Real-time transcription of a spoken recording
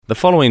The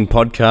following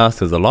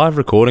podcast is a live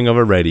recording of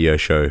a radio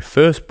show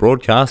first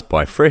broadcast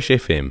by Fresh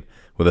FM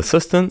with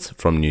assistance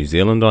from New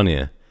Zealand On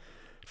Air.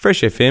 Fresh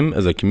FM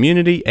is a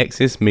community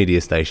access media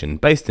station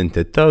based in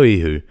Te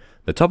Tauihu,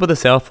 the top of the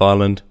South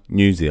Island,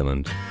 New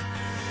Zealand.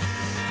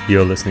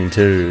 You're listening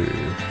to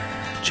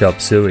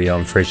Chop Suey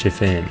on Fresh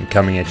FM,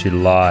 coming at you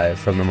live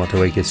from the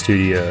Motueka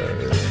studio.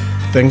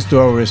 Thanks to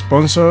our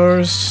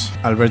sponsors,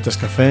 Alberta's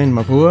Cafe in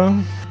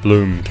Mapua,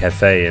 Bloom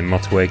Cafe in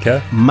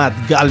Motueka, Matt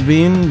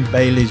Galvin,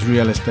 Bailey's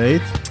Real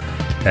Estate,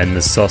 and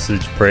the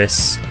Sausage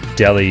Press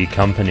Deli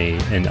Company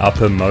in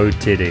Upper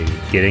Motiri,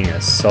 getting a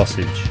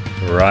sausage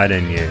right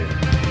in you.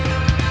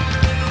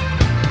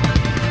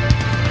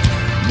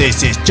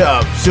 This is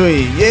Chop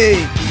Suey,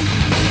 yay!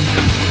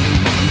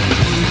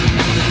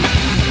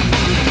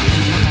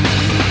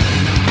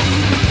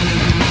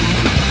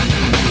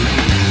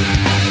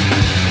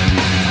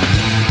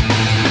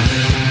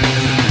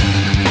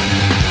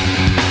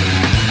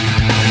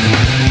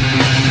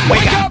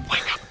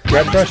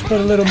 Grab brush, put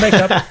a little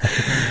makeup.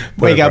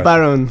 Wake up,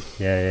 Aaron.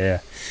 Yeah.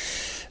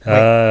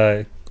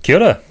 Kia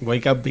ora.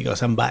 Wake up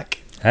because I'm back.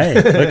 Hey,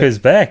 look who's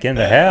back in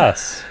the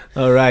house.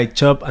 All right,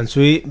 Chop and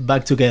Sui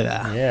back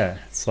together. Yeah,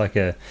 it's like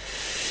a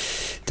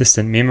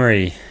distant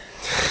memory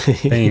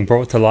being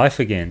brought to life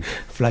again.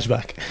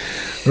 Flashback.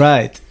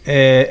 Right,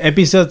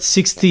 episode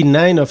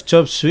 69 of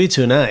Chop Sui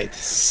tonight.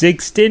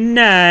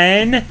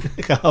 69.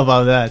 How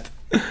about that?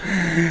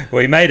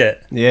 We made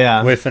it.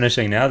 Yeah. We're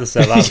finishing now. This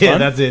is our last Yeah, one.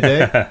 that's it,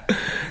 eh?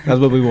 That's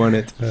what we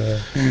wanted.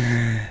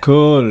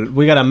 Cool.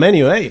 We got a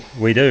menu, eh?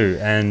 We do,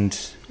 and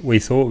we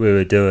thought we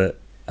would do it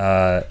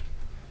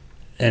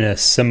in a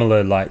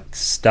similar, like,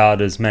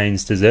 starters,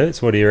 mains, desserts.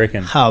 What do you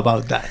reckon? How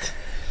about that?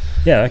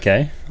 Yeah,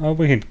 okay. Well,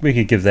 we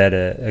could give that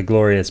a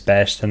glorious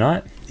bash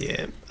tonight.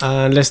 Yeah.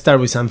 And let's start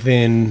with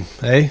something,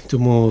 to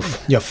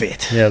move your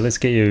feet. Yeah, let's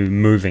get you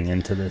moving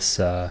into this.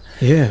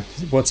 Yeah.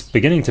 What's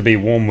beginning to be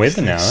warm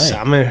weather now, eh?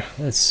 Summer.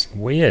 It's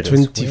weird.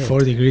 24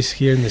 weird. degrees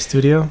here in the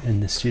studio. In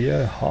the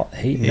studio, hot,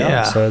 heating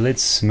Yeah. up. So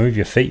let's Move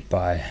Your Feet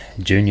by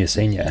Junior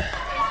Senior.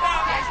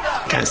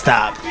 Can't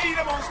stop.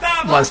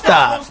 Won't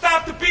stop.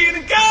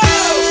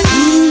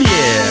 Ooh,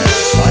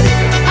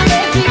 yeah.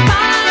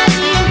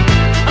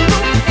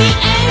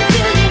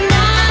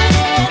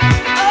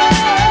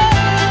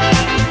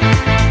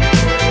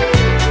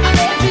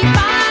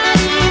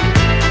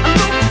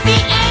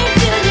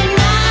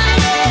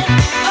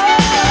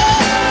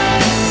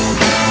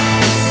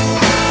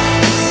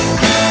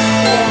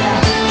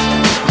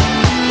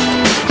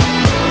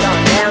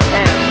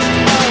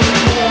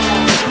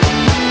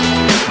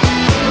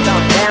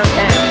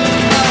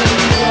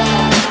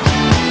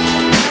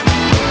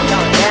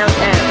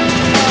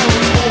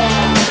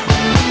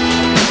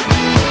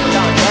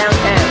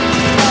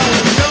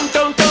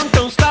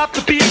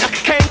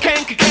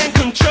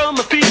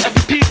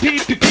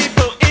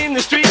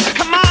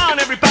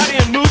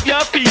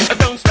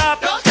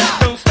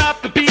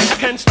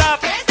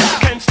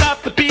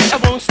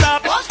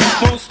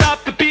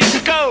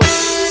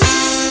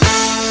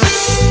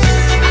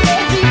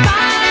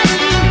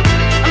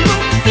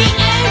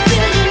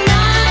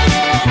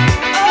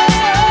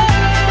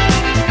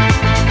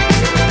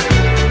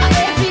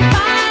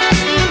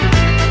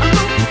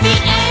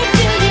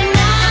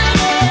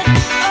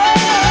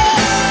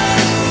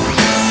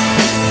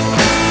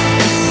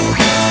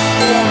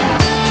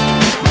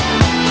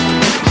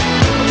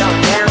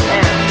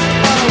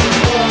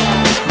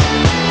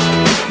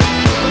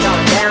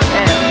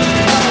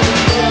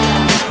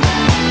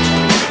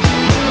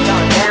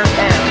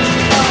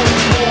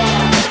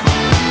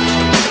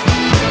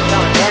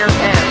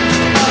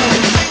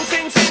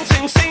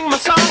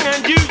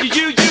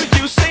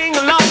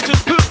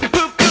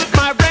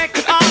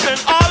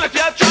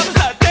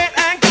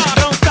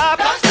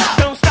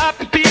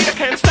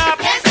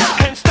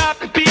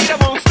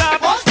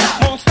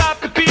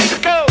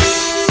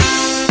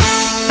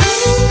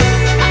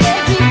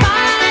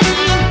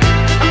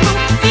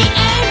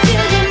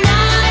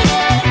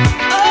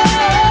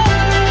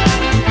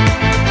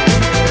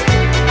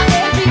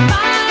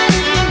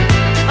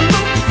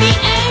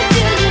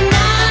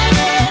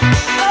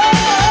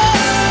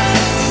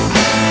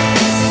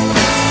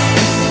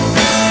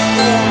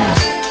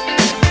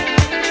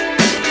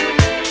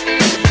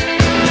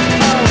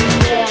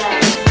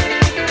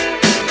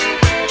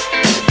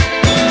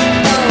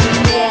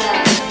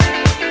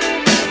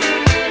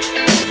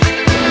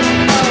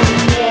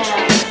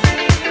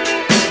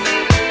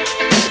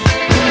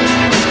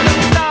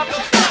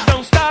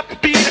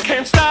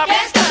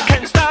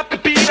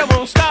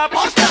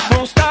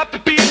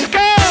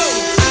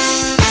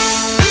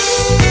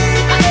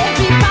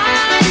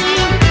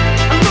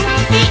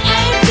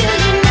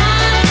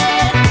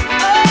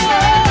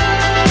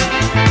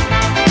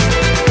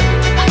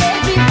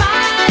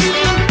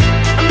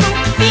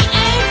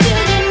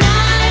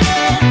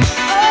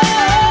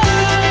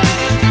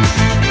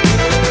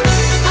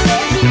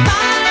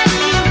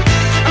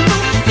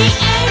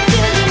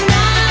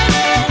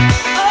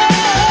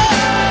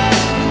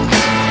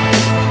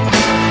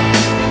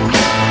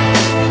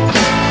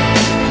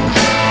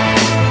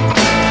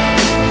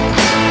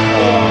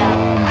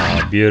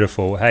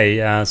 beautiful. Hey,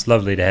 it's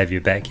lovely to have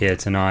you back here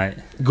tonight.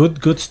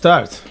 Good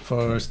start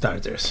for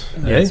starters.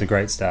 Yeah, it's a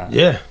great start.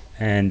 Yeah.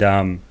 And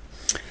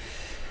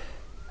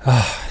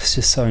it's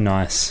just so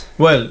nice.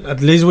 Well, at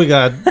least we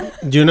got,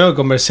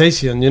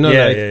 conversation,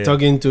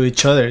 talking to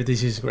each other.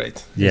 This is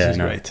great. This is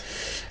great.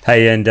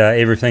 Hey, and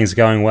everything's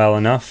going well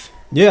enough?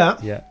 Yeah.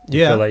 Yeah.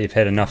 You feel like you've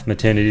had enough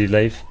maternity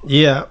leave?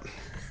 Yeah.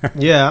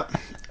 Yeah.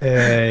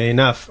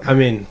 Enough. I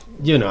mean,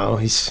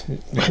 he's,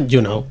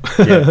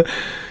 Yeah.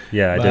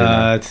 Yeah, I do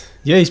know. But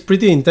yeah, it's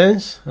pretty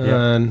intense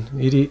and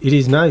it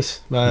is nice.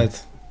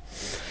 But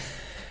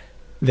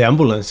the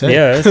ambulance,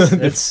 yeah,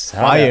 it's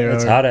fire.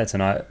 It's hard out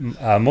tonight.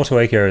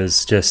 Motueka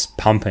is just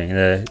pumping.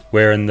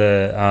 We're in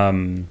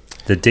the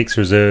Dix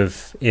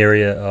Reserve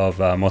area of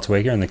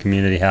Motueka in the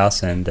community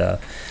house, and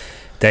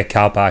that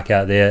car park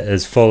out there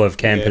is full of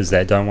campers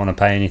that don't want to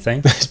pay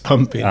anything. It's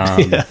pumping.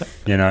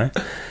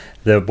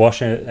 The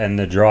washer and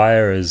the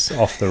dryer is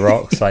off the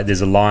rocks. Like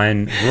there's a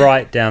line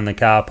right down the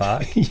car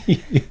park.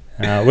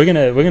 We're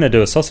gonna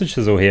do a sausage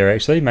sizzle here.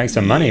 Actually, make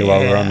some money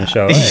while we're on the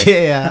show.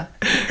 Yeah,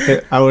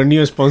 our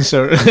new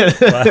sponsor.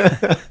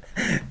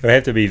 We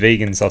have to be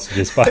vegan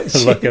sausages by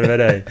the look of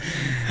it.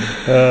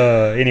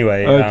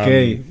 Anyway,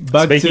 okay.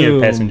 Back speaking to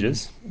of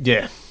passengers,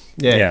 yeah.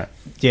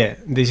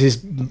 This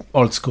is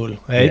old school,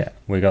 right? Yeah,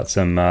 we got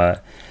some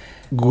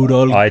good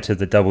old I to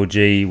the double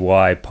G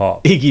Y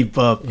pop. Iggy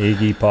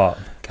Pop.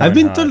 I've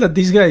been told that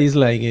this guy is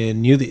like a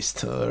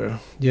nudist, or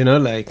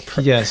like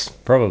he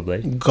just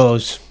probably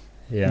goes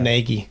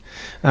naked,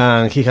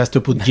 and he has to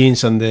put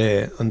jeans on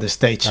the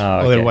stage.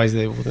 Otherwise,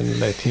 they wouldn't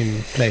let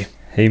him play.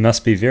 He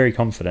must be very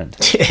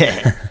confident.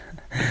 Yeah.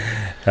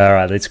 All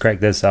right, let's crack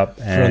this up.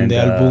 From the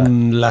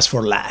album Last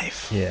for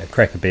Life. Yeah,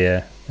 crack a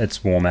beer.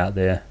 It's warm out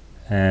there.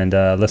 And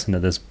listen to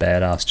this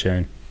badass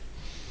tune.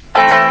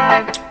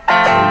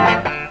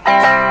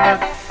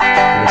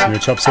 Listen to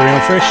Chop Suey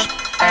on Fresh.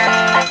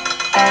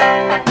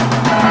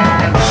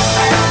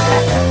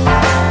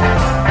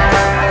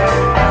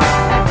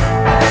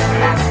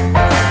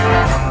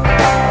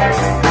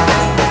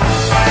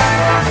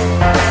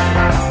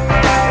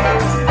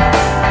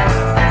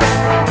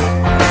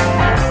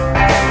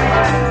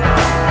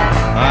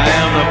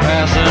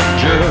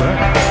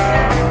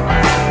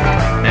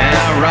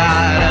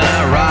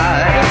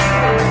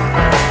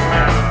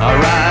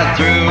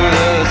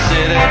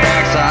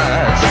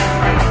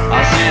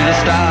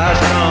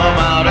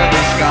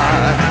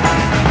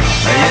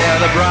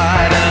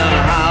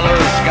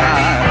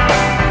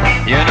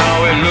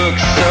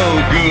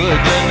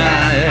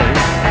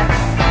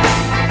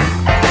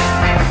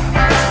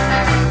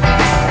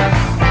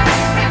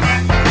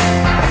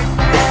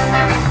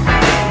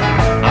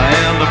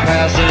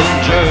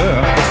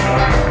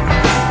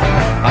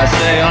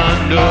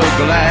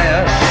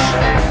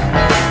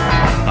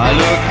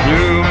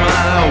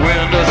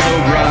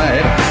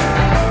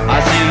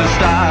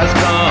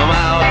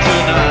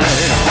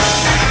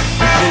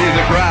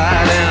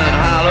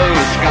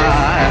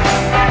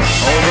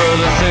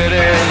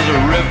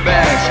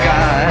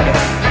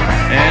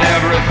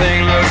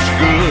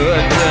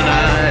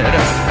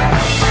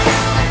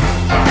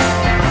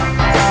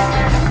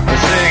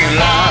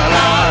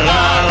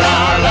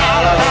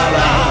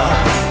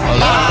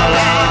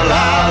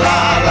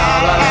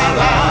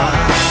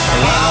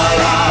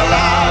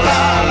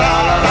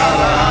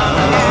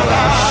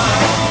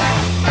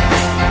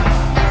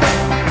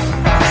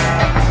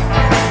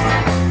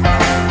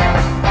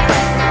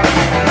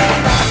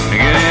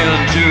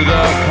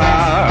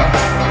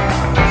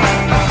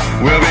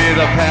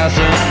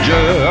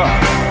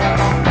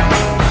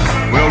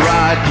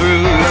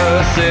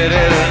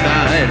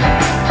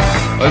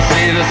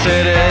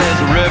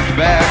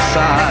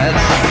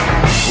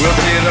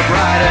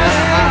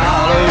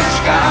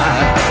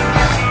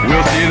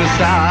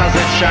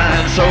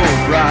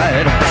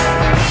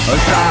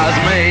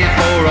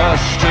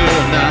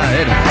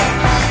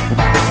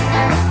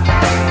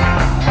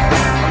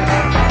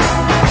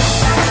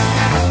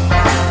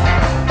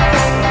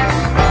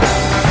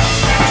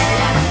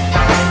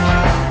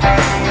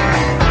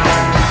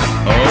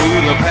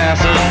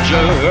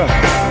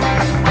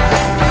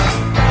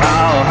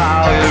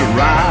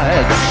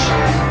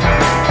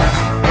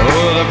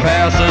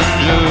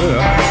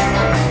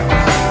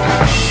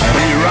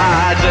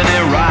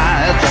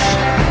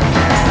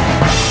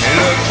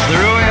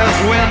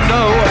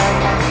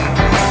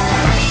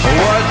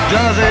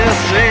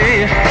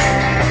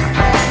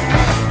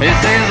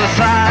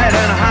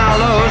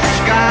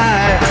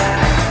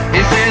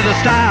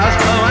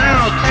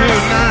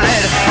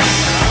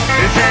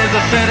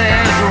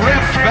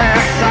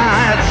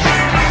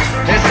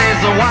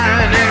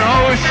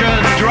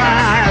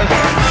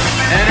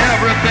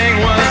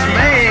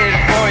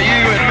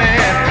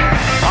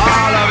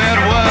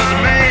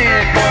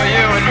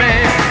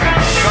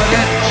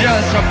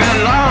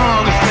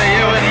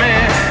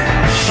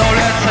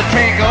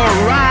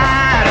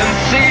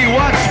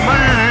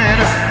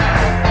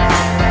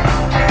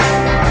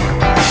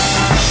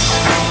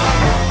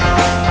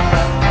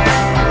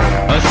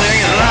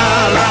 Singing la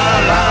la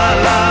la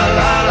la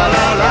la la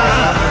la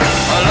la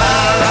la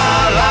la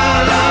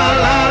la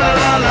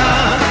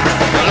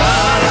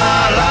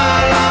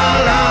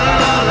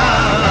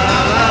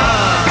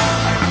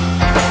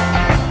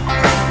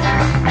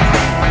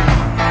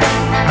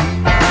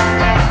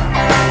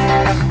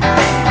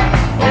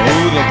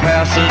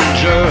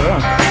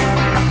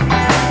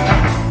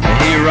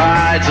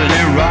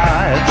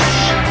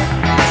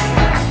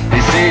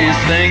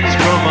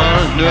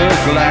under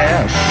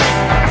glass.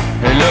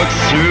 He looks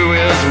through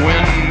his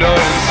window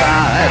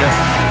inside.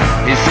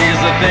 He sees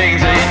the things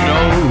he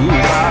knows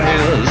are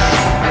his.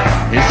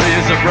 He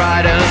sees the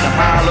bright and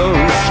hollow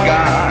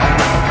sky.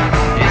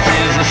 He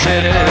sees the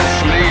city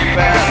sleep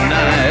at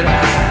night.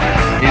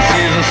 He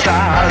sees the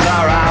stars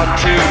are out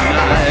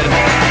tonight.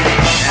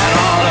 And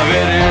all of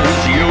it is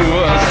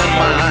yours and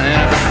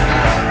mine.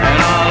 And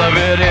all of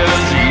it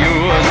is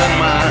yours and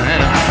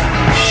mine.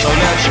 So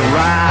let's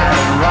ride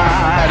and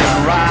ride and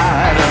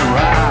ride and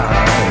ride.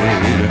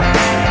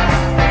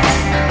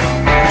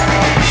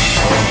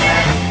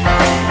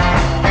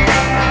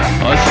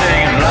 Oh,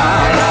 singing la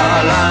la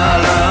la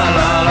la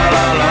la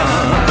la la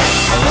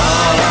la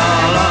la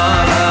la la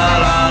la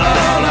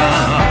la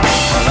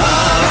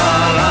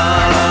la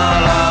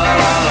la.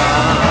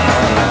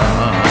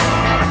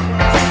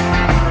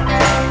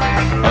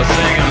 Oh,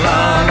 singing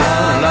la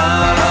la la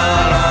la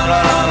la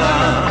la la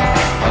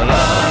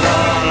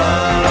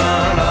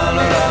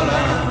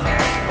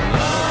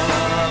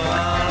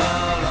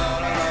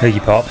la.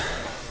 Iggy Pop.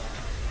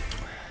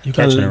 You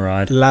Catching can a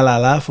ride. La La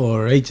La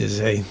for ages,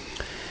 eh?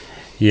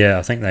 Yeah,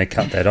 I think they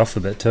cut that off a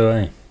bit too,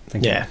 eh?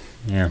 Yeah.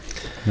 Yeah,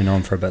 went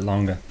on for a bit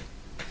longer.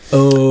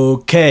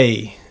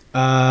 Okay.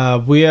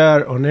 We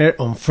are on air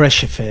on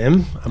Fresh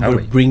FM, and Are we're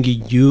we?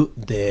 bringing you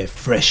the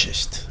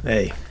freshest.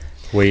 Hey,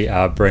 We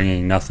are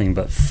bringing nothing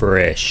but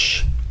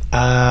fresh.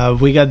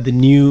 we got the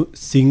new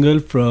single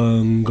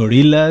from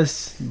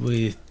Gorillaz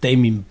with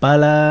Tame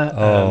Impala.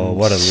 Oh, and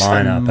what a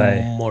lineup, some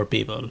eh? More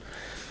people.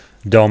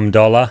 Dom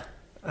Dollar,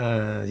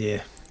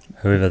 Yeah.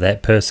 whoever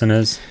that person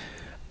is.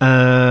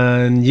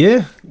 And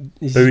yeah,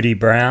 Booty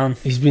Brown.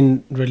 he's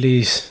been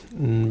released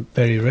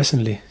very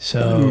recently. So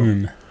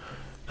Boom.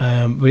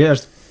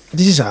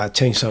 this is a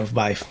change of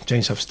vibe,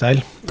 change of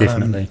style.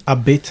 Definitely.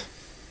 Upbeat.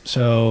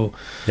 So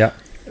Yeah.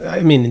 I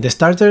mean, the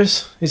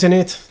starters, isn't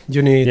it?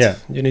 You need Yeah.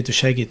 to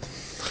shake it.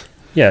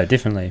 Yeah,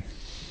 definitely.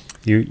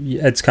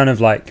 It's kind of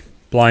like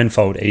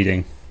blindfold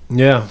eating.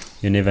 Yeah,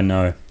 You never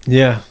know.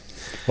 yeah.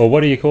 Or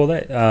what do you call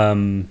that?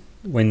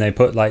 When they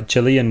put like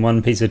chili in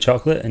one piece of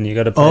chocolate and you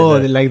got to put Oh,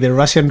 like the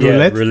Russian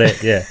roulette.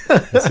 roulette, yeah.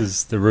 This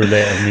is the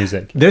roulette of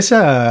music. There's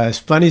a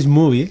Spanish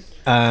movie,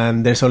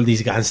 and there's all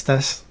these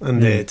gangstas on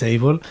the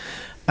table,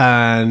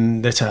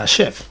 and there's a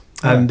chef,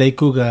 and they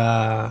cook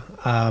a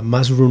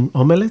mushroom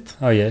omelette,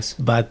 Oh, yes.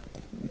 but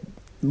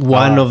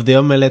one of the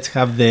omelettes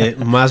have the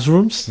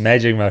mushrooms.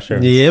 Magic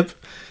mushrooms. Yep.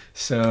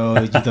 So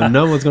you don't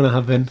know what's gonna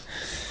happen.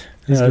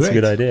 Yeah, that's a great.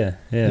 good idea.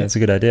 Yeah, that's a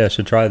good idea. I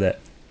should try that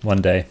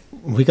one day.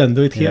 We can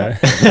do it You here.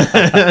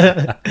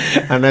 know?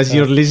 And as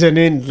you're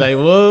listening, like,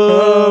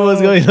 whoa, what's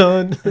going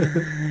on?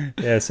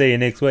 Yeah, see you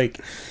next week.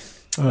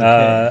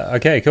 Okay.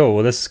 Okay, cool.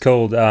 Well, this is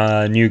called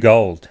New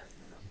Gold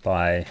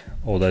by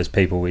all those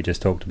people we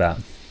just talked about.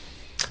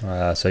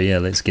 So yeah,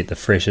 let's get the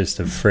freshest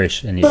of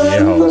fresh in your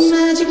ear holes.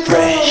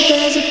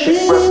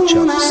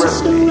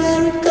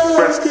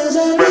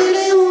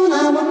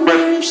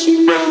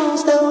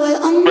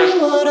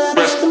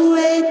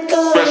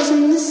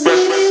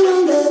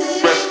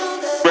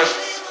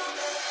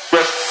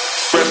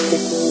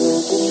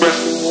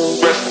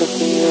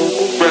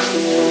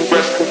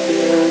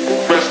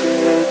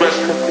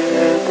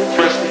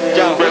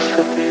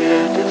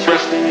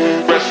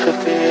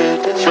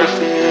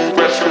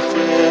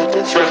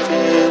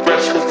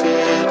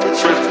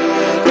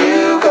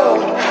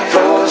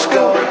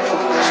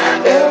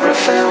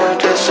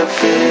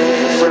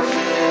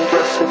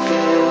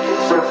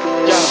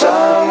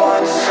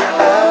 Someone's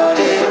out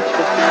here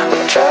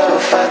trying to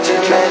fight too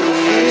many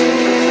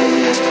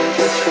years.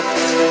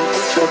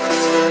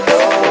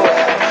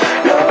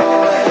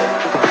 Nowhere,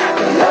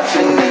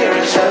 nothing here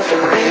is ever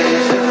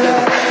real.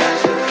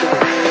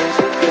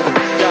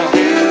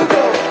 You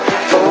go,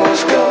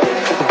 fools go,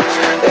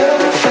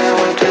 everything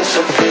will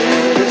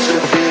disappear,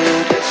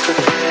 disappear,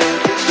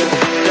 disappear,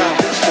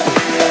 disappear.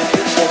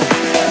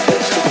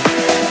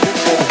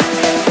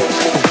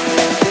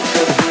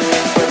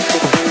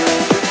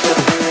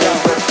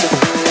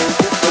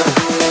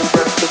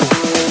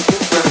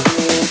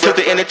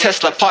 In a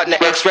Tesla, partner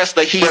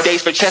ex-wrestler, he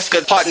dates for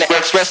Cheska, partner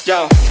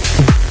ex-wrestler.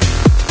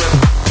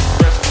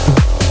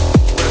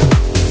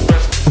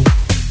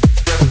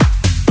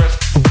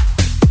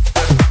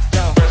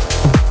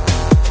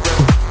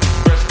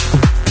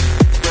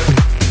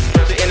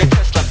 In a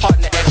Tesla,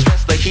 partner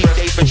ex-wrestler, he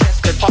dates for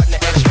Cheska, partner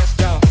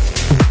ex-wrestler.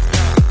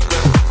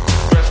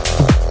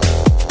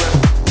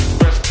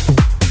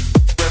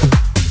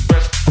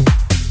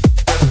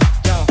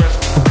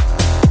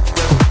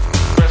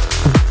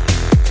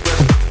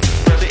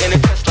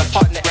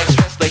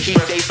 He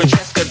dates for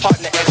Cheska,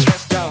 partner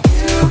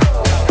ex-wrestler.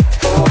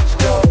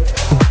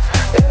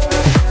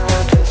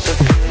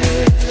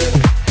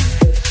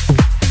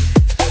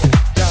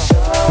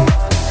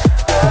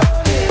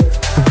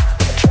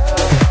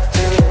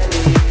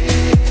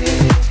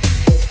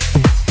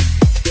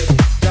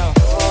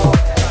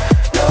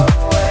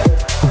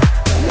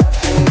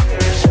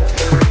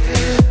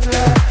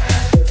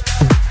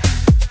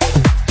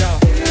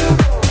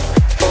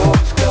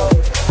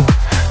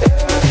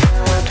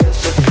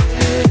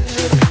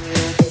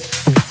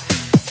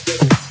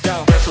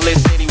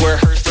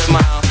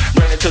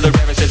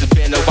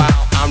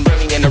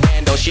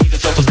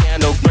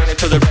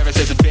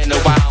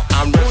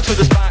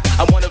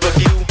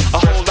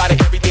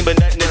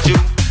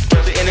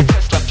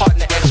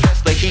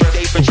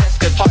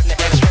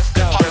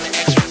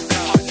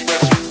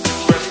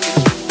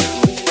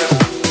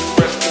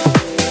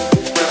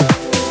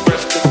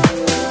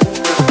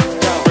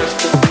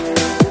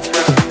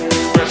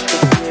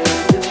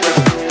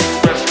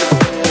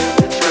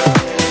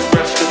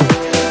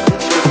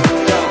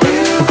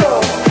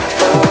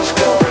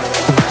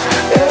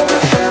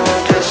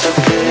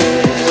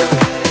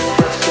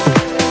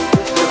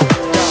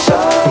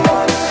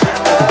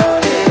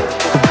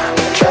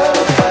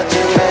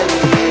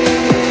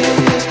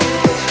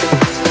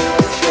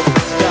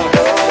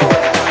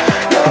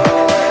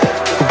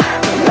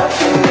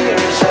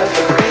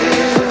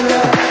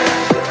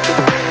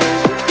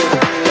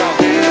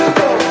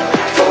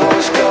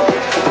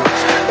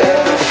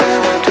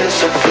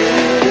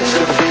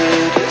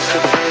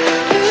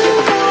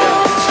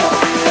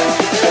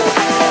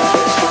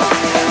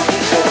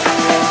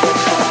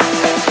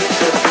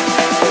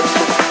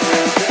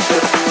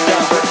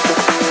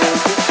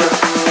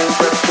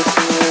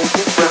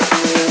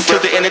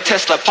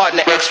 Tesla,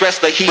 partner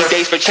ex-wrestler. He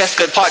dates for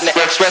Cheska, partner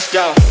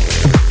ex-wrestler.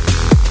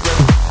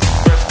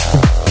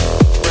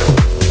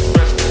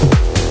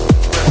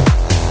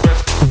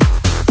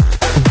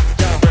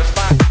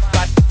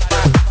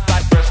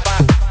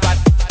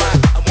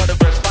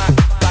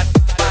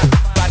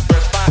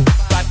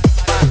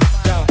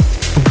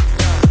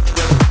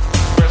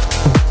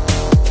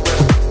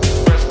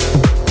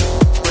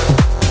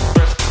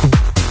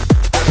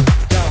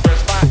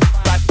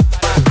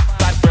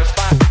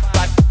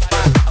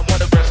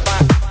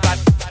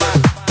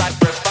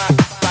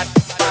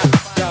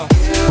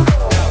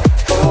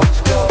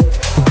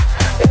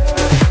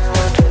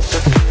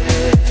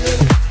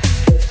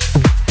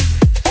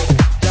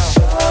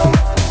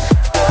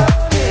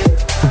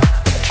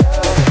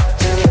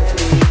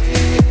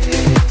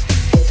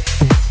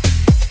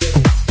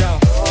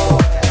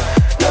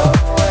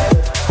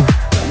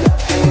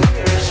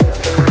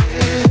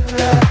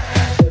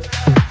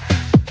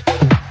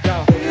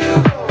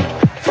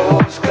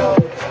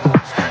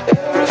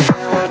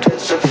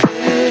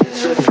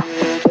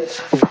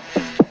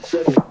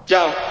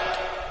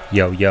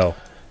 Yo.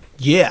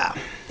 Yeah.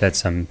 That's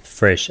some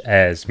fresh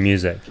as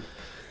music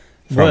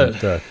from Well,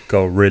 the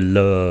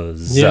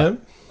Gorillaz. Yeah.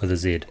 With a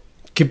Z.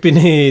 Keeping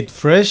it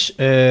fresh.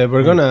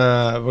 We're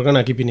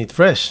gonna keeping it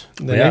fresh.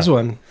 The Yeah. next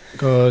one,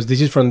 because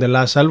this is from the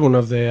last album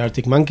of the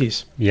Arctic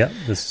Monkeys, Yeah,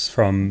 this is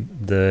from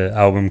the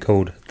album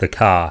called The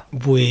Car.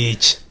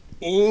 which.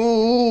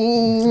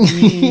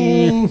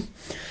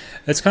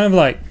 It's kind of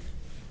like,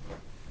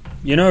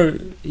 you know,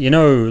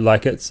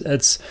 like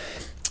it's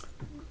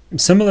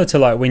similar to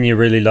like when you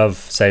really love,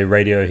 say,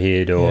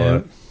 Radiohead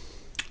or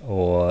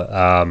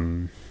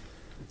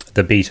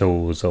the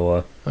Beatles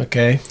or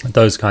Okay.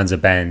 those kinds of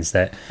bands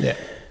that Yeah.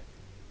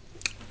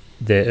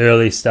 their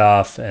early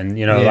stuff, and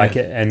Yeah. like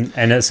it,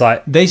 and it's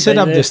like They set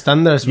up the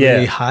standards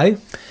really Yeah. high.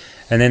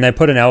 and then they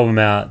put an album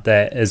out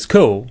that is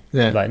cool,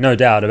 Yeah. like no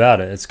doubt about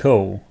it, it's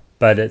cool,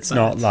 but it's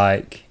not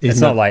like it's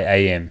it's not not- like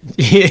AM,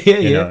 Yeah.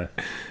 you know,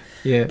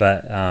 Yeah.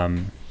 but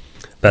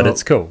Well,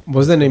 it's cool.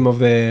 What's the name of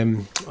the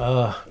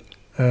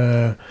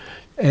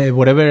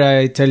whatever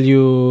I tell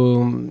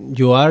you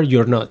you are,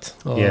 you're not.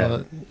 Or Yeah.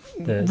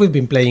 The- we've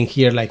been playing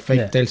here like Fake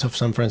Yeah. Tales of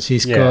San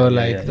Francisco. Yeah,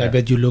 like yeah. I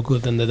bet you look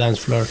good on the dance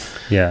floor.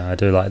 Yeah, I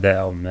do like that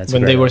album. That's a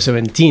when great they were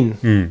album. 17,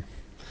 Mm.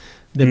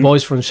 the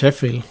boys from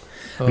Sheffield.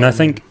 And I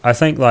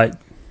think like,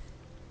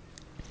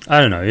 I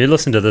don't know, you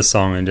listen to this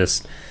song and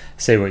just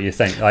see what you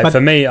think. Like But-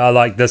 for me, I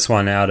like this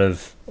one out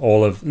of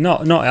all of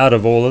not out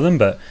of all of them,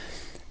 but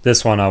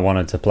this one I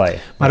wanted to play.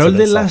 But It's a all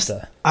bit the last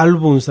softer.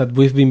 albums that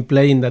we've been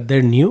playing that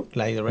they're new,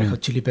 like the Red Mm.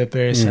 Hot Chili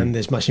Peppers and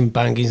the Smashing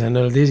Pumpkins and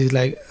all this, is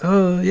like,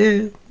 oh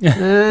yeah,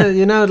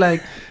 you know,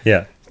 like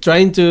Yeah.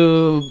 trying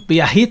to be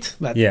a hit.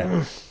 But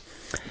Yeah.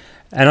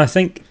 And I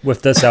think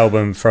with this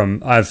album,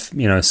 I've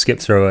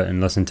skipped through it and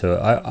listened to it.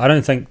 I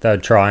don't think they're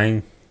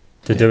trying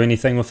to do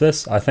anything with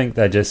this. I think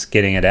they're just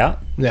getting it out,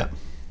 yeah,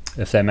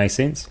 if that makes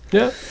sense.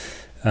 yeah.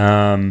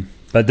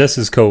 But this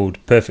is called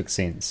Perfect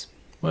Sense.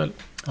 Well,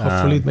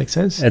 hopefully it makes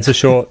sense.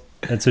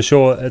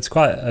 It's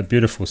quite a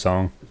beautiful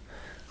song.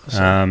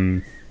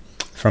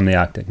 From the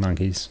Arctic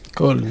Monkeys.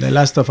 Cool. The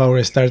last of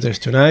our starters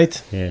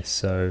tonight. Yeah,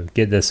 so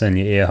get this in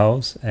your ear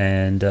holes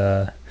and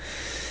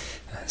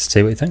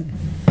see what you think.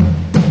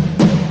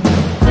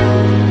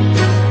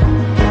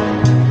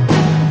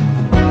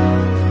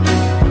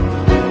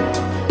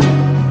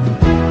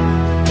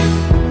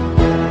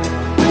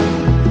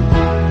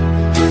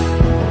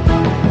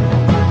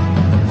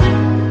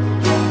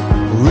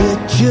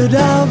 Richard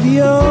of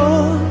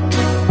York,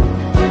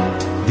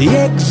 the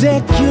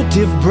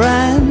executive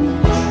branch,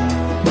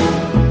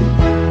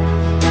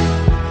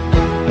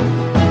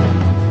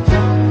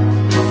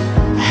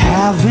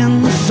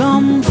 having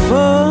some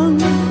fun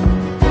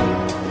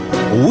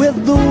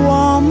with the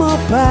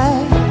warm-up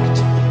act.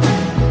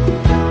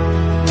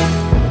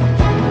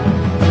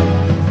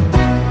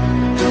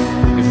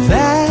 If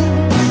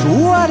that's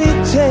what it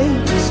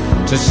takes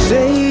to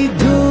say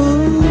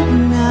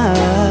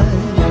goodnight,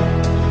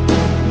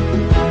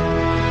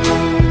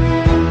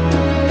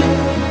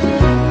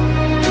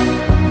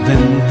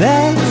 then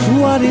that's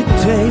what it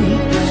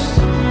takes.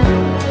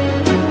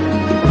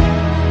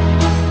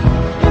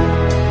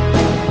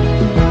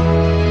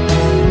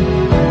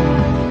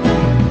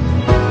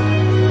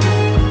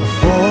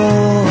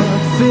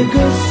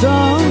 Four-figure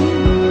sum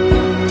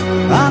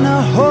on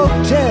a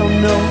hotel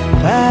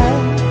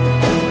notepad,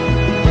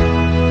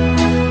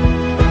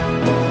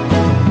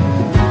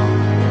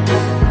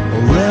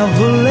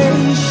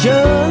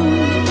 revelation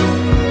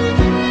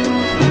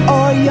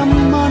or your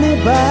money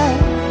back.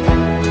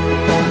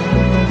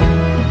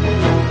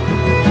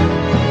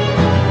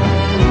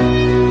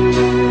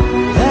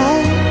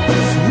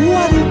 That's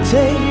what it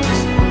takes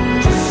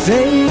to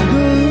say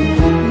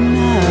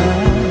goodnight.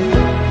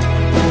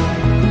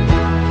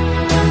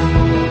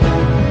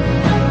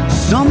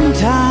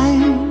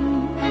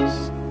 Sometimes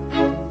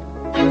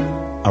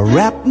I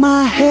wrap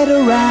my head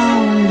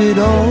around it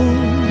all,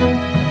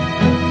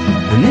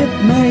 and it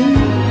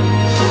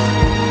makes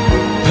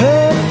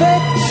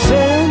perfect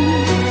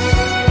sense.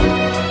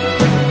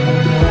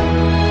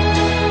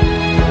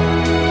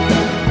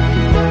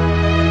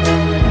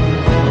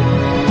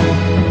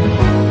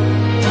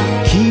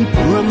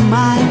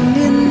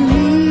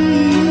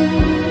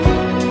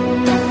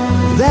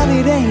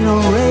 it ain't a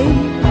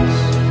race.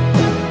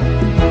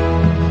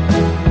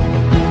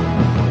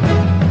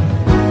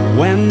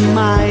 When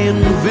my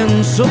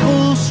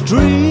invincible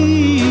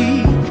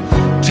streak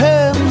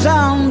turns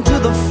on to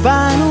the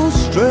final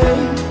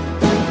straight,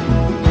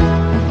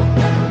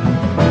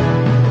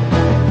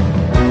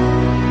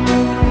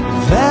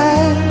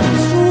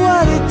 that's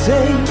what it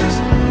takes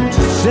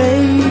to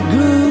say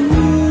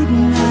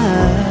goodnight.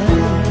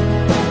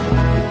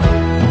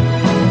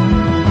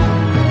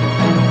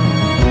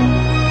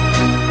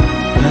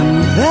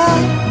 And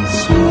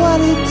that's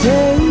what it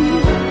takes.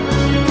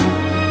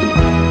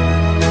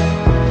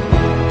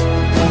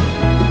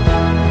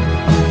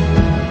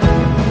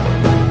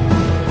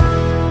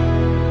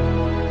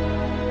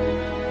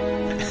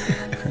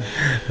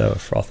 They were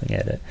frothing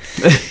at it.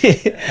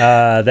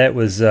 That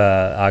was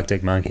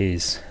Arctic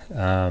Monkeys.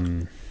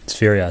 It's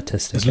very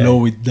artistic.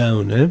 Slow it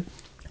down, eh?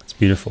 It's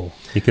beautiful.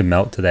 You can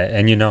melt to that.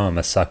 And you know I'm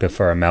a sucker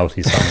for a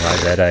melty song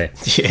like that, eh?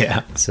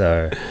 Yeah.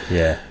 So,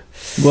 yeah.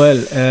 Well,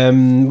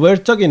 we're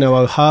talking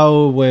about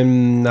how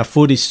when a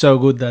food is so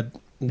good that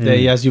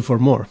they ask you for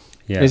more,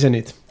 Yeah. isn't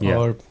it? Yeah.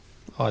 Or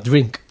a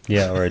drink.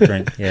 Yeah, or a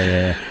drink.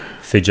 Yeah.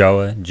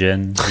 Feijoa,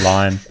 gin,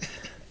 lime.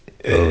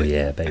 Oh,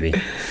 yeah, baby.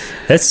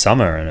 That's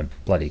summer in a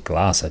bloody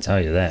glass, I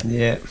tell you that.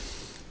 Yeah.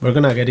 We're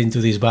going to get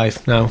into this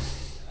vibe now.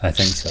 I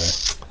think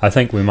so. I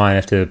think we might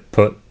have to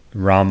put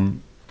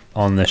rum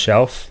on the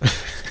shelf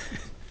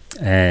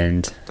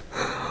and,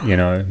 you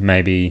know,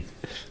 maybe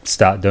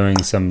start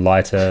doing some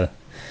lighter,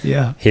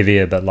 Yeah.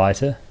 heavier but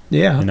lighter.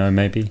 Yeah. You know,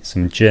 maybe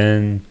some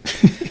gin,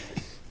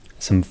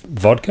 some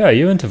vodka. Are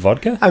you into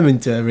vodka? I'm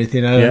into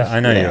everything. Yeah, I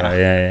know you are.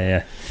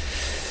 Yeah.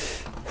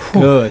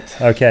 Good.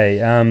 Okay.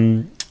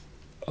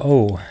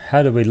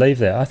 How did we leave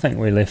that? I think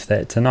we left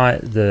that tonight.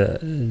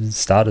 The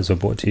starters were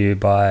brought to you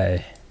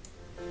by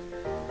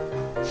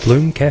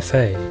Bloom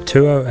Cafe,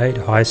 208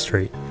 High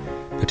Street,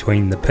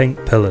 between the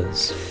pink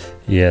pillars.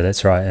 Yeah,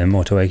 that's right. In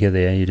Motueka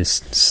there, you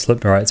just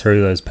slip right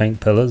through those pink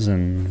pillars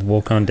and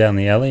walk on down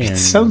the alley. It And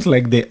sounds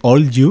like the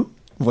old you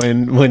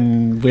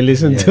when we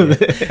listen to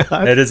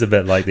the... it is a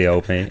bit like the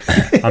old me.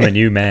 I'm a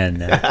new man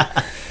now.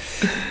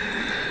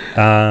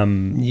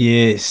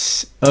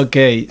 Yes.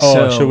 Okay.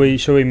 Oh, so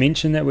shall we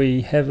mention that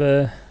we have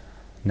a...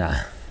 Nah,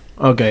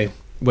 Okay.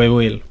 We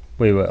will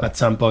we will. at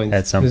some point.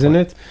 At some isn't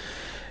point. it?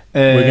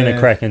 We're going to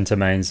crack into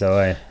mains though,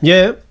 eh?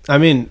 Yeah. I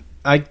mean,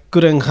 I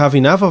couldn't have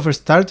enough of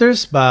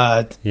starters,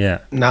 but Yeah,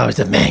 now it's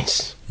the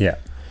mains. yeah.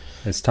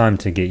 It's time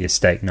to get your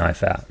steak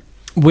knife out.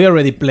 We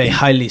already play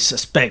Highly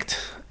Suspect,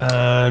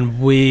 and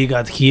we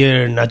got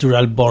here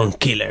Natural Born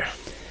Killer.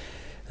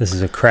 This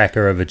is a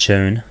cracker of a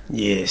tune.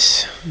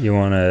 Yes. You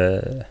want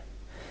to...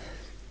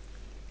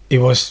 It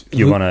was...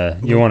 You want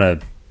to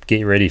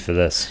get ready for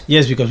this.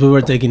 Yes, because we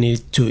were taking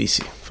it too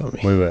easy for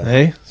me. We were.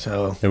 Eh?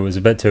 So, It was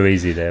a bit too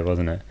easy there,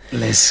 wasn't it?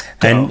 let's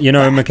go. And, you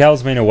know,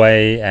 Mikkel's been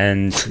away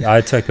and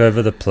I took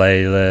over the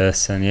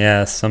playlist and,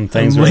 yeah, some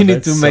things And were we a need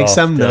bit to make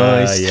some softer.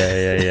 noise.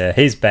 Yeah.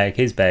 He's back.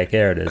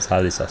 Here it is.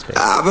 Highly Suspect.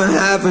 I've been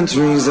having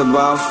dreams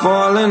about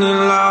falling in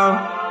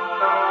love.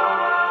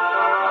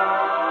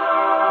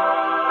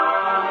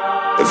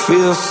 It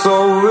feels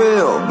so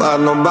real, but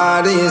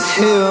nobody is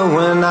here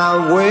when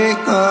I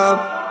wake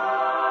up.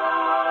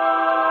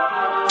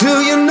 Do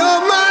you know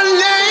my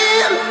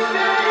name?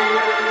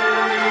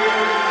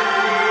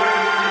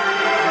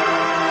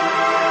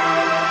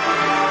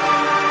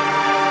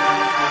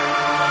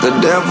 The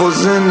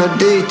devil's in the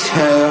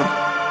detail.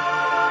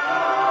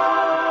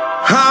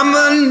 I'm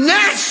a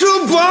natural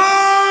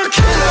born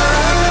killer.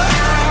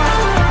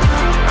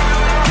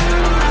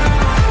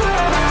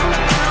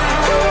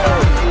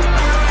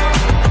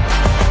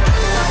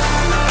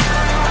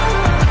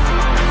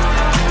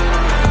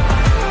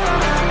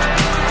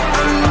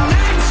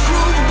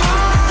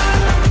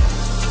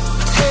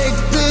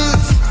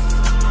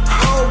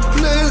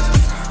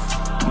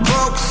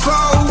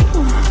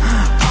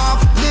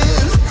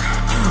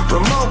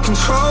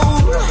 Control,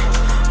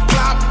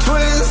 plot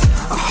twist,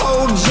 a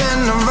whole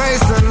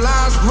generation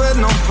lost with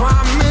no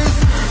promise.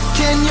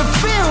 Can you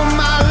feel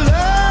my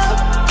love?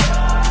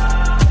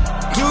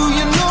 Do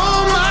you know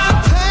my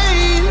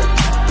pain?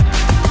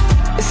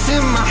 It's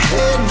in my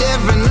head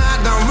every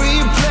night. I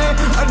replay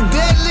a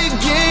deadly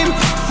game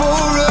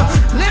for a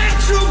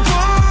natural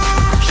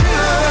born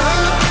killer.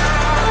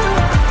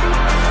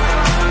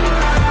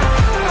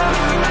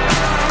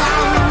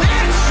 I'm a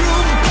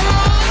natural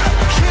born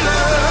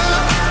killer.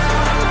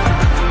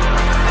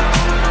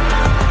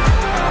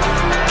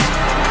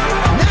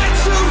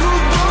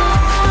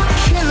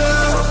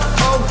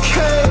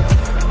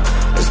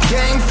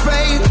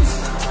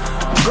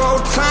 Go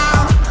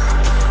time,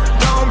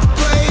 don't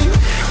break,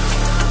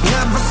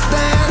 never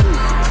stand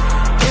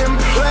in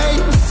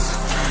place,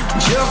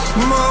 just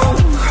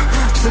move,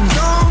 so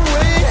don't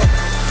wait,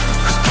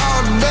 'cause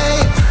all day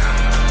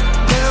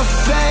they'll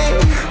say,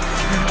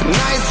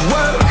 nice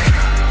work,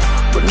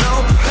 but no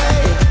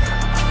pay,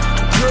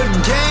 good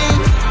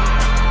game,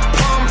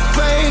 pump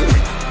fake,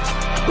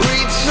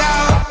 reach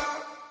out,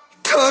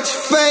 touch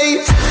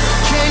faith,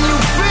 can you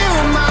feel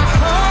my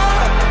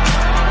heart?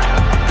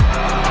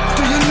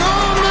 Do you know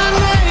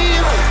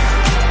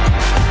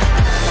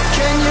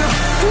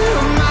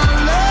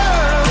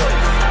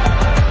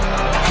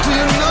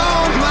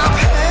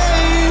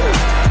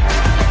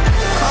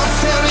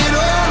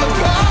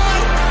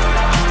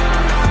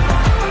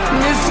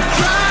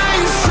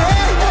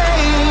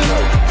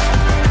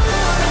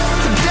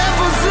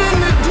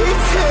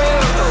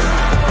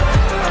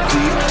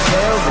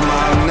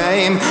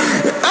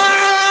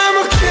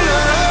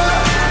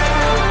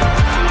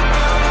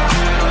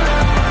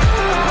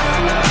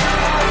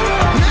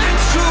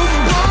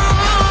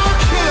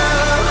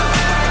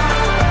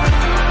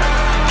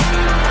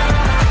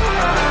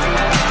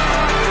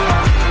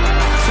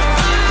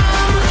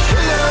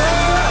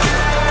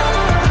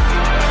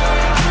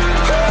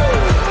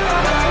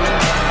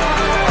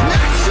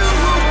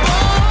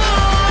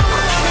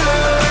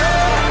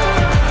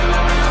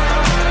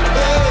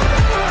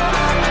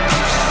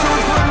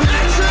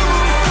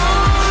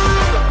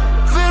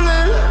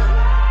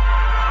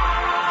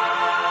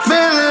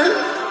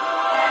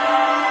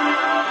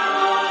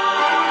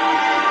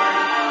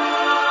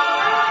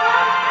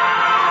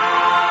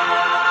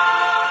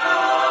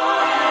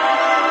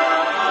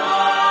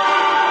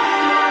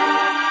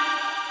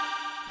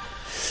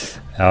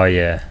Oh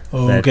yeah.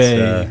 Okay.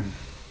 That's,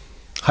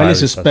 Highly highly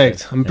suspect.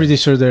 suspect, I'm pretty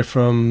sure they're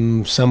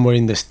from somewhere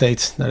in the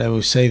States. That I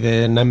will say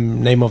the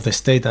name of the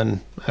state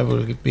and I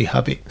will be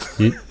happy.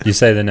 you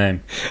say the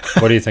name.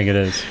 What do you think it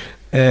is?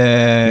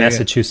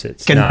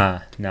 Massachusetts.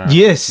 Nah.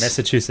 Yes.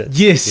 Massachusetts.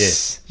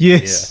 Yes.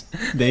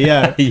 They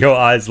are. Your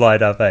eyes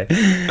light up, eh?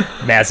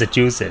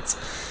 Massachusetts.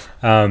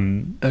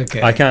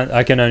 Okay. I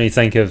can only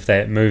think of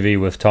that movie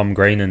with Tom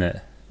Green in it.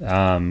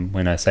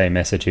 When I say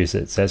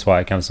Massachusetts, that's why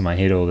it comes to my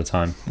head all the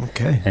time.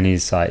 Okay. And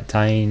he's like,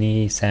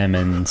 tiny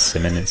salmon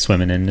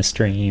swimming in the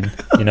stream.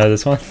 You know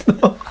this one?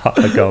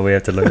 Oh god, we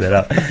have to look that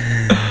up.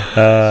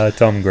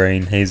 Tom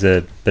Green, he's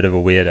a bit of a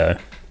weirdo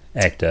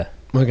actor,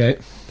 Okay.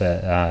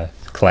 but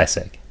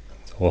classic.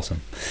 It's awesome.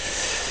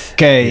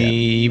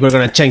 Okay, we're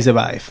gonna change the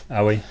vibe.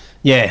 Are we?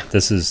 Yeah.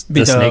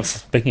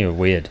 Speaking of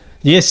weird,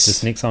 Yes.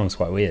 this next song's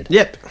quite weird.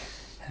 Yep.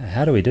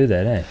 How do we do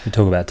that, eh? We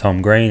talk about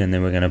Tom Green and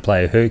then we're going to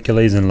play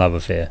Hercules and Love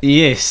Affair.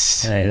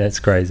 Yes. Hey, that's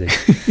crazy.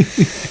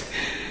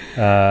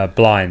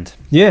 Blind.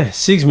 Yeah,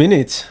 6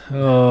 minutes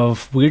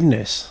of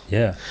weirdness.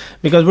 Yeah.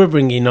 Because we're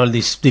bringing all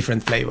these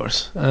different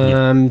flavors.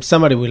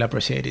 Somebody will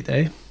appreciate it,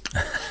 eh? I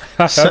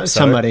hope so.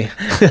 Somebody.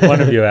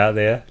 One of you out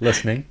there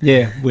listening.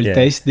 Yeah, will Yeah,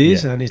 taste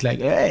this yeah. and it's like,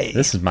 hey,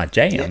 This is my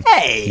jam.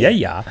 hey,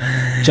 Yeah.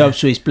 Chop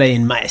Suey is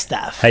playing my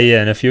stuff. Hey, yeah,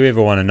 and if you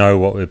ever want to know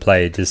what we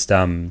played, just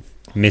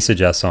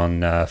message us on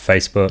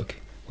Facebook,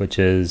 which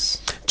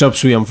is... Chop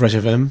Suey on Fresh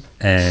FM.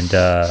 And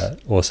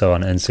also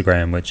on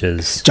Instagram, which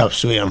is... Chop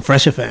Suey on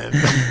Fresh FM.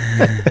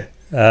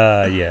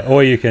 yeah,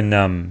 or you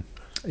can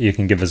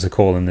give us a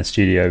call in the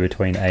studio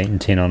between 8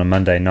 and 10 on a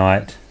Monday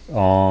night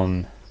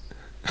on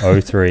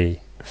 03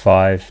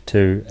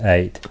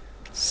 528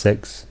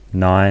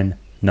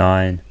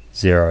 6990.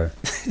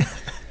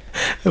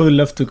 I would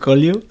love to call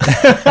you.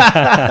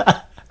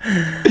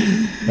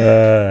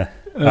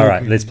 All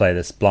right, let's play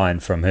this.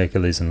 Blind from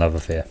Hercules and Love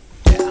Affair.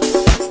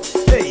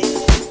 Hey.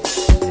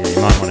 Yeah,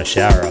 you might want to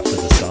shower after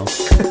this song.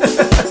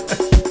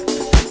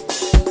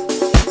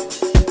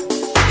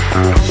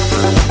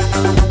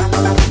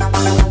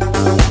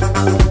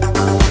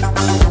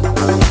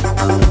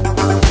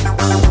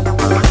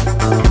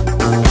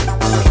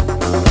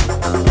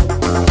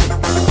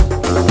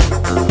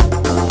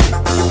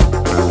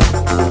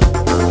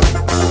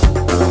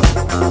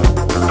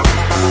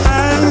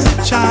 As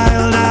a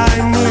child,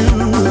 I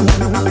knew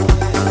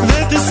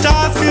that the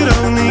stars could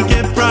only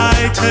get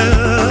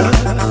brighter,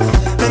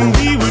 and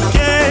we would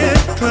get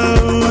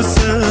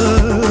closer,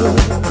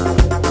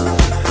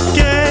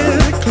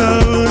 get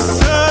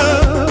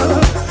closer.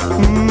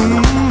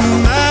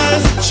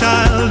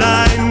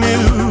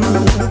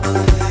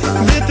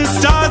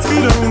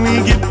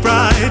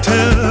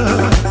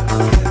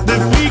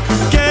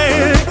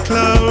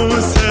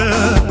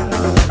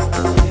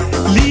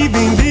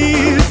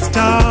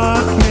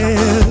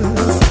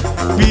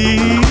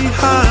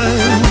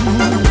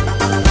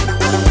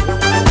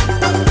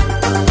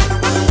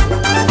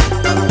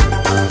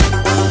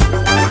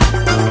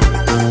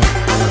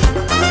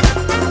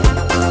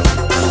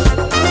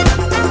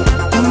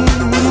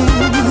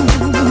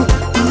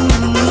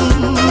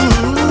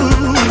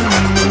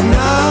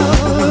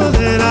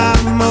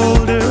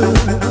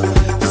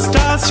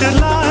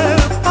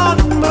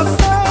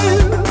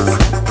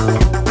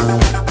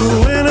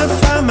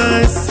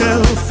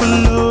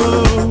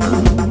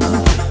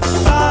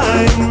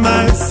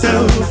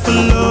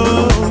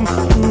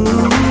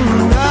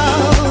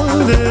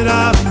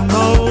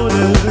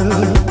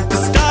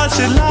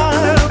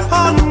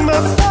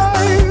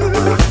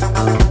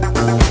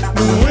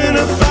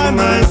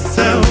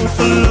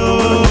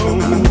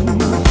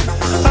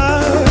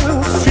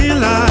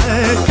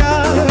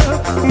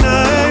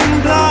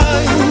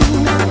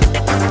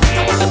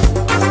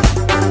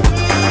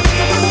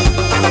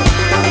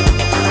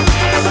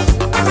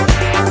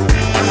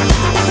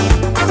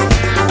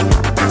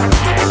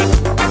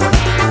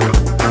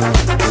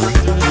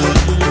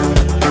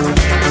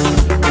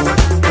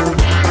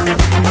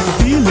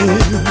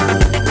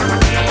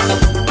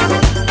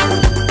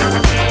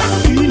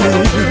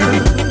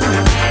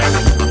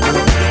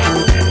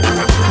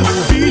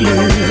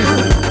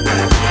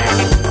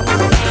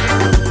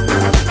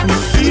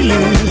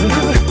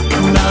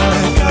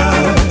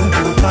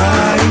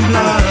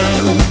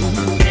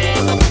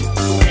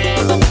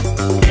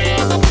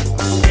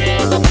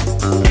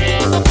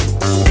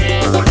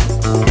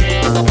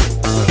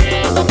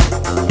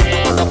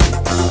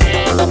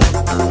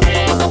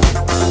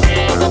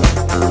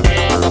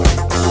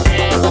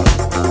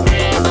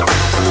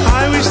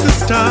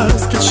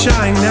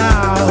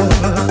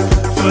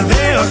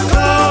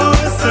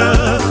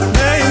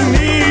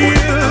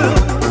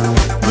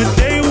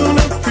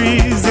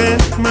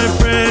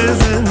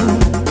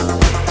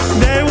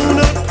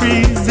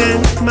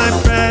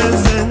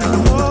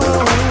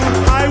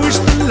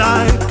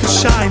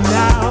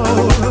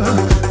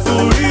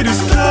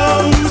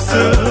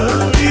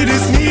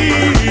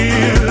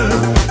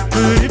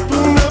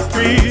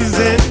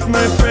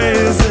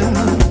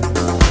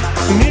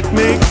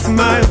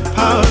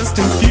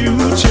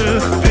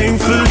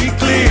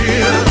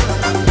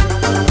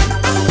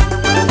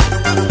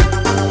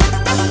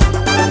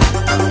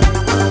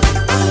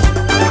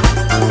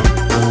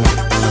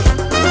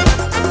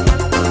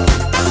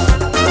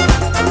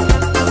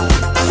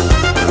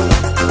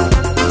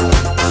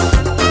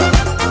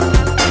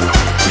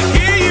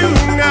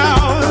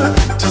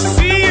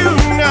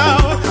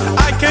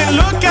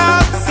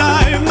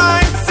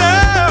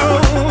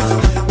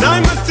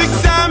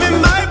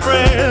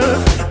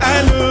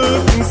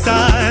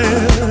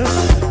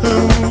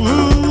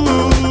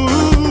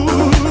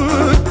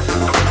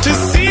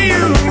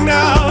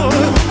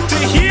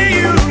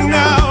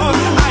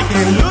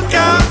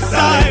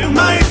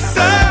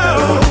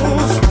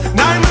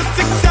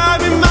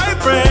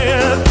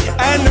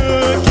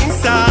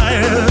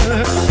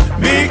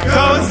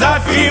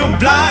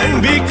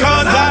 blind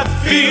because I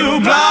feel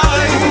blind.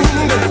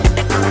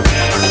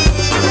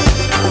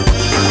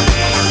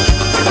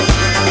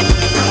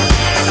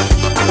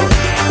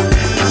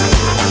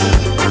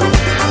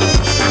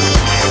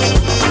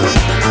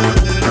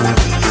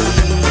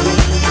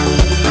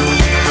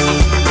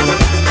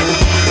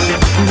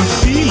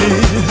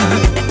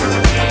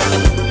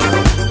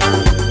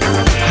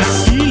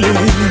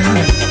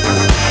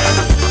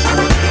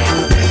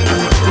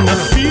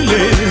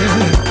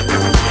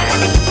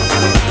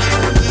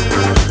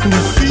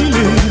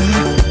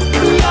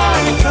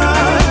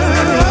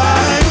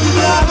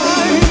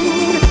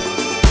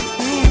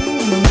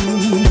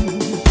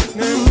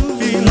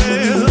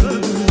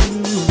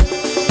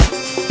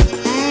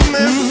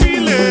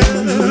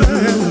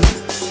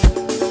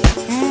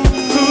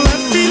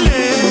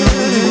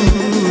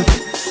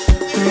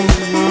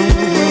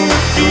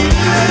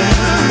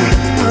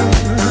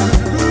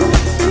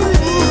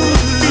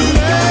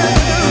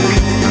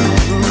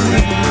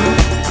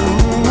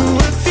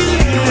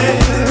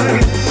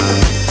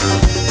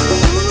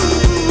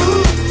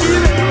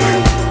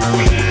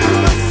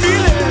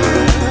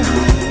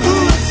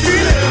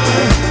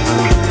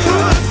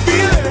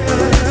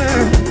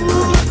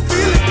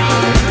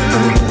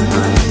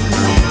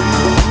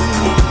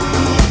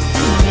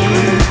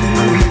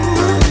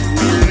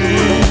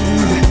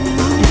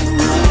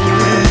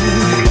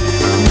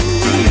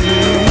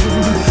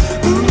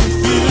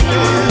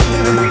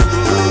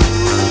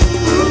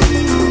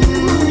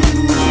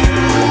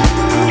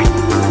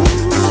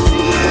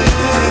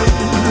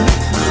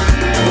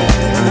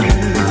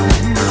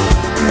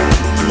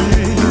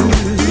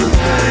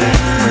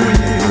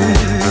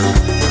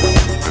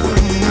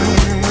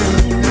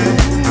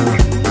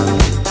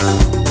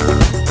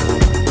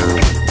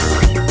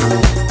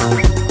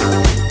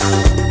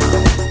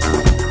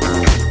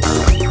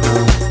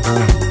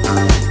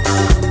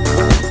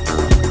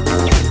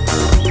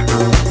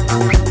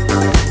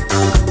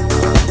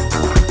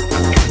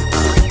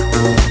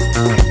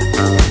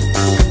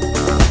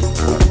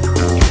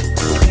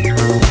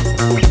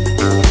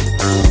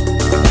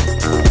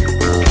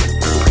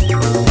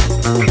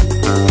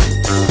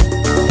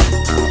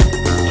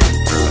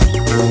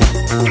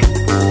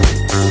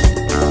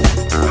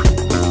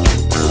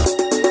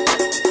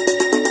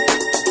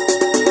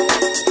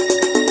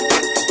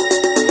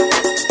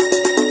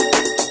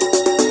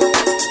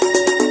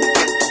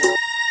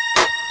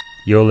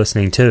 You're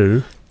listening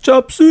to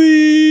Chop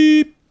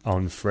Sweep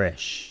on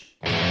Fresh.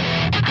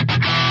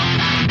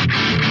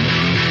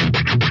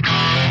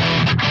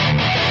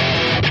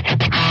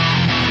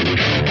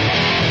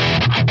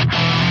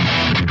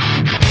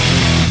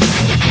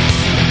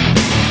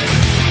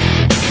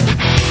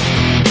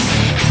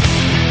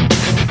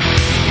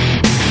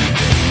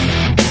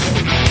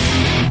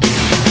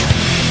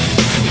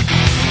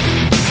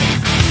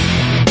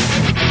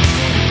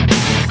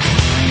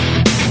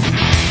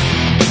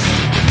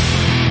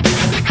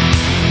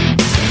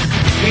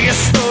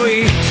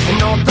 Estoy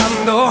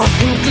notando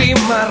un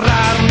clima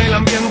raro en el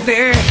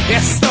ambiente.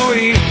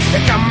 Estoy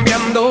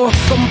cambiando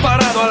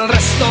comparado al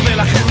resto de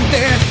la gente.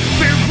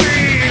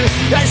 Vivir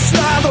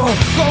aislado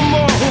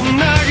como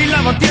un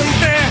águila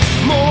batiente.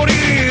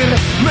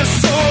 Morirme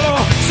solo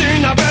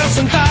sin haber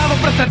sentado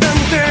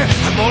precedente.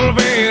 Al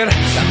volver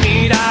la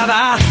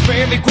mirada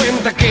me di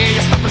cuenta que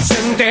ella está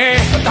presente.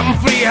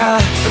 Tan fría,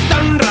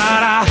 tan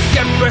rara,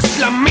 ya no es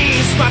la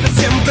misma de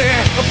siempre.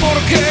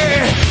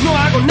 Porque no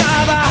hago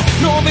nada,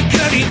 no doy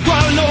crédito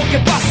a lo que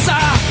pasa.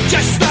 Ya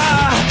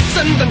está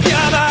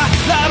sentenciada,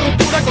 la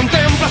ruptura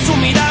contempla su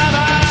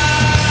mirada.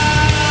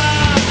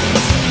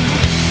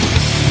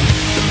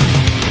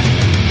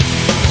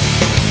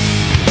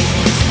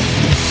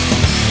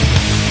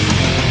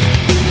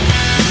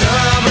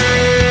 A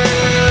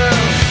ver,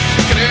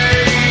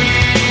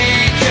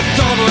 creí que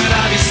todo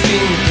era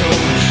distinto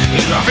y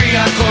lo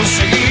había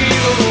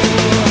conseguido.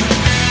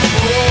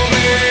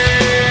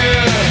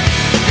 Poder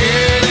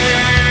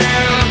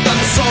querer tan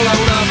solo a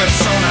una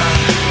persona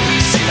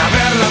sin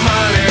haberla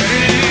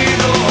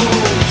malherido.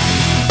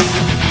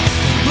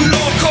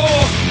 Loco,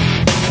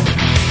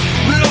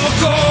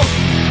 loco,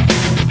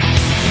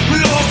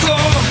 loco.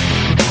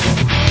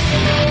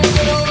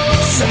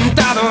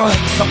 Sentado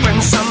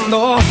pensando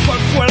cuál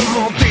fue el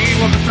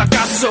motivo del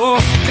fracaso.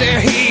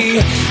 Creí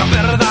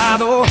haber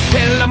dado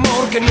el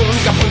amor que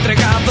nunca fue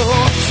entregado.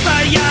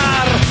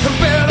 Estallar en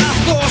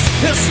pedazos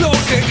es lo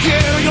que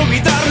quiero y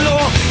olvidarlo.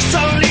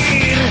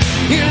 Salir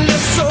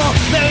ileso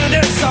del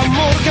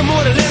desamor que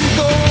muere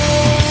lento.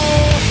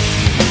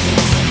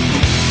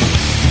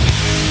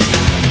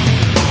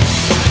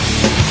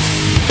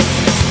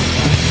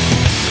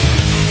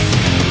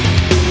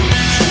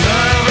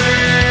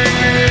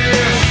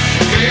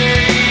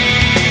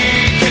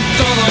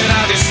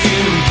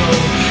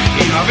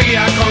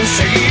 Había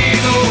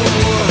conseguido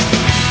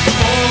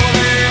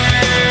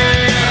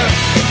poder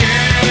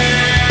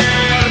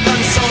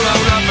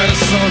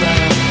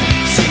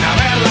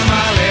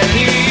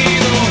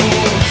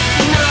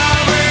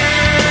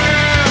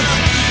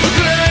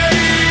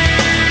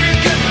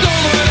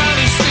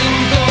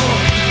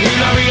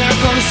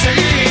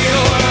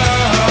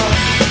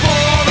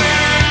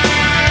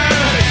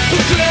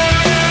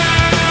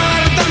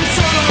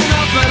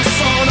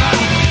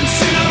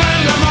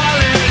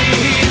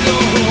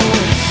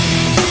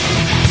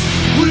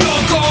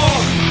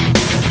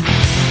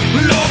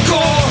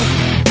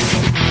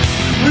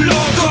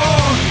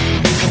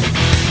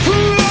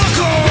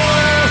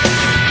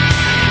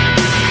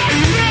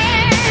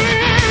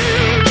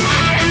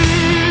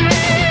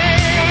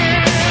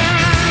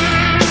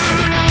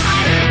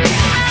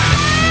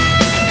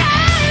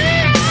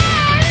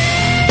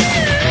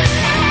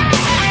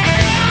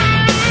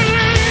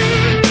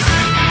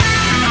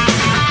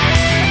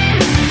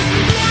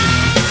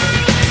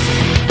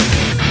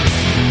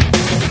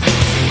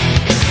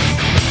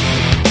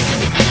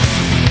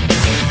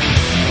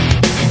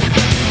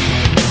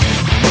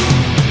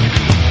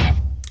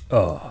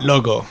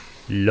Loco.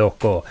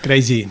 Loco.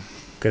 Crazy.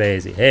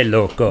 Crazy. Hey,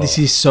 loco. This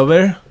is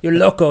Sober You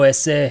loco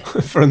ese.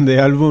 from the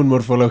album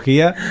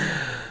Morphologia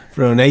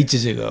from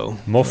ages ago.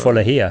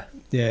 Morphologia.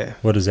 Yeah.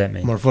 What does that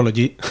mean?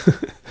 Morphology.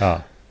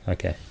 Oh,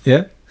 okay.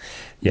 Yeah.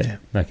 Yeah.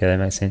 Okay, that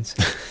makes sense.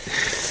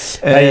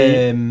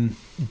 Hey,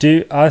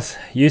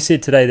 you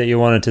said today that you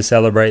wanted to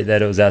celebrate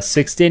that it was our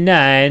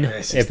 69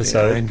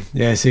 episode.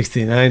 Yeah,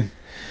 69.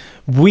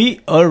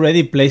 We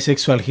already played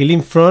Sexual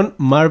Healing from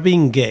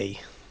Marvin Gaye.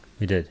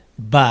 We did.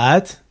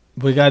 But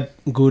we got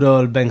good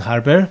old Ben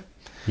Harper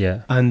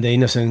Yeah. and the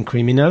Innocent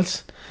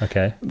Criminals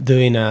Okay.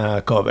 doing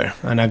a cover,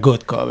 and a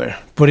good cover.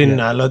 Putting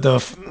a lot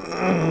of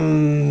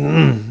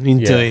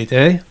into Yeah. it,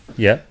 eh?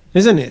 Yeah.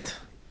 Isn't it?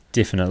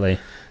 Definitely.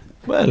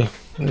 Well,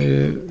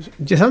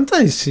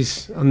 sometimes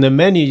it's on the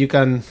menu you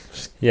can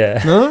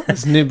Yeah. no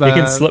snip. You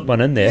can slip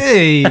one in there.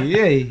 Hey.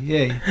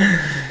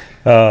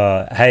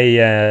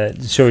 Hey,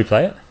 shall we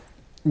play it?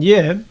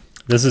 Yeah.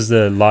 This is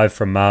the Live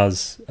from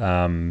Mars.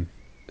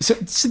 So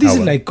this is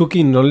like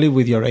cooking only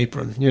with your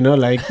apron,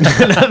 like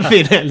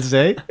nothing else,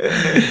 eh?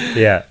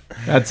 Yeah.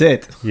 That's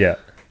it. Yeah.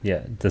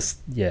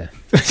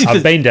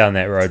 I've been down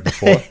that road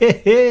before.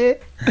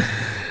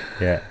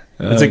 Yeah.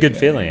 It's a good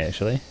feeling,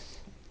 actually.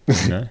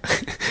 You know?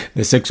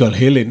 The sexual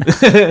healing.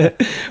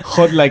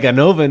 Hot like an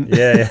oven.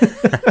 Yeah.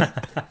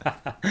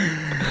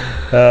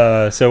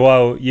 So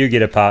while you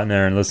get a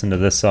partner and listen to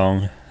this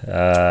song,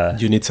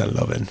 you need some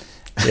loving.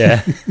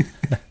 Yeah.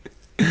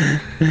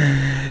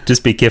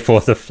 Just be careful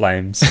with the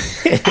flames. This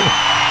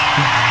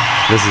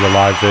is a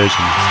live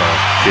version, so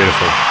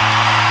beautiful.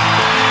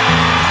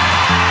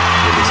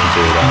 You listen to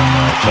it on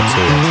Chop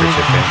Suey and Fresh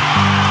FM.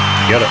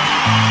 Got it.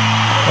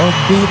 Oh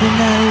baby,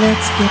 now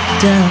let's get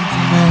down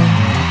tonight.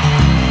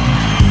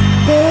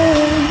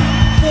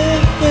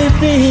 Hey,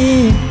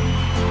 baby,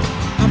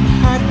 I'm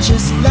hot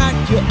just like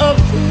your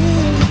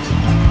oven.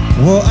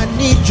 Well, I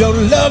need your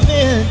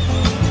loving.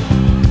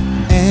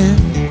 And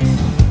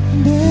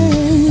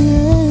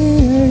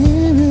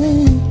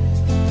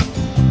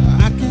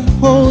I can't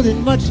hold it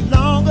much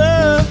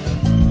longer.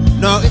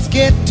 No, it's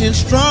getting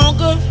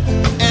stronger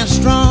and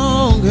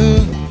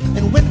stronger.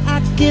 And when I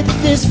get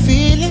this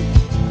feeling,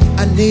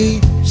 I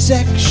need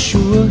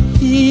sexual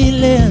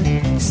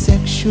healing.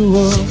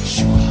 Sexual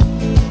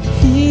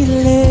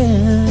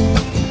healing.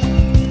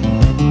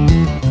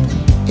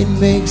 It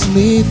makes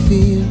me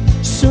feel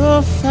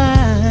so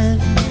fine.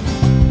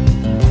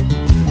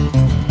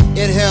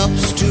 It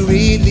helps to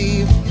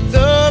relieve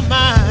the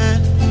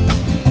mind.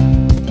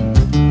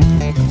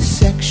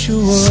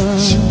 Sexual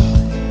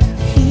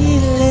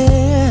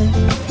healing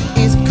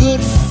is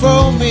good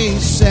for me.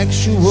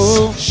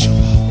 Sexual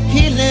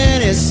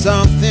healing is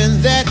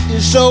something that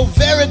is so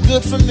very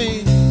good for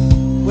me.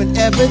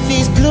 Whenever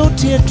these blue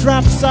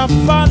teardrops are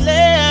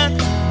falling,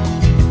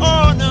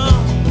 oh no,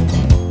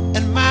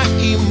 and my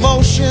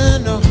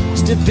emotional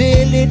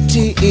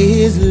stability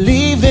is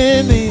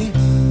leaving me.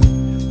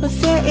 But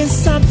there is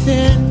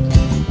something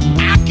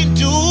I can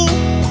do,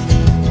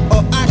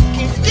 or I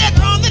can get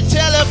on the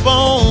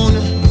telephone,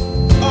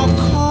 or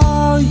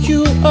call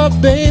you up,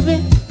 baby.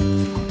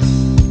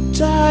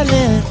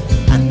 Darling,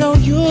 I know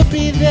you'll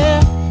be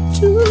there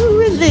to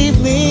relieve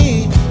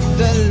me.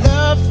 The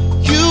love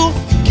you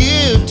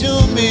give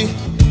to me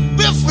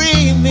will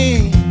free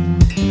me.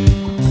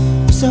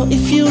 So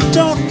if you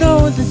don't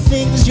know the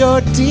things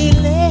you're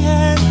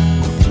dealing,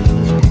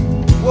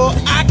 well,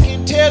 I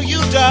can tell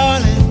you,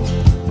 darling,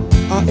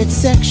 it's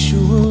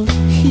sexual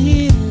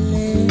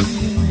healing.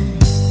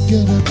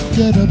 Get up,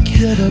 get up,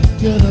 get up,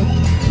 get up.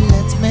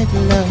 Let's make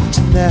love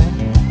tonight.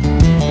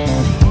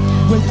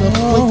 Wake up,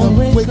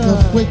 wake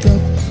up, wake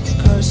up.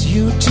 'Cause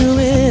you do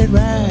it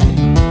right.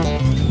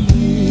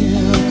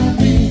 Heal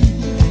me,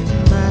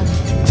 my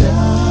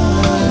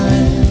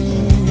darling.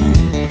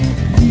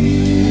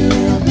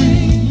 Heal me,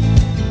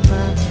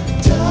 my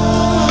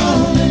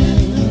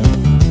darling.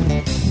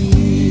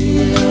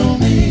 Heal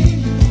me,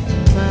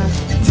 my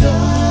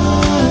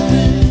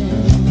darling.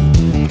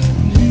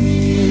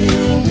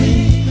 Heal me,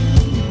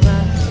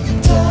 my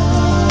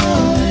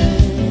darling.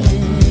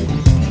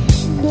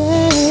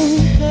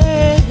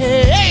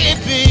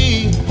 Baby,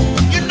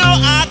 you know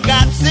I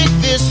got sick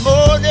this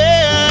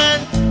morning.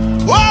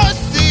 Oh,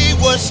 see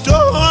what's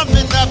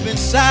storming up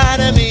inside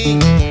of me.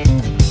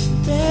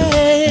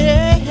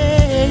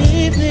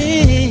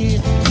 Baby,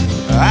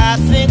 I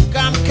think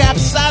I'm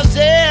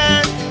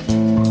capsizing.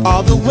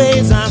 All the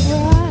ways I'm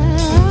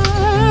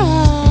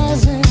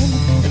rising.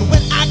 And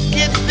when I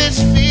get this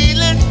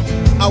feeling,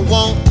 I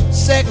want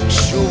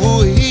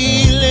sexual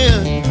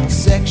healing.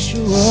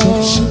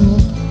 Sexual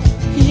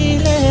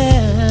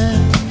healing.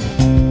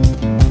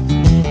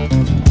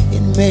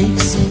 It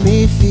makes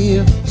me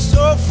feel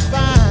so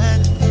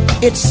fine.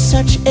 It's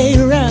such a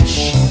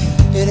rush.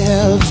 It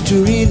helps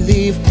to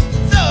relieve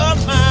the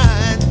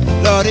mind.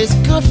 Lord, it's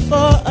good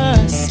for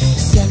us.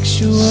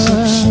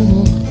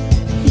 Sexual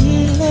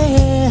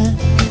healing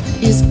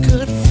is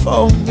good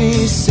for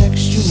me.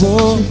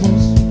 Sexual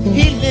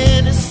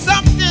healing is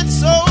something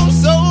so,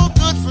 so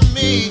good for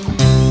me.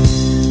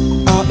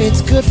 Oh,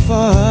 it's good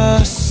for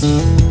us.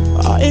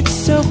 Oh, it's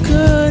so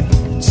good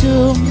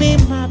to me,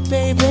 my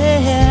baby.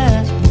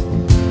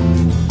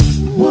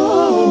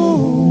 Whoa,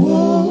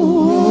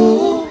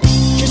 whoa.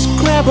 Just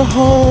grab a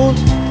hold.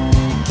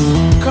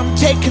 Come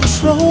take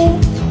control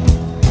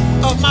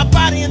of my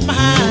body and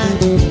mind.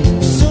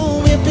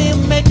 Soon we'll be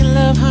making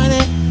love,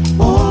 honey.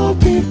 Oh,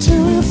 be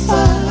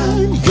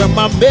terrified. You're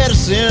my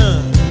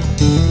medicine.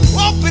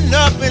 Open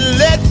up and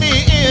let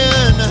me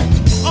in.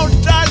 Oh,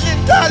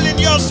 darling, darling,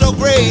 you're so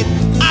great.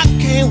 I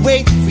can't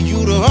wait for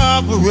you to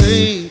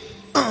operate.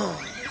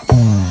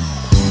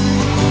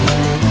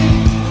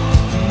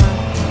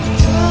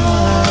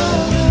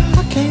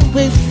 I can't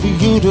wait for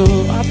you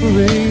to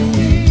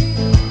operate.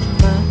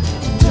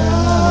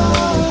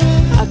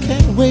 I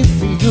can't wait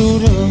for you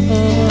to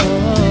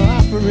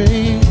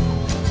operate.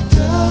 I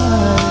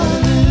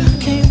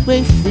can't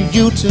wait for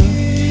you to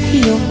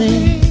heal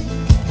me.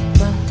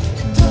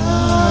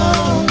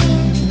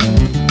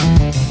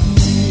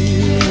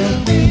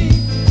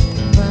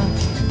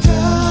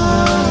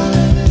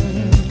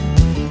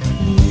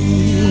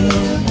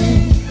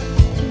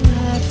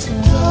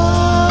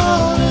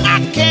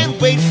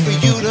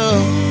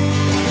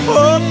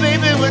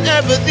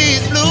 Whenever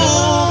these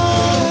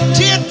blue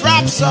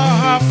teardrops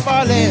are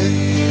falling,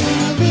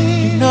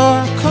 you know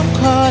I come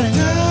calling.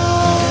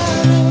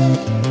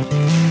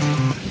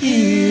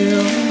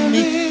 Heal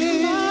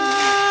me,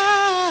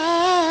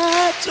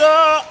 my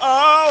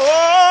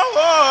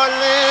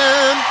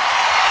darling.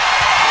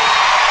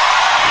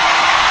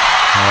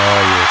 Oh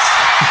yes,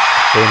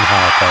 Ben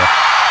Harper,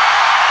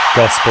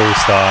 gospel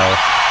style.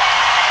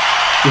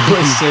 You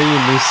were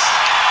saying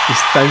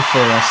it's time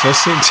for a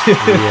sausage.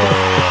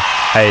 Yeah.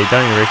 Hey,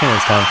 don't you reckon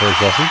it's time for a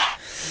sausage?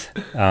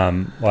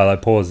 While I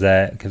pause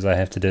that, because I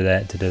have to do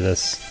that to do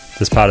this.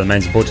 This part of the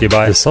main brought to you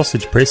by the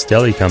Sausage Press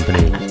Deli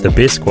Company, the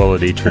best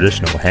quality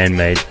traditional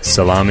handmade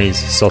salamis,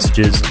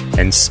 sausages,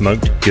 and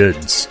smoked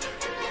goods.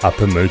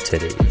 Upper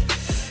Moteri.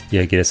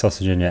 Yeah, get a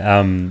sausage in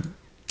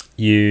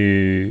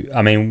you.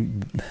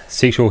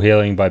 Sexual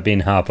Healing by Ben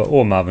Harper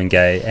or Marvin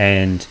Gaye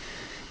and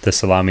the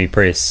Salami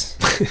Press,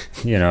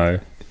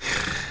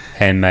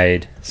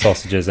 handmade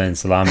sausages and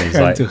salamis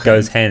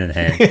goes hand in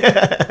hand.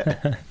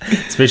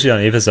 Especially on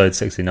episode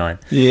 69.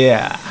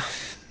 Yeah.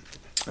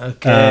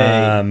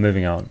 Okay.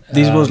 Moving on.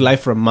 This was Live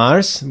from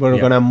Mars. We're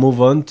going to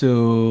move on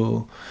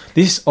to...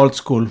 This is old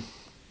school.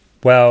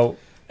 Well,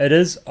 it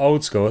is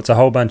old school. It's a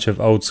whole bunch of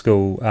old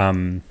school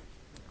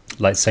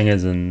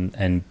singers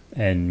and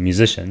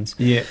musicians.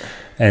 Yeah.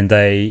 And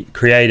they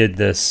created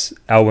this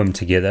album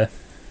together.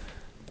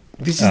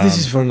 This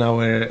is from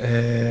our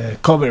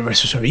cover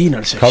versus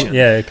original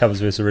section. Covers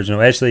versus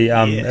original. Actually,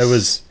 it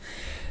was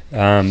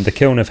the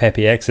Kiln of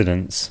Happy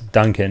Accidents,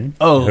 Duncan,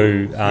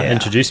 who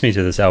introduced me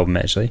to this album,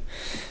 actually.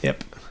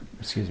 Yep.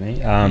 Excuse me.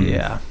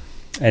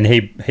 And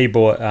he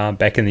bought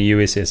back in the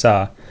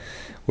USSR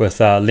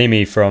with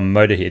Lemmy from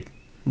Motorhead.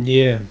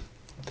 Yeah.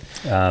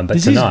 But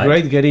this tonight, is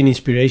great getting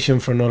inspiration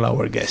from all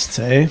our guests,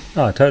 eh?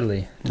 Oh,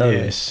 totally.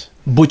 Yes.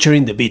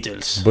 Butchering the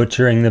Beatles.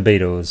 Butchering the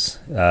Beatles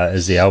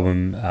is the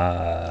album.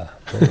 Down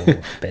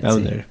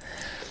there.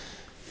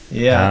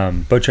 Yeah.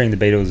 Butchering the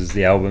Beatles is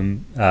the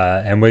album.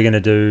 And we're going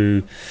to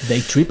do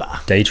Day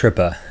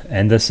Tripper.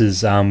 And this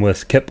is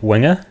with Kip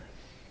Winger,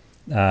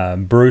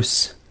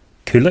 Bruce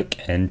Kulick,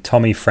 and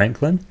Tommy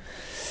Franklin.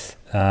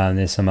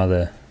 There's some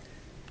other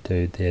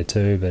dude there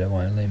too, but it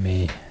won't let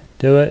me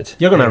do it.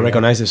 You're going to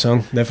recognize the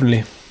song,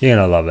 definitely. You're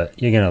going to love it.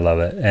 You're going to love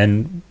it.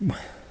 And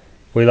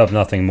we love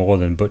nothing more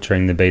than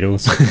butchering the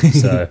Beatles.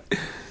 So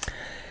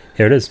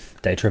here it is,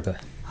 Day Tripper. It's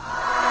a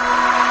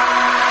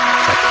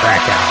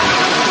crack album.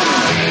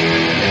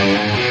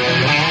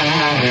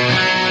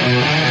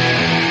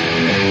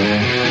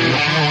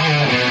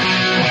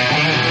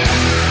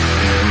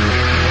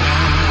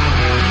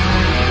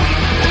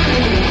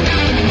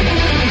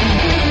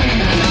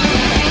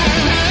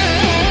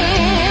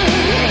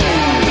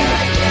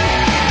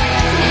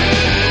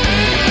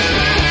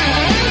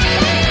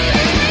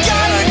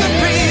 Got a good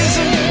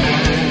reason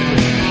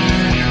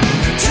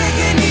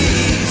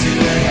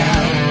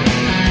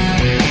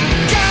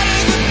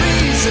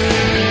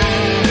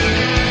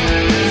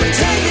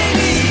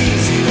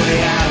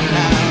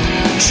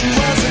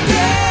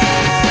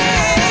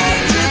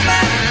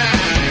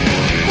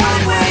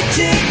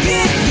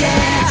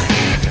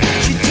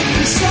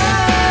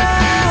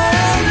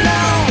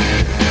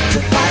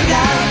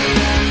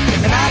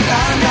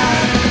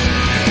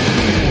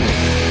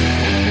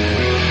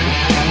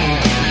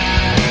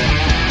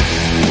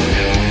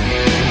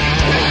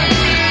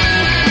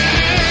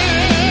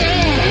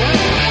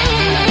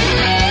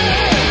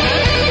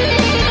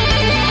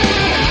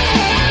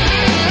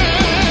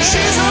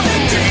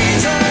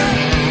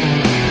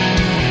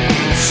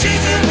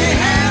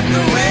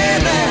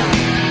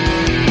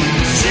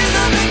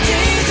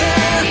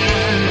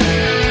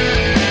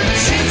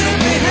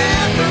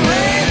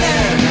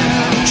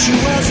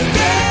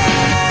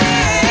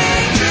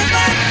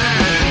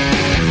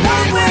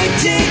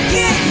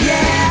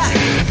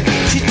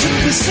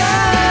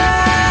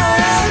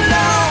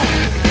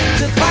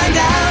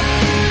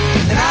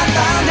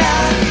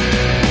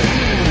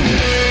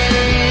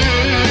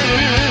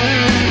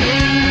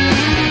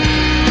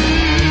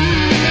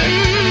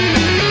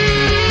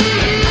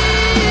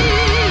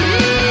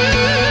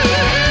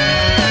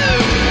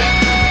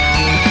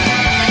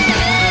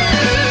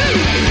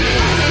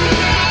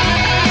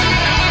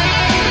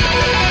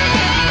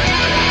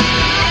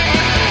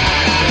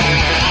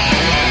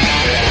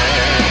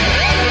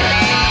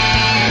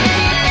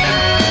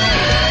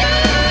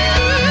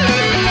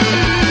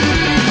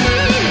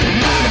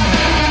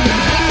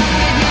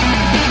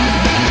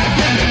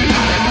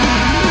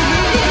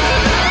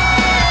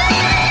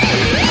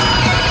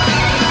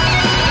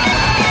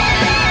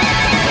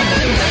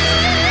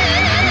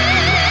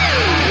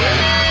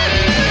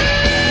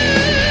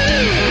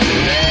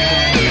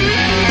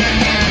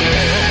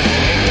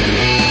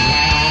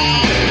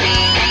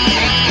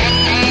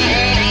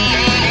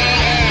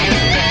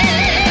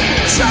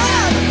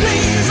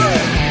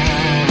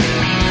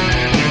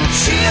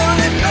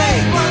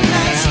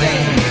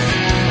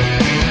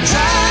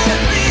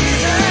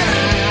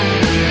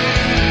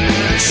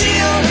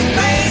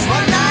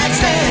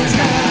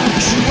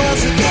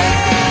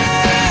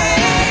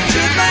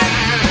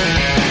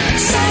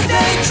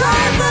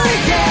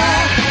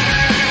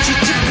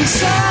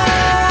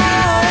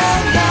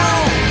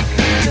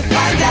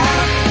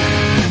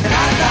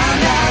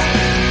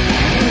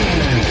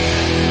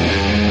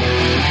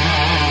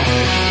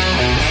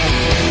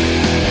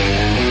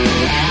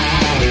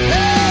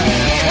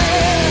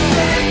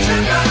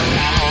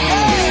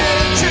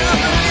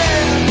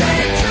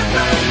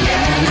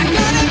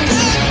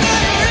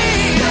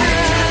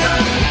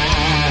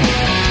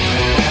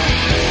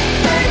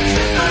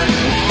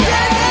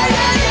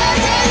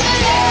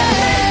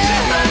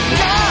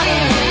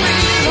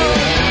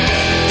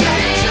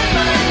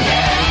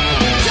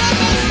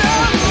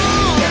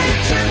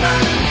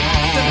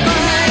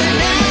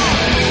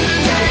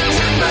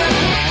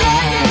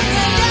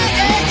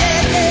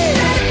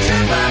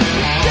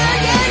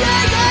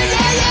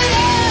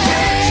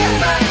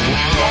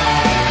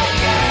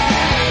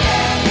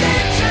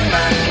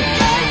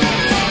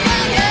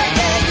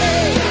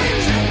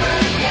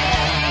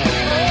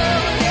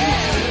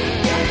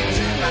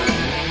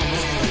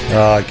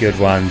Oh, good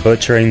one.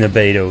 Butchering the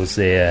Beatles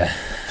there.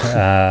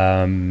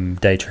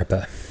 Day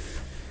Tripper.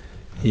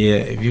 Yeah,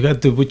 if you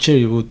got to butcher,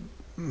 you would.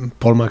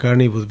 Paul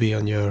McCartney would be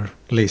on your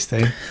list,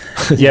 eh?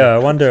 Yeah, I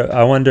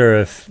wonder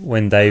if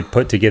when they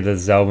put together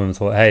this album,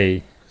 thought,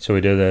 hey, should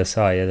we do this?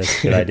 Oh, yeah, that's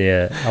a good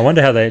idea. I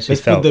wonder how they actually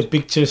Let's felt. put the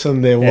pictures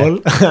on the wall.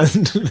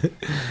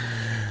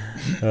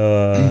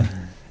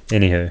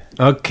 Anywho.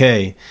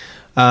 Okay.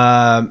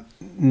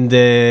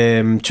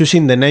 The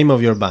choosing the name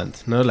of your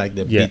band, no, like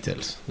the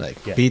Beatles, like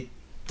Beatles.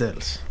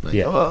 Like,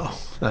 oh,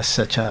 that's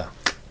such a.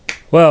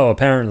 Well,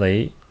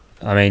 apparently,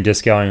 I mean,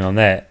 just going on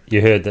that, you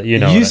heard that.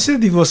 You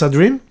said it was a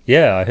dream.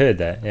 Yeah, I heard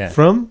that. Yeah,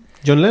 from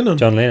John Lennon.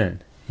 John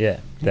Lennon.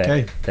 Yeah.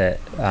 That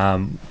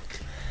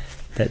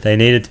they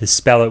needed to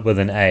spell it with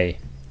an A.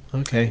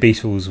 Okay.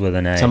 Beatles with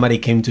an A. Somebody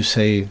came to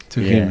say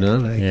to him, no?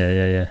 Like,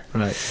 yeah.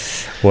 Right.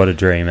 What a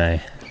dream, eh?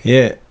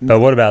 Yeah. But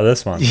what about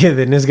this one? Yeah,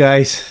 the next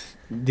guys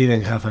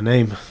didn't have a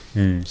name,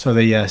 so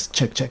they just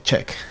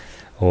check.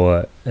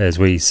 Or as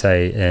we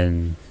say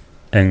in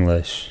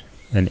English,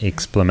 an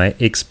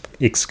exclamation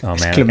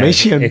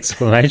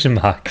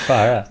mark.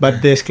 Far up.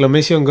 But the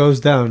exclamation goes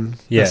down,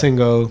 doesn't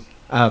go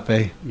up,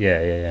 eh?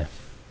 Yeah.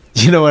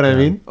 You know what I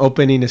mean?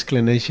 Opening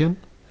exclamation.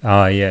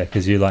 Oh yeah,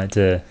 because you like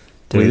to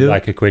do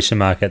like a question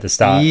mark at the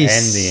start and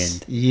the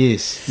end.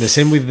 Yes, the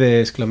same with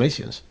the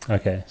exclamations.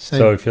 Okay,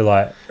 so if you're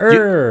like,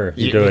 you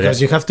do it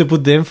because you have to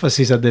put the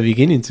emphasis at the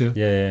beginning too.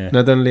 Yeah.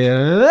 Not only.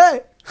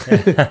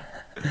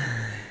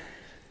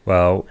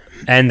 Well,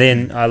 and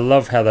then I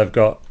love how they've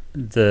got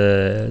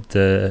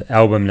the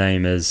album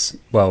name is,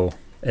 well,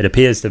 it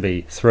appears to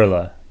be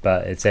Thriller,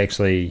 but it's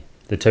actually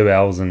the two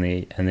L's and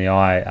the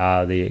I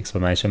are the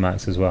exclamation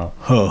marks as well.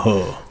 Ho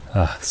ho.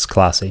 It's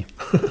classy.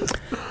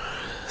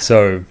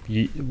 So,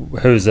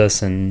 who's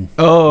this and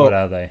what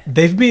are they?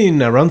 They've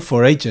been around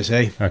for ages,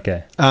 eh?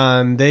 Okay.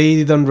 And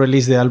they don't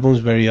release the albums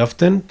very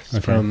often.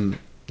 Okay.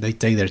 They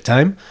take their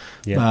time.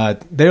 Yeah.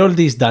 But they're all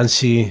these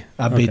dancey,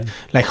 bit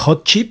like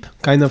Hot Chip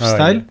kind of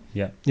style.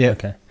 Yeah.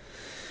 Okay.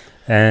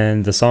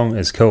 And the song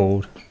is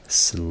called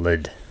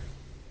Slid.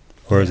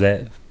 Or is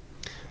that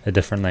a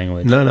different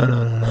language? No.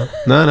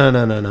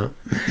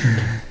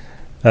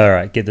 All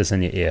right, get this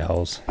in your ear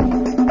holes.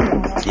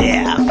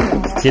 Yeah.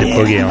 Get a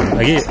boogie on.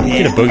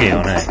 Get a boogie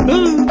on, eh?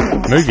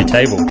 Move your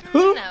table.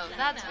 No,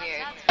 that's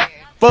weird.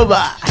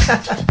 Boba.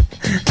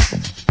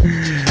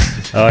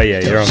 Oh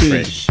yeah, you're on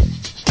Fresh.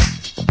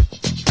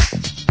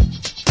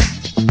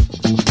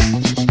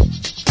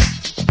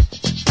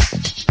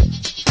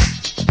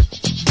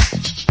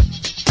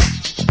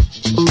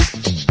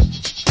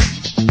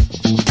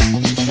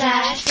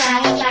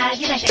 Slide,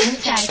 you like the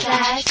inside.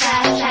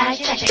 Slide,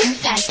 you like the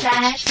inside.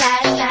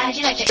 Slide,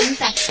 you like the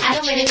inside. I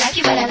don't really like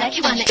you, but I like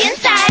you on the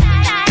inside.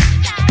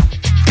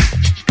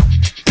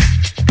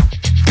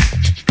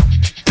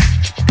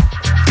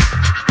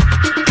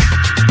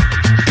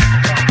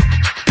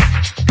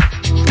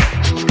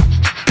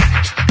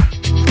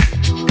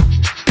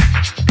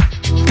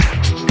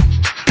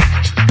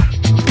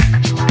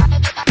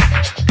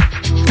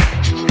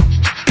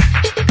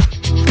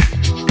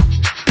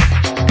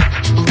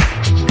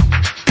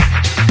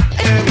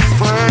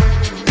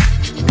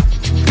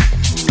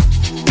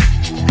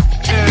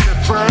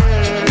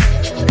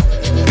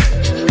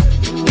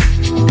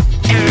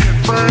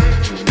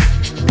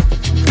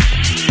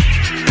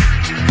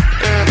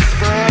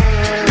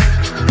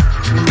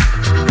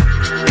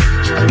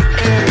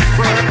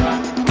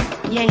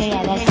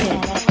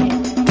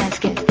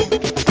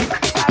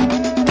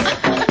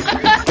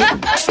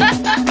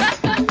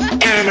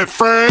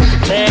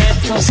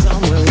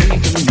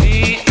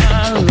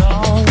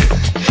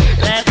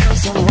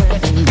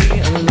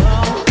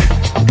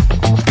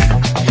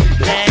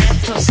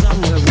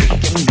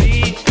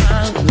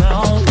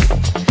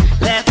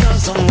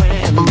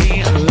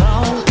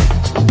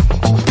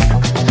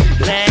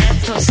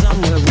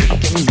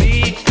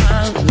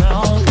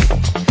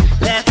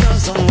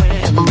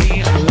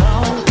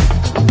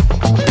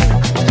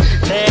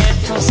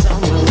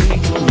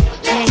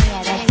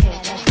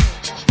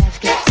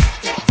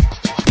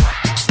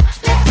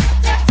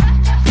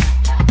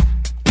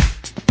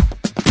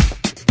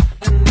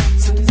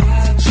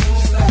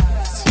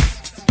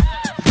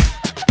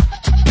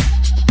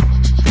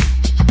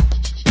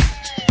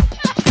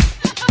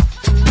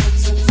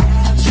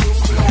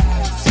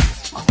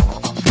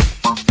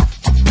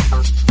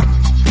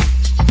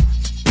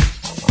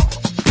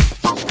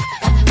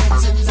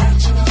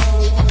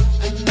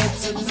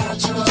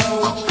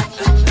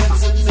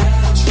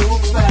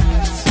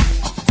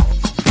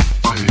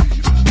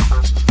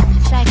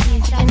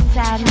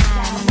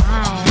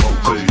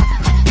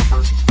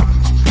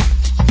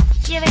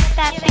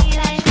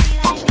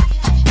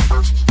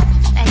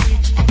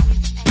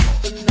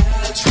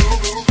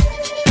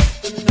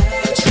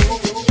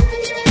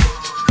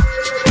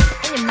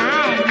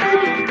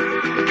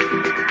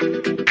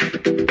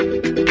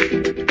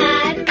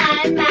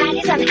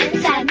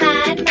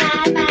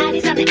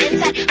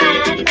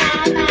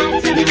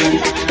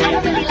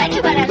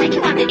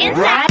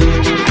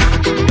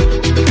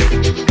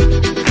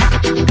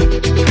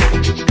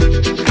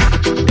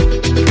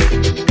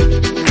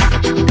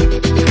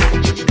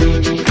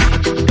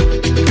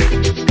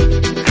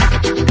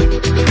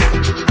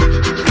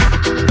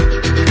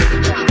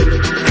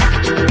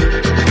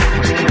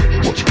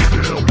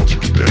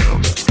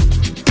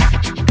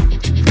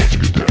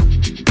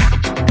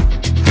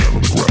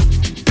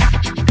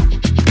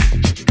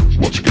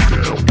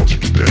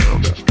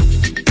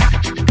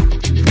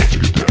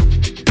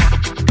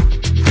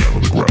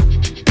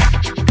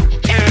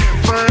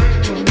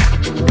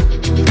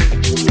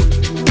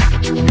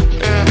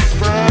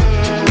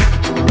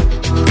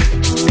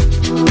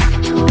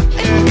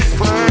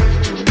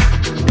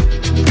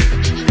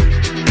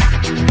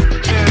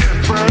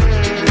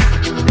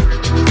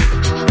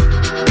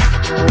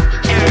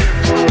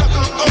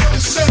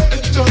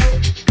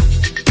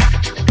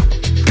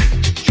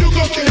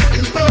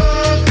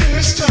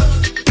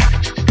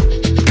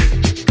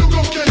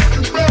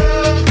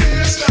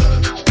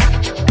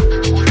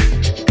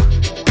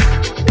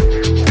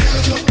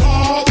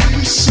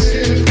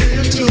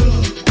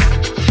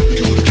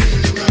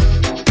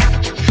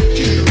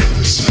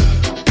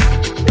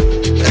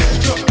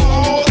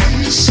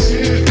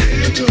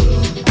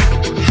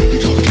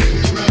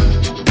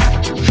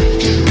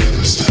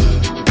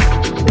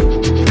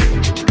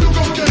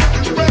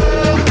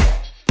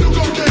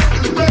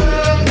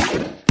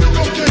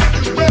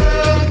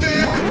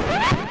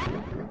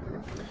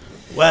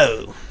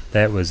 Whoa.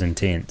 That was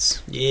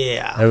intense.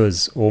 Yeah. It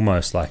was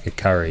almost like a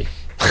curry.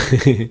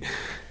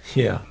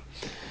 Yeah.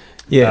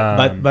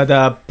 Yeah,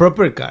 but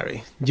proper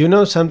curry. You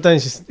know,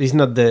 sometimes it's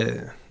not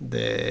the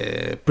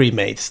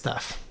pre-made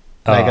stuff.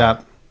 Like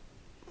a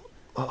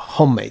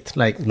homemade,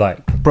 like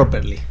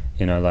properly.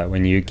 You know, like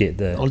when you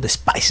get all the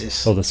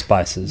spices. All the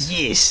spices.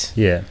 Yes.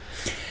 Yeah.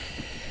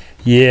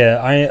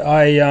 Yeah,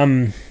 I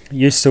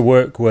used to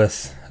work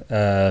with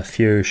a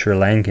few Sri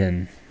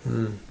Lankan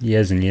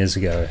years and years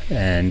ago,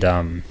 and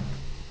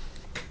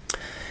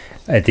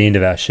at the end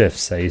of our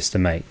shifts, they used to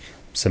make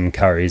some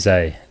curries.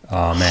 Oh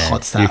man,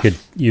 hot stuff.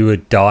 You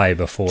would die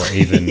before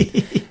even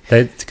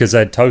because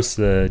they'd toast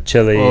the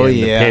chili and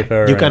the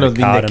pepper. You and cannot the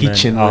be in the cardamom.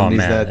 kitchen. Oh when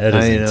man, that. it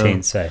is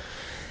intense.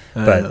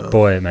 But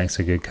boy, it makes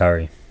a good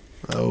curry.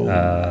 Oh,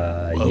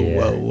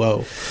 yeah.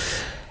 Whoa.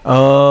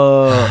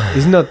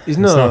 It's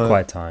not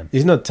quite time.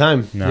 It's not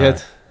time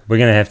yet. We're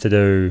gonna have to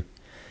do.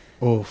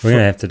 We're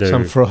gonna have to do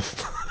some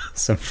froth.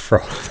 Some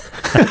froth.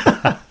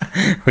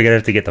 We're gonna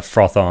have to get the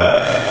froth on.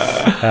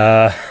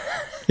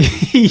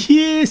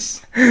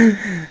 Yes.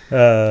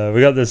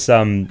 We got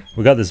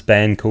this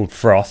band called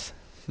Froth.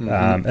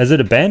 Is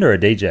it a band or a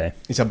DJ?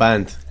 It's a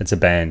band. It's a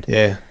band.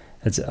 Yeah.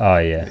 It's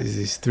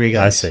It's 3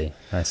 guys.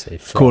 I see.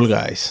 Froth. Cool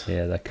guys.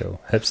 Yeah, they're cool.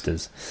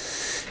 Hipsters.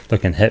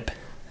 Looking hip.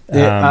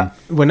 Yeah,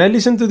 when I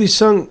listen to this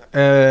song,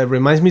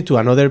 reminds me to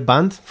another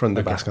band from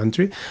the Basque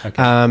Country.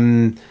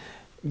 Okay.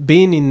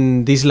 Being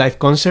in this live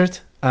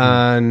concert,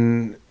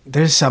 and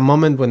there's a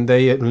moment when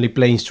they only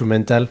play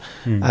instrumental,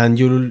 and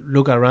you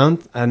look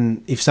around,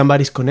 and if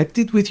somebody's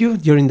connected with you,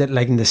 you're in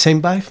the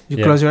same vibe.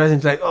 You close your eyes and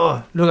it's like,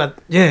 oh, look at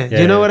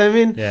you know what I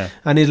mean? Yeah.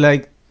 And it's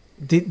like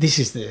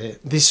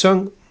this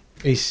song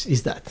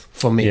is that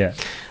for me. Yeah.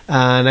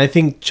 And I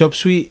think Chop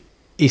Suey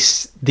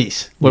is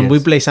this. When we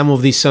play some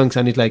of these songs,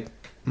 and it's like,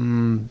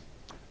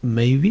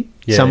 maybe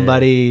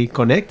somebody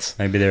connects.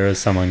 Maybe there is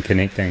someone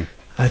connecting.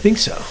 I think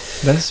so.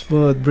 That's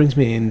what brings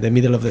me in the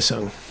middle of the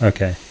song.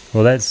 Okay.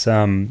 Well, that's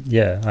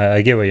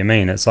I get what you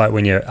mean. It's like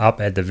when you're up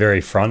at the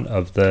very front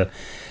of the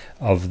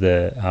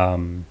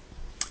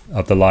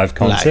live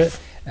concert,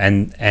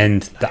 and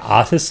the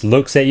artist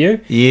looks at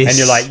you, and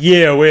you're like,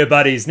 yeah, we're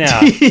buddies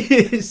now.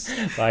 Yes.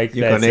 Like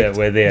You that's connect. it.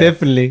 We're there.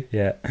 Definitely.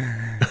 Yeah.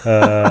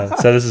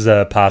 So this is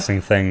a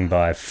passing thing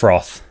by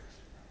Froth.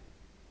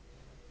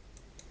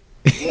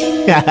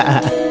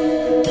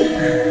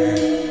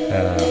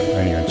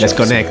 Anyway, Let's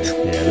connect.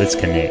 Yeah, let's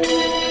connect.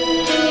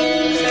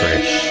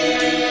 Fresh.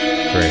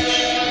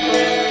 Thank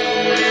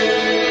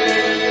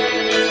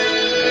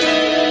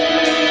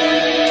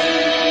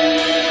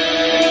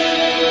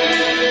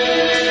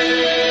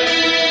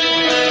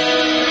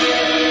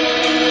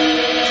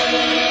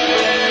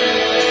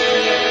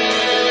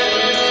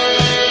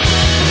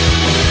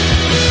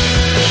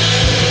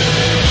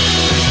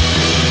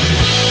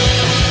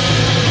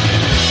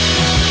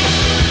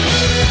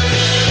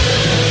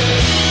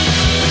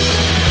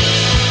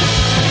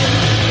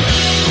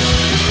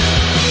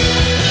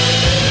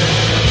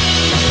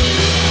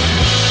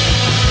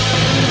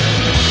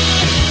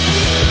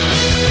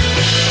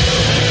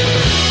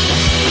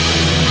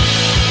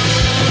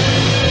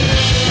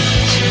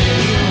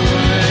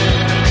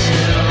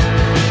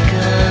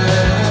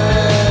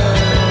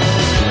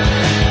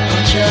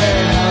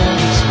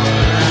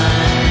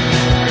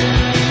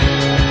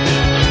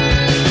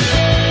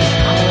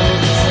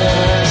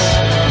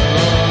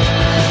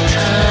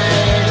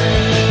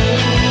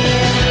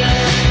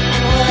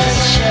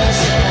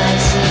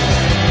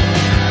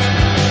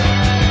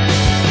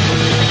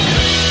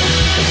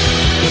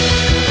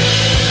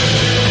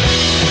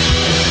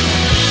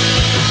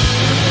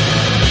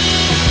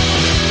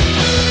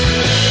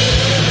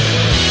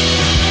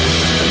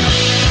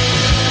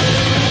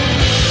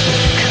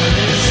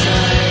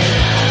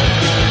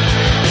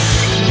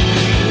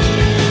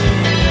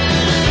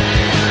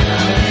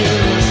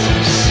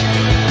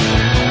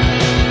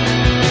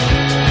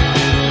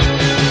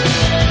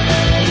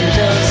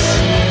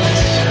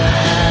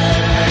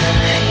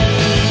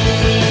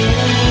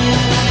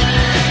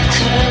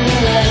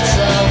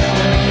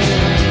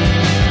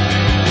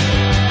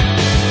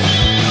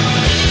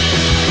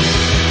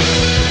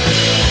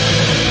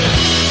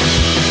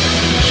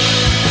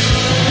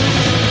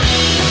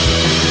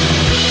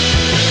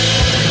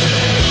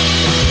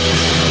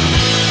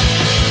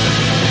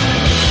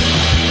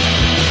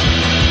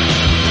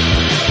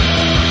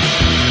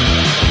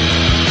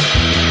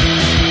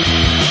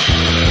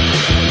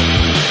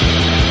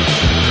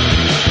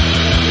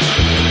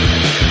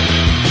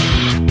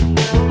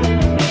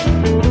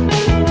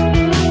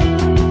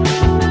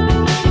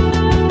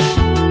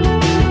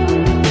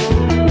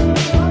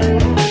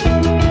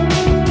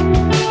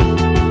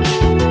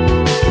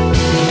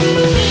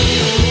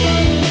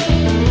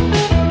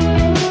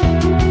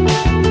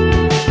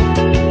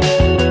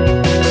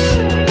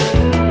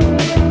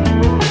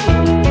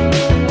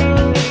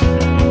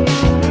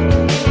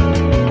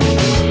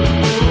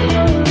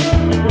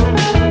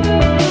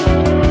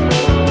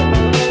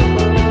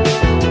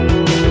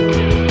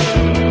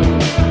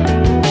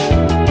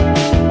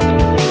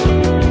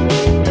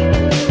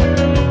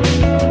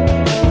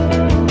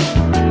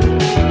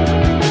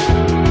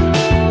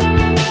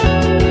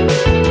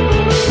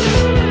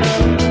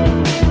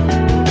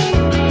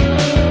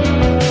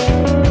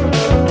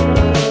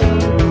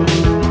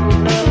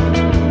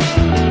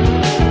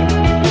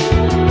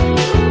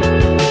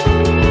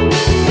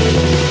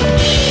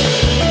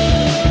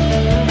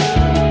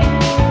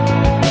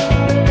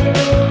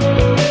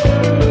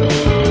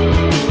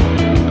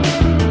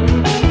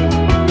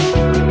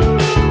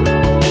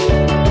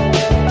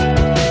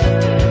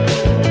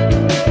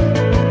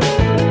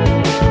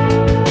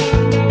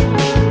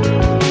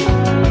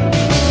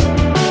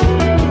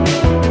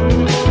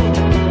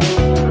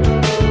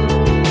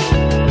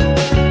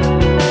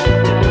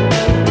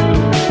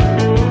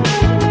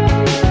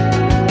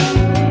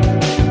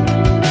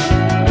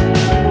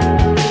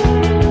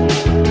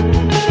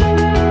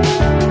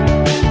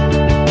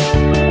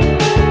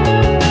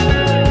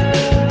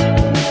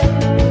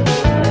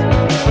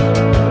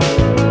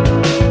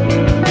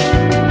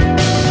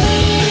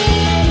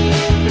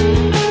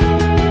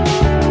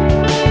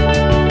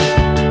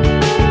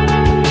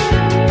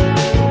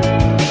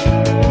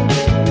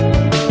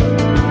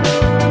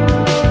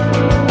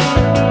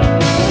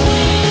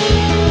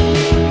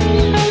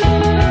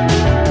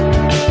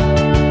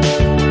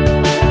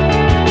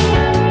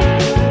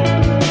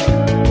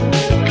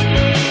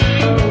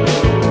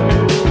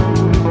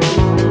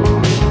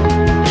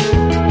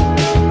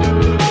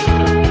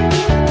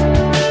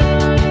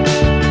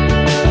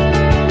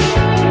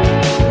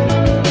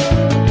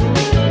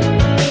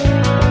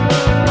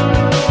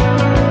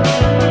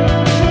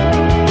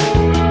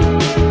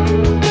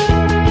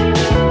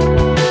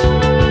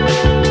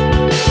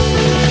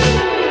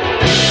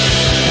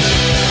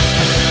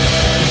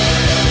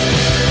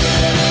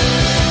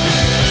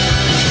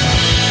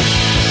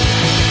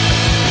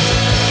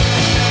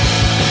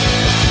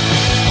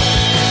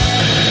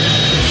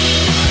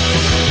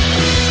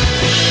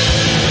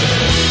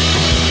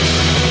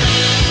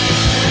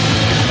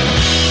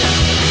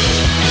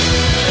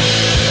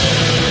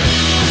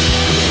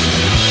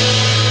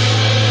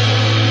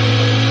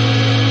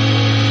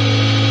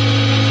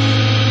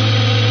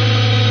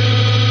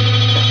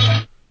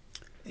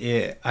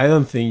I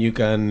don't think you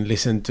can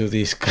listen to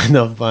this kind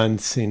of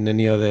bands in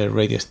any other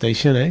radio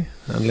station,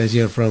 unless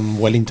you're from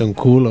Wellington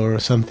Cool or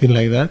something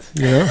like that,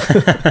 you know.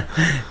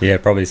 Yeah,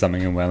 probably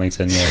something in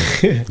Wellington.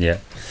 Yeah,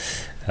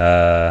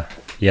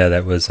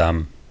 that was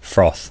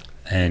Froth,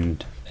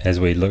 and as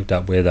we looked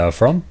up where they were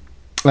from,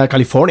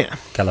 California.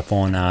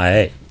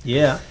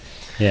 Yeah.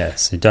 Yeah,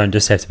 so you don't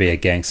just have to be a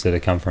gangster to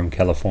come from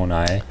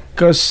California.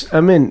 Because,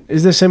 I mean,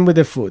 it's the same with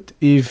the food.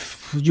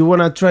 If you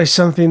want to try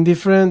something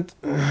different,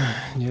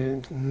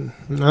 you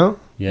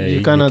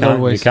cannot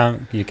always.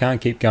 You can't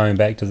keep going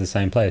back to the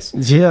same place.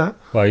 Yeah.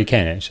 Well, you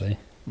can actually.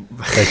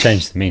 They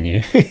changed the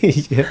menu.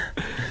 Yeah.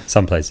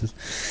 Some places.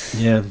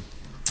 Yeah.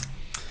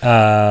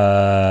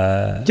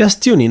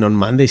 Just tune in on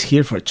Mondays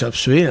here for Chop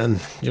Suey, and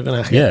you're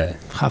gonna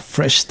have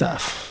fresh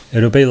stuff.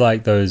 It'll be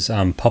like those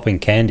popping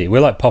candy. We're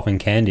like popping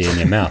candy in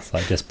your mouth,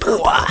 like just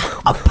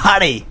a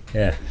party.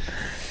 Yeah.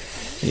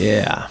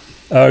 Yeah.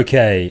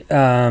 Okay.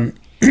 I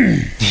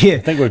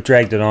think we've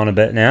dragged it on a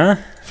bit now.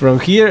 From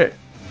here.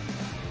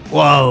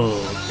 Whoa.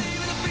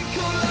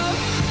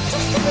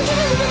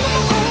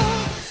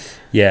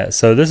 Yeah.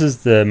 So this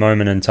is the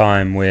moment in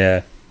time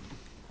where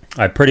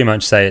I pretty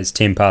much say it's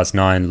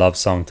 9:10 love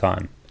song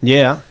time.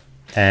 Yeah.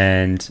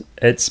 And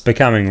it's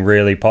becoming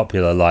really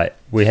popular. Like,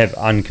 we have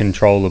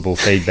uncontrollable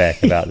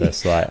feedback about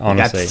this. Like,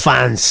 honestly, got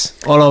fans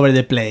all over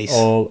the place.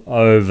 All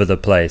over the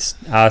place,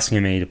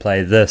 asking me to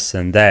play this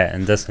and that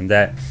and this and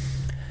that.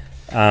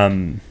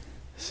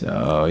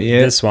 So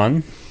yeah, this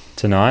one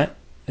tonight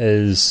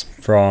is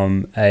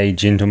from a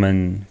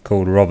gentleman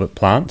called Robert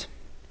Plant.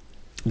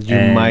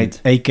 You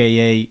might,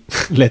 aka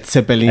Led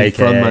Zeppelin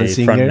frontman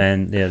singer.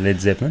 Frontman, yeah, Led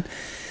Zeppelin,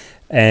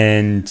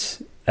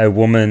 and a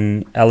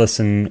woman,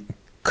 Alison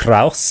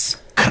Krauss.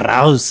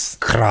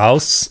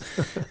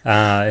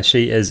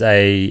 She is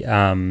a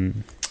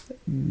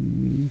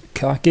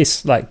I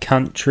guess like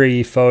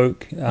country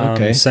folk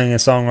singer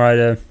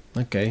songwriter.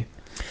 Okay.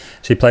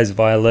 She plays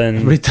violin.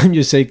 Every time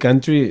you say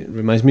country, it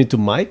reminds me to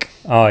Mike.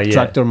 Oh yeah,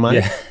 Tractor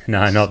Mike. Yeah.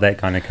 No, not that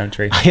kind of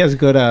country. I just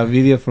got a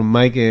video from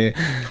Mike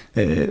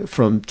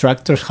from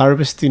tractors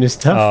harvesting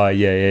stuff. Oh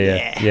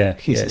yeah.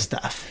 His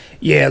stuff.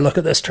 Yeah, look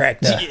at this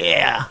tractor.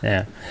 Yeah.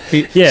 Yeah.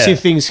 She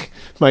thinks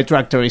my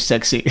tractor is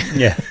sexy.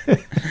 Yeah.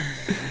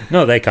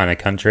 Not that kind of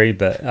country,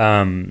 but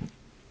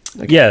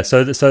yeah.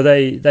 So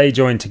they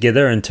joined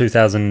together in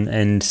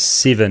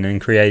 2007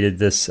 and created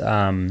this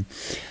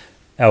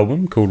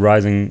album called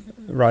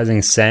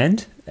Rising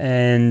Sand,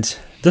 and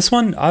this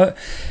one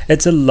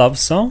it's a love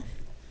song,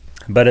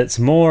 but it's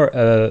more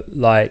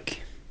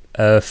like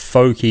a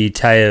folky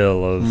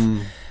tale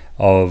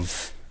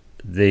of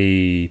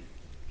the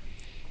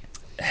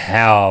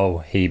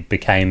how he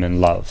became in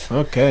love.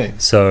 Okay.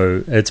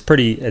 So it's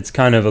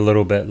kind of a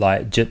little bit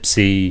like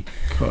gypsy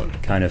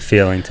kind of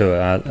feeling to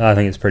it. I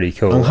think it's pretty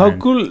cool. And how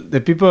cool the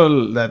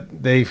people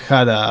that they've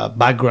had a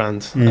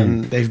background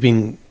and they've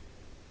been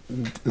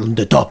on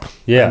the top.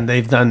 Yeah. And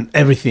they've done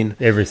everything.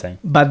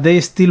 But they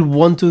still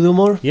want to do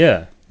more.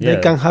 Yeah. They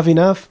can't have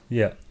enough.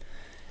 Yeah.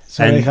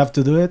 So they have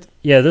to do it.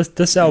 Yeah,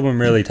 this album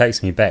really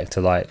takes me back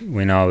to like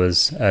when I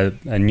was a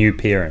new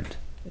parent,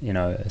 you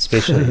know,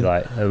 especially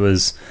like it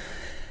was,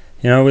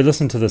 you know, we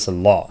listened to this a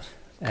lot,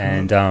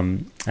 and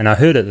I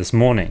heard it this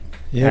morning,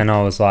 and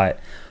I was like,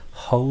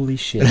 holy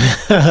shit,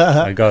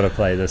 I gotta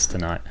play this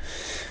tonight.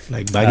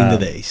 Like back in the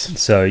days.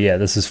 So yeah,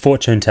 this is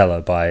Fortune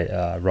Teller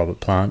by Robert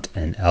Plant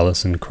and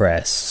Alison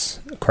Krauss.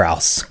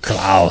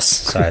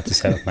 So I have to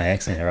say it with my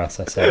accent or else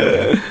I say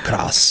it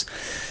Krauss.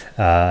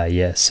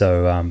 Yeah,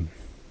 so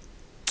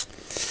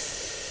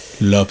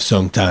love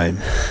song time.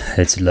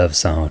 It's love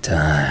song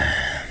time.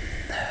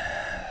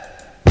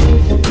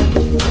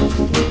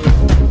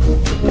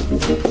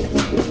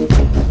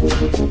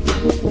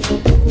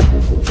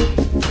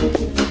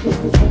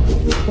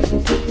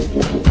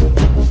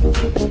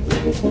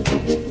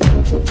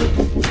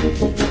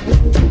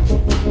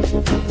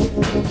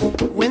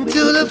 Went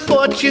to the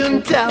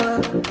fortune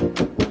teller,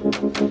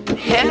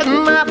 had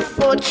my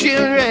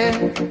fortune read.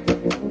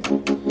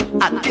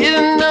 I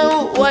didn't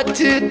know what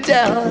to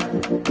tell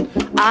her.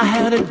 I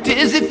had a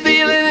dizzy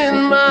feeling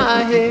in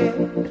my head.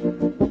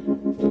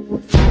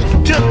 She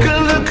took a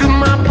look at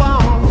my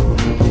palm.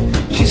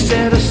 She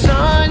said,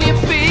 son, you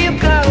feel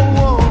kind of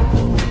warm.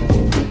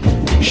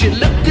 She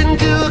looked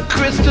into a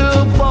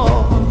crystal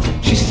ball.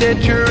 She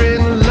said, you're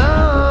in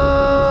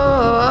love.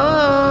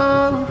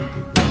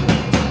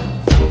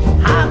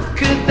 How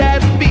could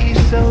that be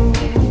so?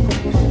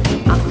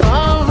 I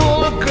thought of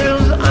all the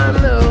girls I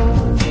know.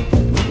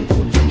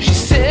 She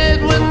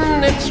said, when the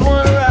next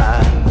one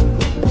arrives,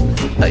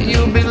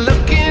 you'll be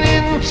looking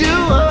into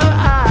her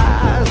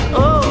eyes.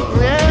 Oh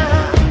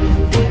yeah.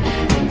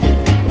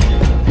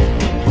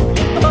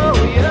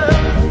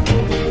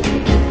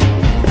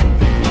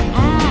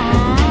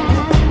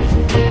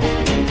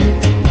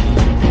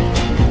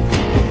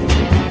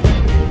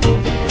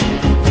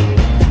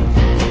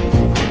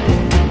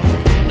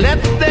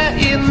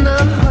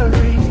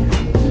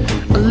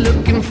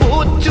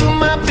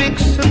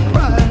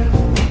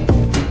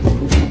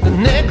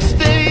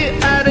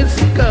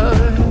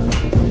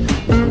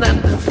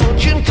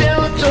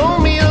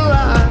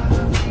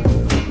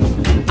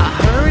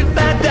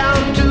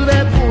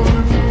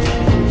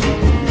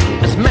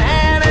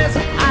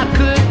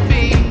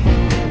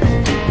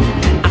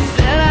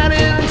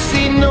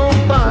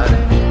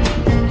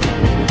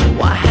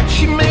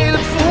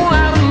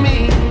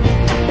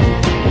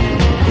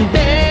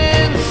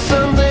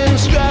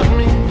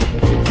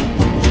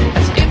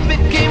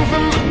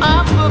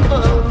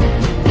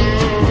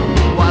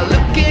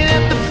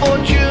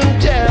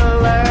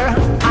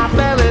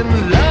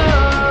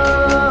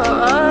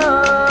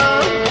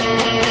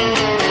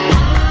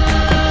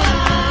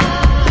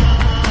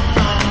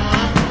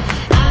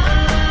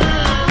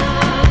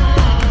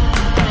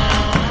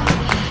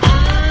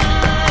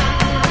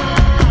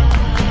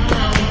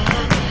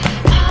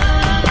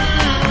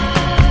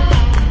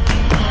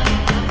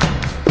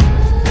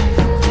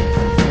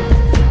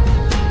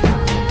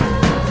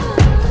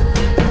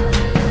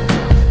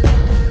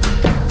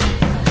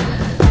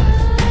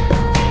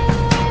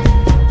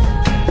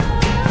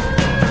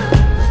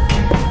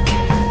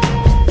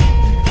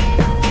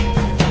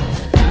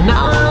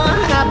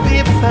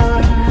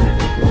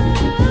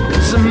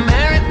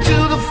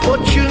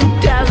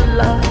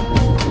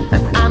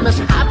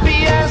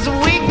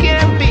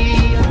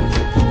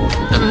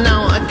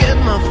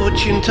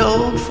 being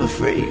told for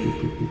free.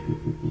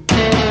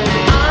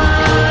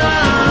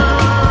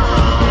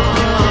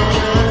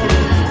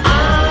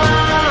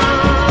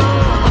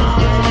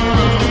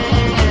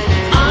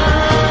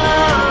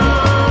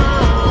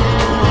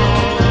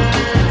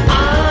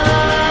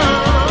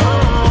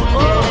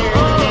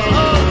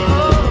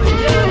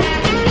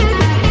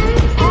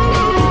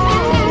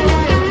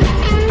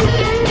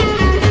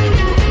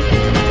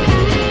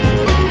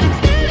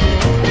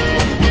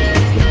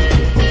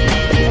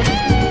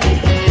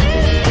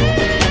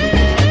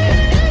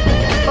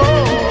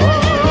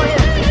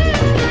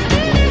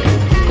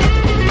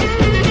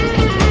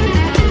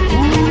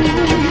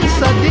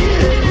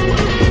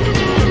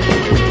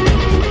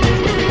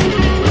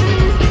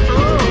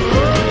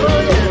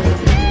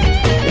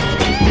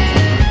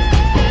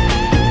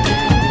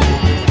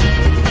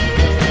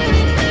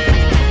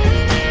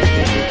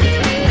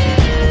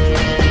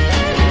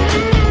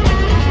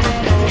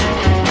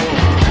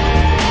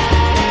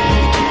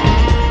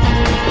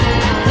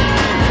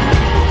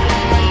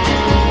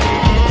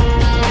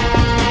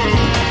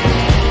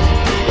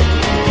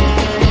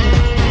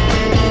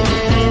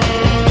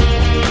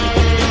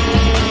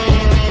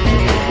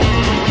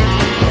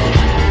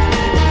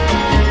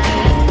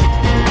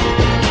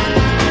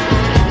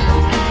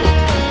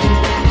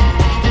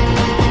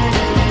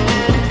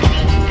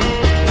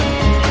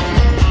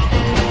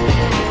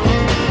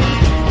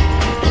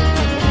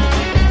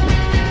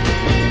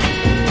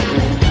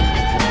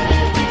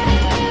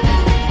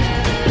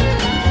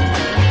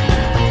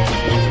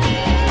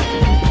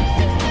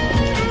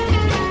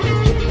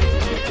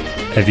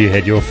 Have you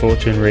had your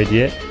fortune read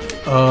yet?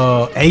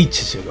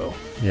 Ages ago.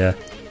 Yeah.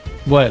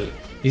 Well,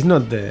 it's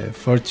not the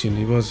fortune.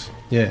 It was,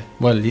 yeah.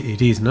 Well,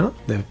 it is, no?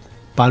 The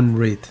palm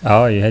read.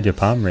 Oh, you had your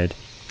palm read.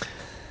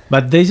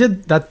 But they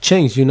said that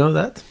changed. You know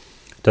that?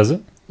 Does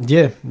it?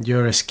 Yeah,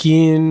 your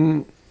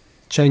skin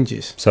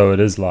changes. So it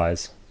is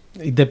lies.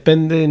 It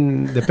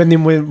depending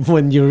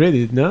when you read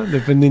it, no?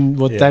 Depending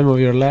what time of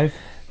your life.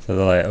 So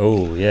they're like,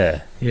 oh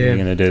yeah, you're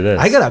gonna do this.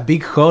 I got a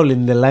big hole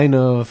in the line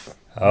of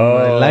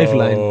my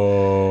lifeline,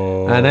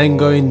 and I'm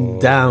going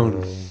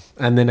down,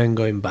 and then I'm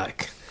going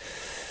back.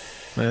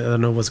 I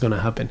don't know what's gonna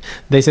happen.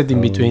 They said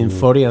in between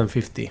 40 and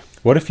 50.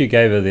 What if you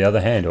gave her the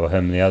other hand or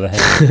him the other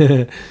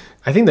hand?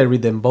 I think they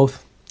read them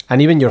both,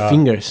 and even your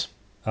fingers.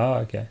 Oh,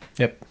 okay.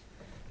 Yep.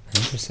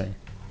 Interesting.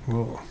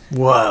 Whoa.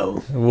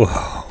 Wow.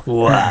 Whoa.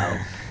 Wow.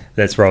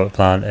 That's Robert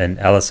Plant and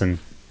Alison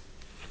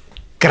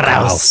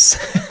Krauss.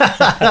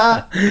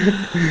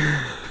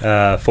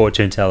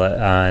 Fortune teller,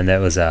 and that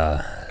was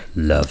our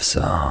love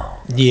song.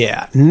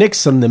 Yeah.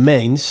 Next on the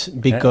mains,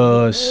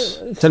 because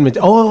tell me.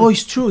 Oh,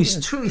 it's true.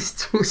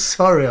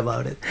 Sorry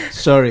about it.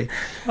 Sorry.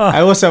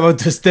 I was about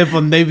to step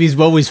on David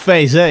Bowie's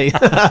face, eh?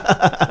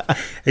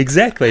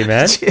 Exactly,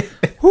 man.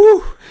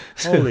 Whew.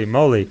 Holy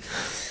moly.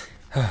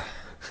 I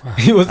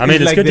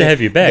mean, it's good to have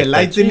you back. The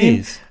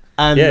lightning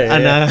and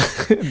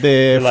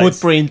the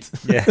footprint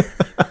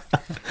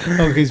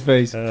on his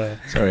face.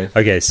 Sorry.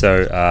 Okay,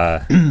 so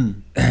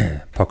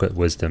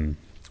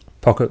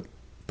pocket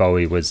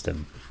Bowie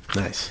wisdom.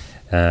 Nice.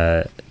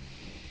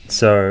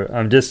 So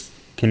I'm just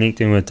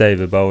connecting with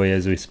David Bowie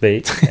as we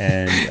speak,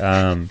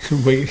 and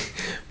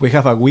we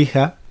have a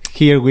Ouija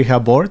here. Ouija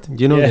board.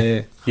 You know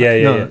the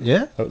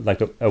yeah,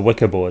 like a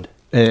wicker board.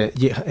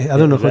 Yeah, I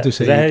don't know how to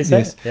say it. Is that how you say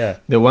yes. it? Yeah.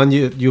 The one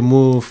you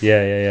move.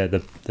 Yeah.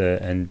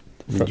 And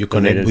you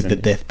connect with the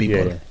deaf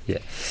people. Yeah.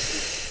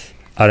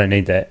 I don't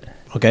need that.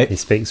 Okay. He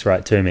speaks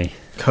right to me.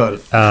 Cool.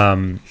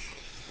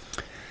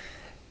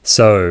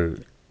 So,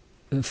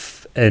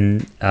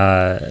 and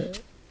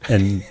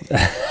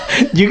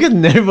you get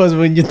nervous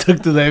when you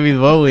talk to David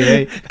Bowie,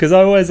 eh? Because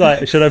I always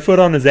like, should I put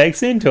on his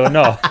accent or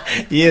not?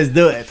 Yes,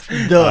 do it.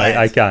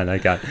 I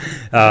can't.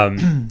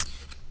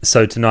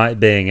 So tonight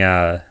being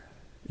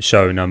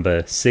show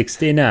number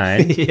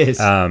 69, yes.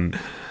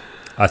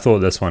 I thought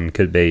this one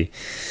could be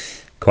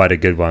quite a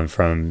good one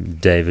from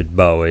David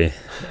Bowie,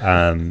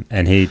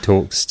 and he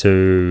talks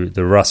to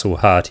the Russell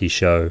Harty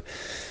show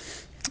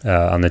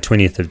on the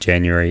 20th of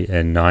January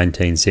in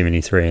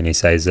 1973, and he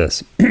says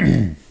this: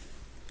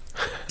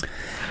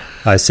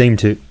 I seem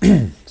to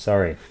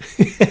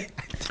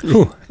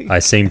I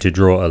seem to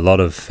draw a lot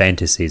of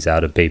fantasies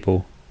out of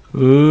people.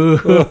 Oh,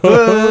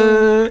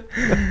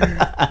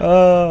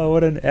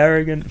 what an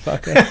arrogant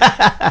fucker.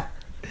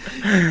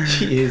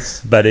 He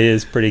is. But he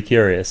is pretty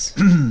curious.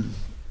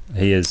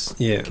 He is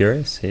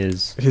curious.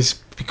 He's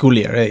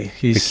peculiar, eh?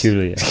 He's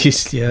peculiar.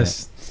 He's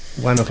just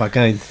one of a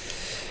kind.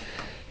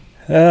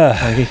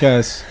 And he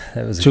has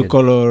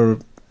two-color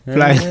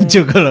flying,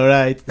 two-color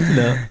right.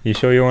 No. You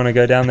sure you want to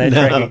go down that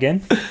track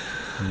again?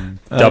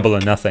 Double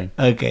or nothing.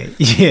 Okay.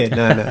 Yeah,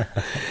 no.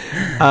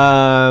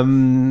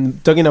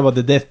 Talking about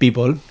the deaf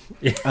people,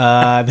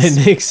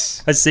 the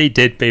next... I see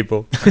dead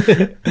people.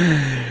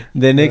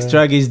 The next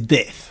track is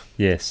Death.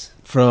 Yes.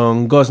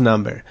 From Ghost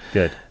Number.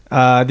 Good.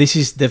 This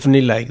is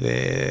definitely like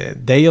the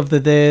Day of the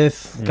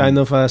Death kind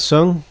of a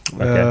song.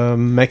 Okay.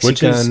 Mexican.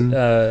 Which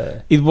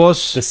is, it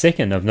was the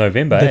 2nd of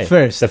November. The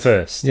first. The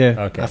first.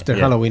 Yeah. Okay. After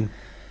Halloween.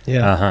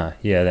 Yeah.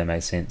 Yeah, that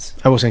makes sense.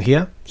 I wasn't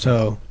here,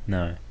 so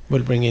No.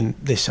 we'll bring in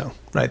this song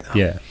right now.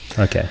 Yeah.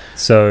 Okay.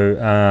 So,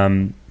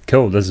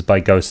 cool. This is by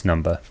Ghost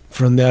Number.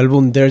 From the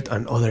album Dirt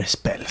and Other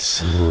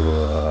Spells.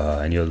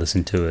 And you'll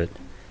listen to it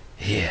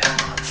here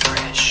on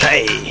Fresh.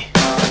 Hey!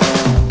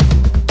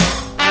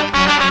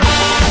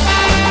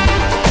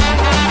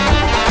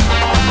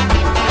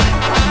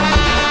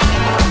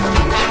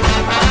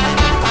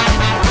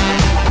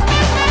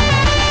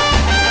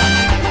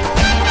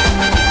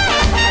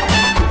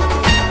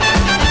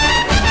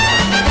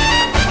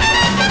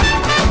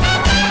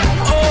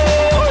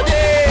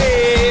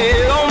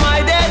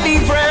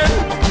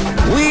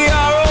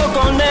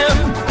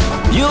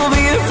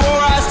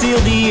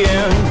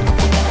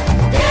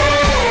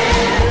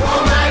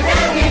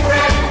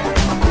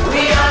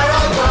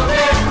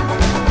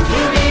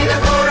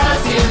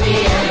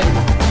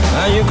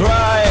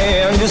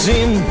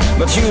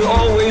 But you'll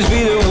always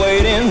be there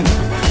waiting,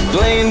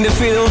 playing the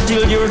fiddle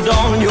till you're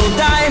done. You'll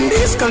die in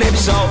this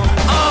calypso.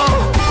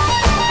 Oh!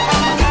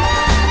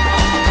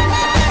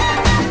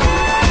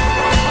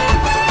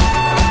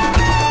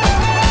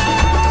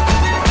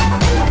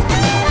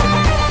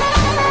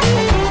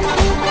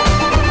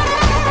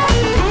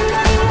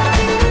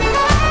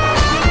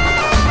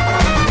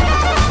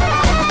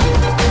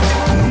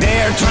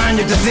 They're trying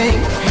to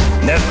think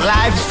that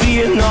life's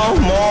fear no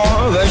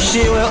more, but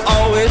she will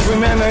always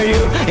remember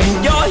you.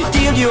 Enjoy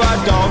till you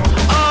are gone.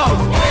 Oh,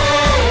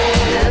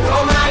 yeah,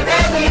 oh my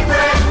deadly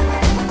friend,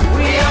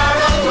 we are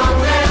all on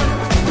them.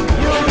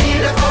 You'll be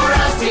there for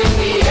us in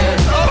the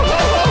end. Oh, oh,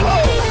 oh,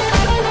 oh.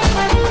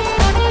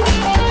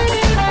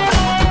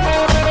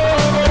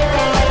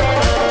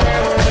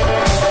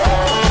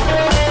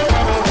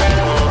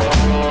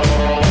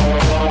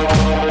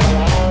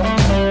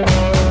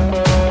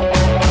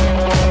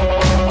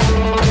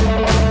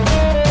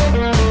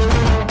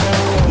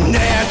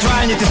 They're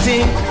trying to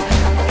think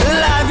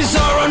life is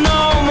sorrow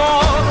no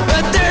more,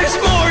 but there's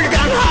more, you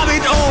can have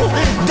it all.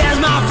 That's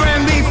my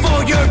friend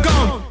before you're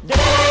gone.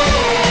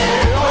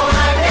 Oh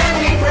my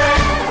deadly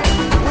friend,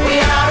 we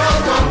are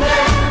all gone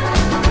there.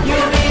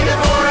 You'll be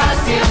there for us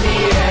till the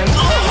end. Oh,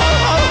 oh,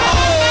 oh,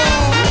 oh.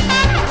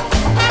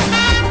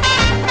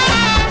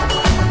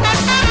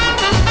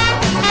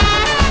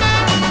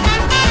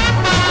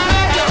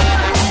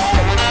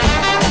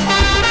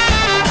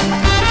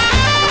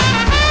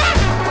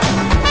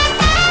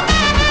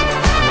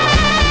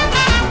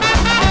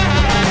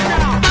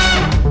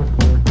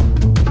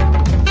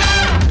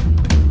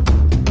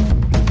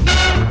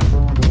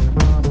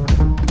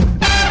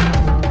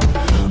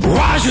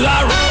 Why should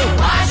I roll?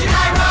 Why should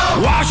I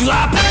roll? Why should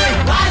I pray?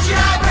 Why should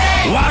I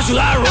pray? Why should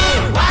I roll?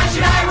 Why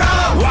should I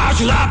roll? Why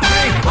should I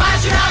pray? Why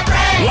should I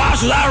pray? Why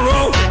should I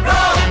roll?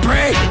 Roll,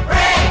 pray,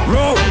 pray,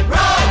 roll,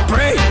 roll,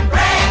 pray,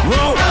 pray,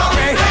 roll,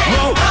 pray,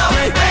 roll,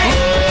 pray,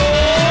 oh,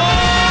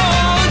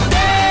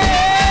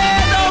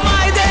 dead, oh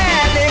my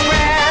deadly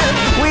friend,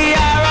 we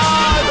are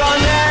all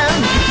gone then.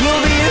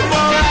 You'll be there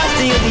for us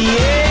till the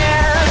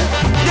end.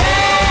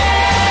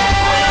 Dead,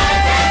 oh my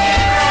deadly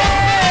friend,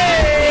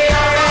 we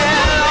are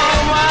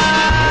all gone.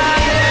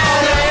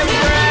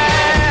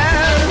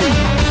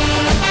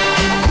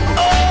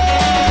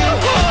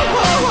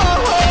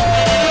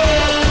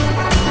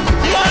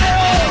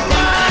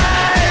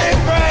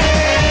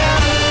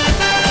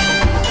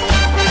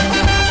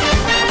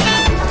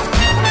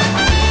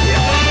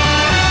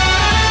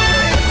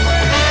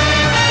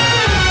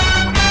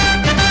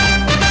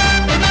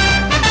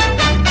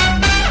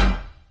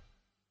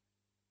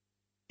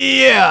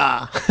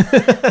 Yeah!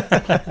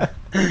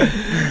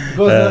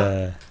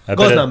 A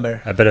Ghost bit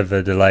Number. A bit of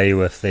a delay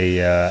with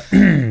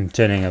the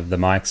turning of the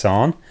mics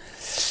on.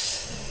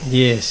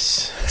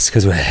 Yes. It's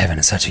because we're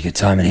having such a good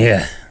time in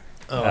here.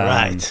 All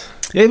right.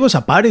 Yeah, it was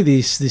a party,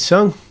 this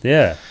song.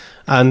 Yeah.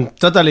 And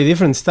totally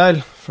different style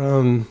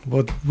from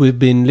what we've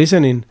been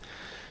listening.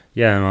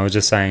 Yeah, and I was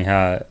just saying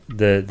how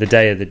the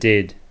Day of the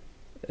Dead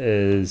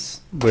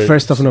is...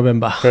 1st of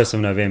November. 1st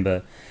of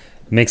November,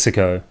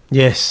 Mexico.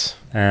 Yes.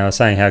 And I was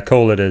saying how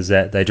cool it is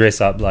that they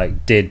dress up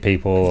like dead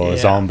people or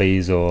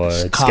zombies or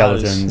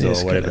skeletons or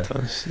whatever.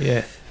 Skeletons,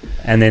 yeah.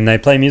 And then they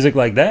play music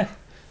like that.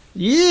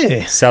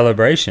 Yeah.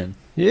 Celebration.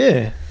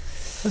 Yeah.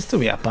 Has to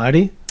be a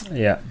party.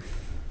 Yeah.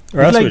 It's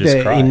Or else like we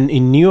just cry.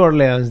 in New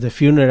Orleans, the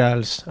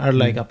funerals are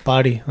like a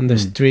party on the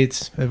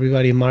streets.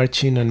 Everybody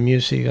marching and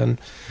music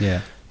and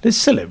Yeah. let's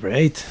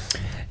celebrate.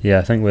 Yeah,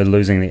 I think we're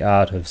losing the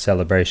art of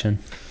celebration.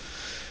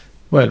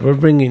 Well, we're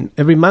bringing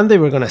every Monday.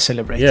 We're gonna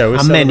celebrate. Yeah, we a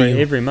celebrate menu.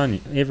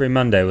 every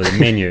Monday with a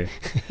menu.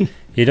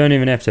 You don't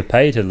even have to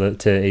pay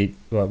to eat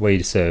what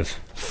we serve.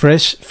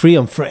 Fresh, free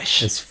and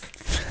fresh. It's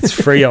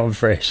free on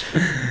Fresh.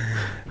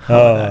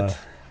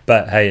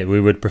 But hey, we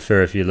would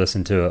prefer if you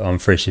listen to it on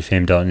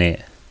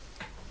freshfm.net.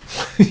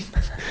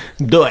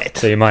 Do it.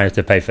 So you might have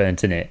to pay for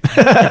internet.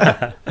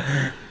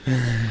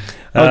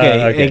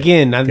 Okay,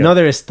 again,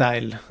 another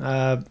style,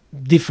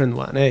 different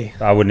one. Hey,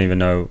 I wouldn't even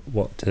know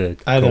what to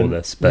call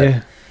this,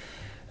 but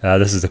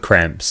this is the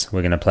Cramps.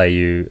 We're going to play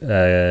you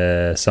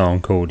a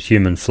song called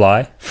Human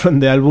Fly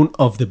from the album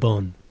Of the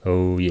Bone.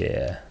 Oh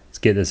yeah, let's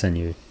get this in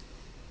you.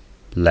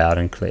 loud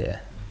and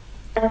clear.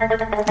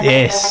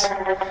 Yes.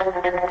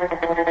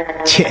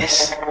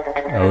 Yes.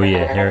 Oh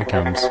yeah, here it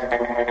comes.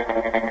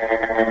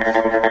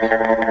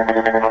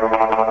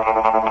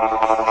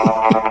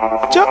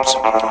 Jumps.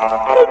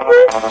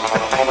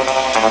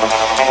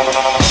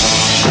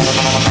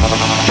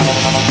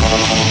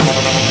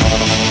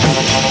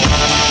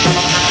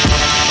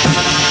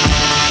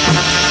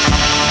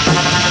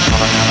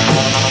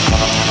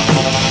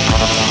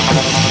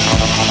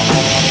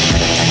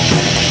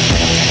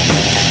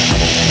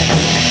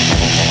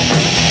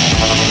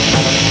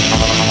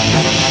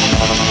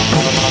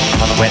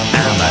 When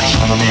I'm a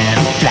human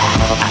fly,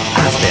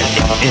 I spell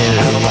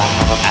L-Y.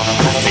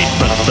 I say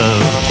buzz,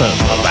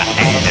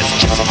 and it's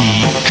just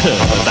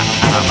because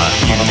I'm a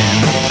human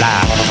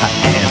fly,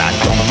 and I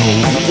don't know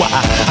why.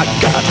 I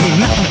got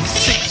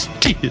 96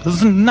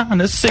 tears and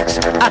 96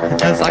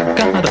 eyes. I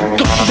got a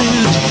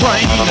garbage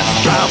brain that's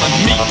driving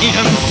me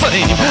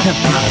insane,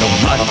 and I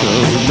don't like the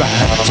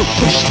ride, so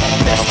push that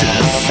mess to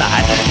the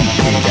side. And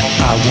baby,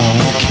 I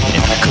won't care,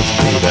 cause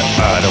baby,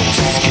 I don't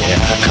scare,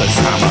 cause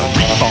I'm a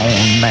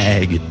reborn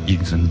maggot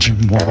using gym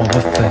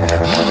warfare.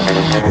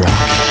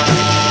 Rock.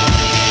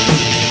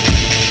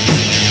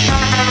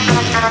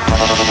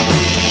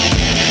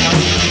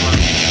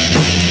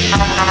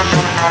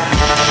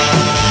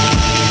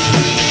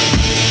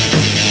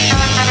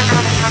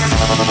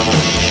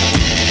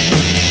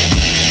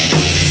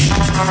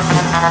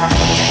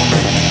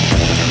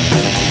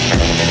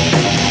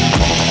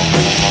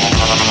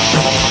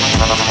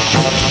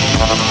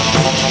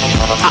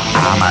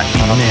 I'm a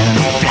human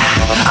fly,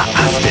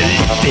 I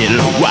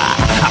still why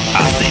I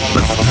say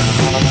buzz,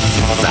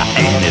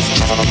 and it's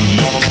just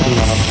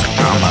because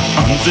I'm an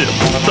unzipped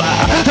fly,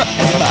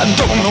 and I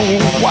don't know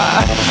why,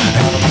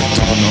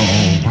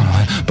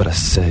 but I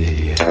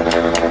say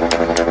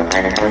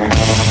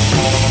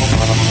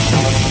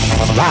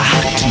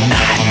rock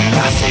tonight, and I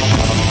say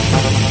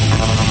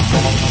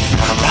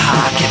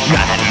rock it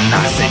right, and I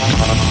say,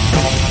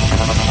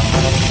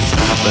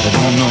 but I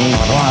don't know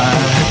why.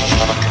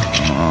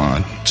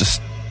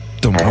 Just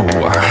don't know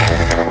why.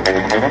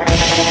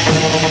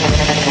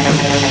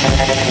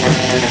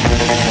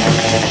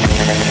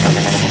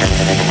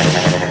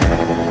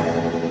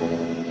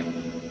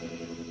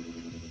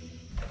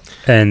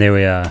 And there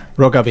we are.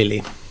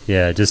 Rockabilly.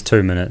 Yeah, just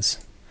 2 minutes.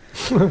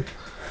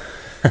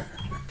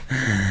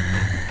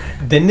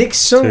 The next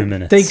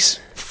song takes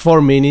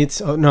 4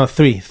 minutes. Oh, no,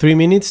 3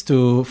 minutes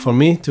for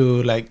me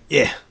to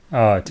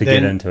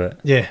get into it.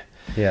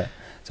 Yeah.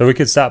 So we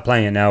could start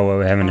playing it now while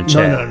we're having a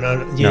chat.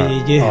 No.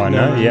 Yeah. Oh,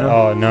 no? Yeah.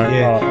 Oh, no.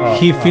 Yeah.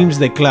 He films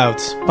the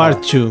clouds,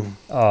 part 2.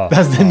 Oh.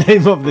 That's the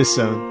name of the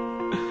song.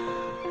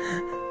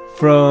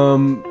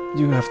 From...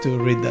 You have to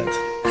read that.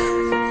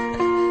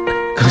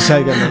 Because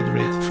I cannot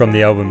read. From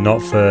the album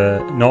Not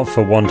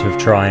For Want of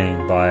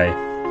Trying by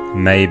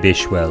May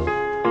Bishwell.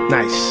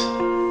 Nice.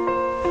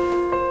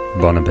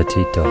 Bon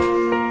appetito.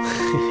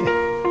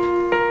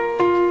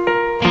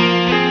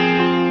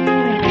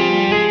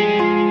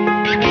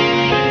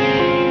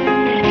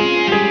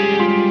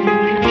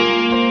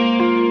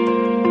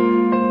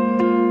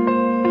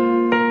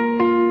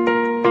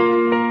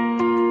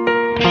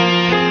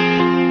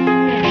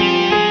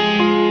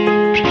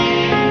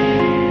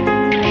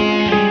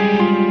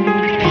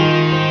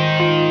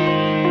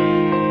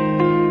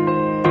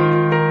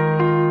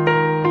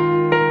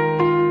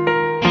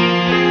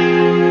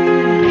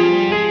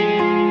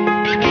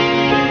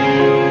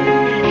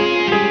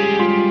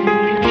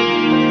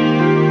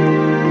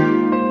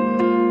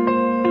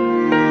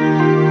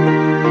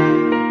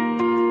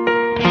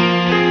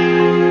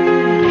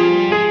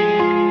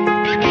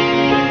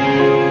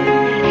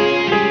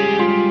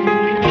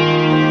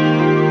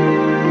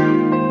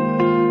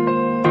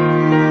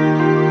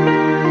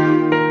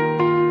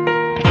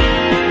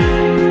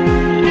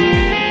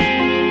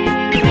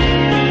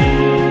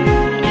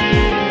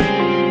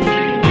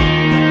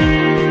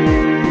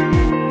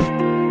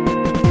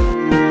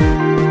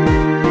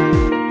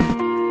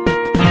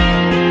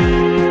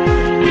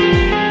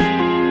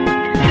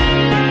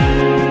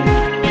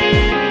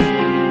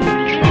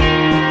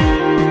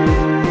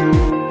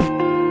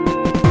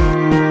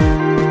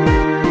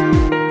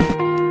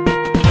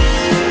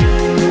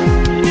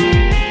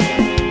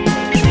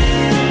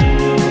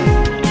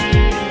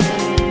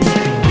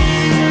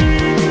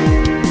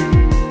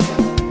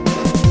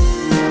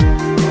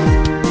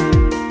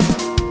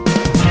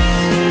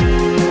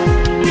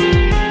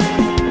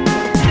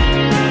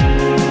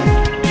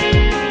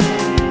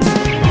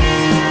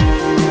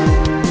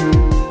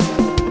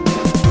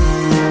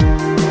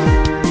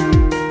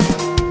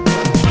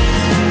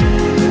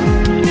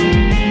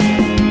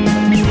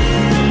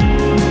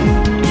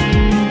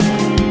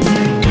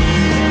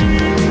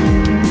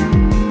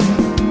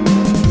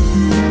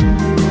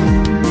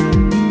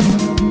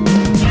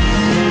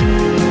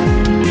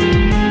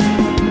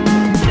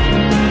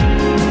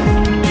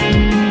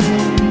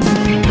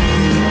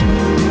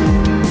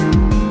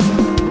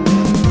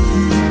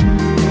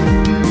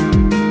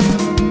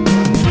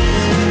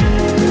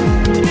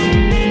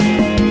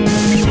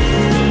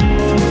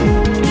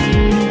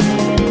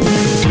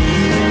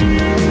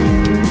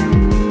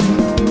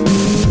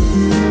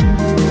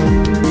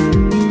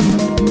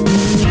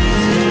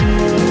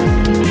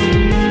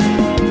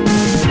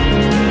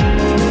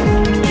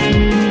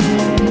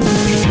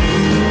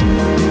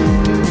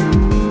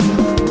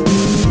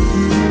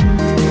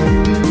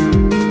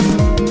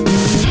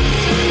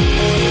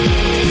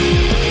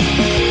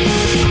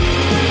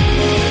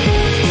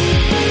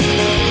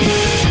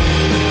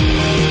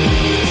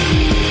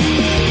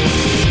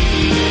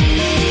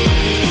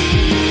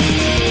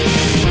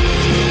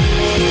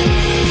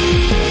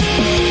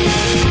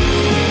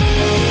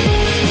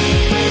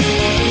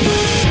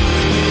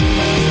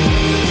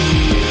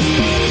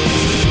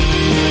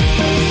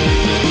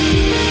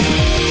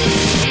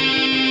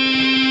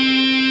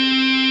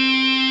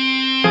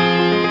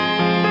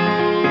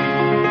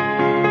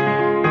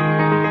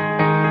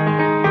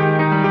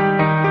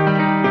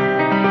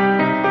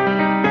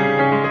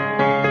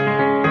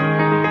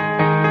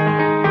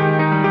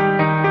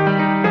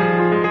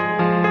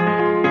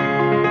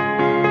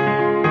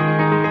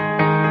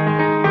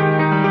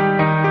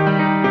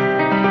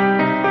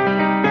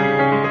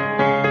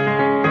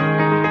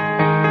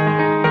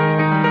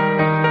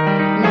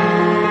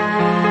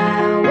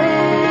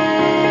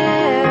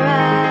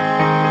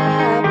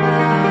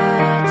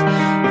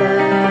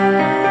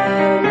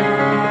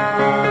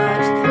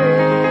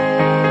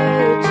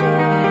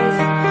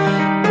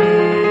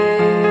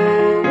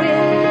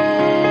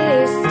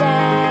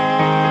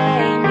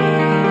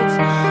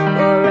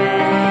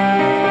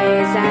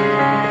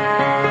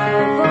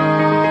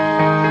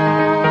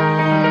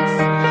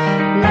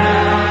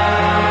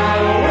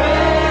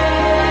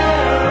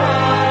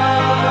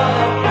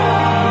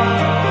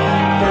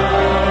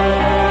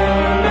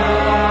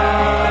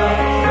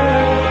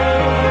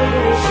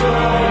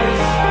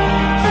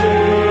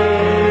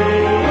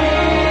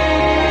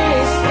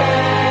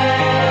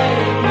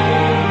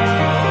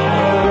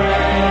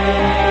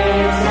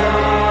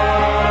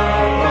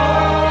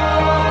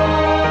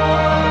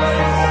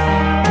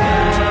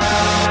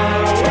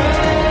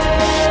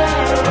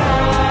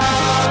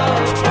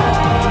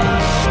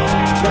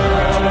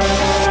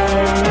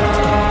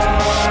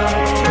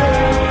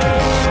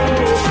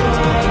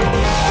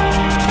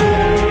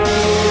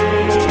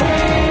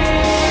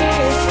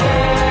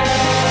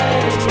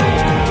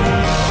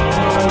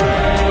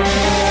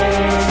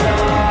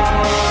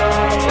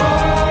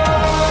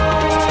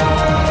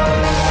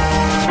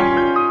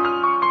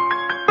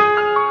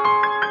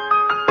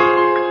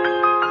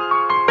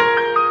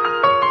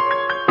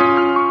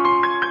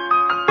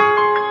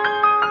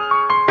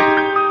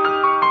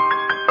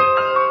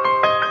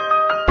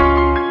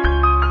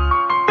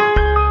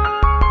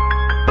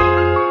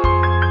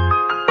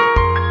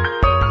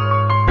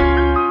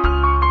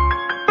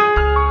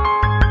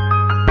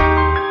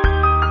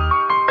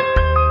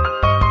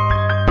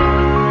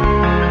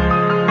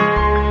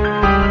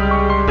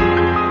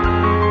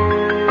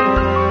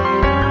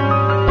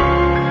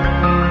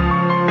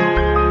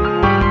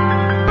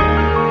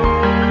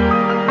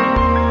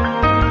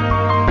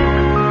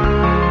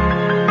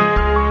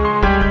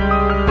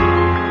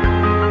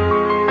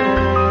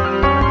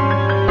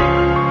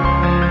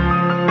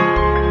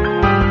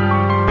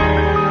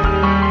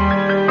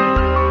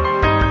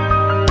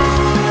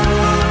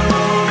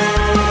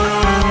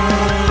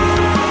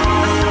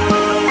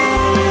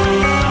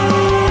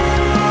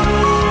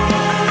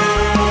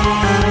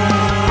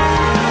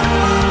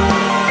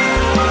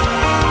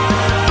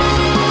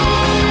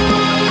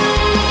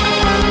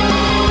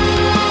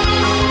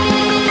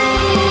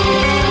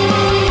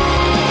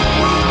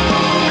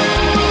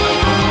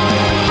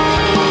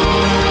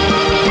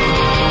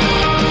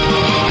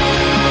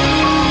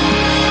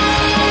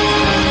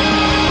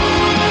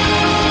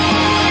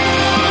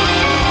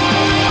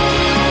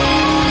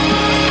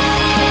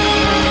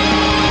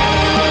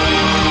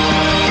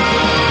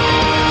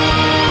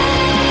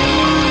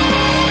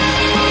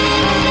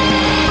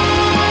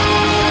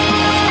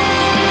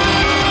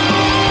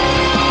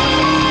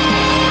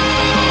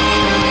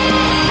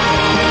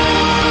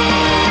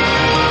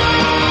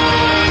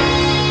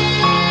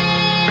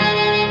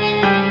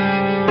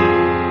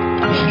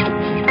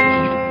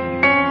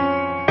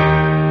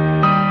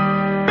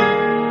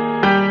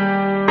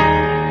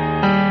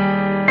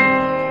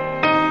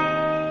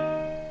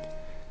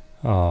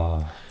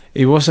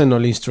 It wasn't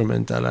all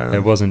instrumental. It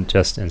wasn't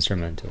just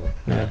instrumental.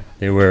 Yeah.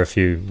 There were a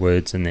few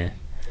words in there.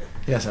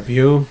 Yes, a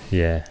few.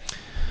 Yeah.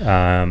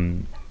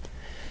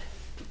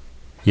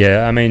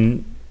 Yeah, I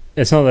mean,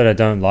 it's not that I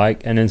don't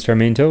like an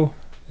instrumental.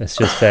 It's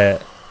just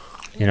that,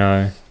 you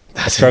know,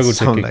 I struggle to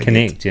sound like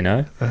connect, it. you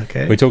know?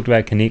 Okay. We talked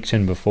about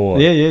connection before.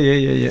 Yeah.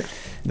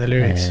 The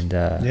lyrics. And,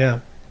 yeah.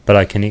 But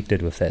I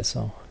connected with that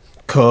song.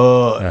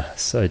 Cool.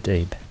 So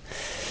deep.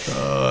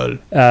 Cool.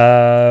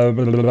 Blah,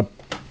 blah, blah.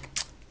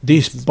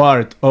 This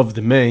part of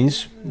the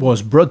mains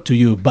was brought to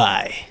you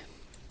by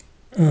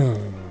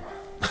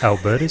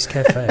Alberta's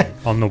Cafe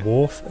on the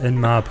wharf in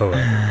Mapua.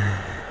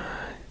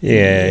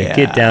 Yeah,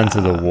 get down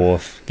to the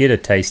wharf. Get a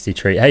tasty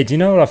treat. Hey, do you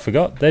know what I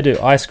forgot? They do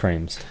ice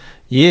creams.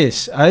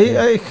 Yes,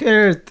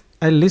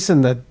 I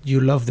listened that you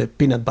love the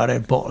peanut butter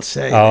balls,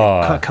 the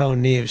cacao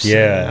nibs.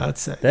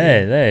 Outside.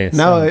 They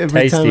now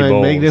every tasty time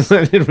balls.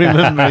 I make them, I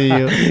remember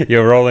you.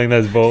 You're rolling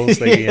those balls,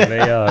 thinking of me.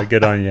 Oh,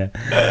 good on you.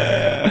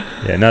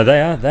 Yeah, no, they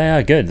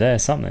are good. They are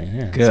something.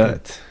 Yeah,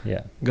 good.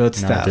 Yeah, good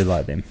no, stuff. I do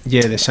like them.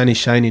 Yeah, the sun is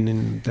shining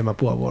in the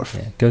Mapua Wharf.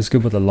 Yeah, goes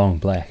good with a long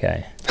black,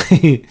 eh?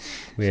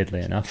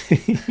 Weirdly enough.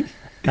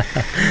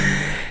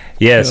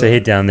 Yeah, so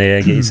head down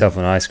there, get yourself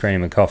an ice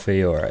cream, a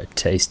coffee, or a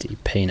tasty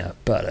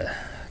peanut butter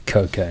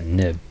cocoa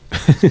nib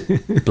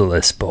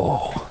bliss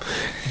ball.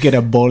 Get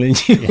a ball in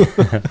you.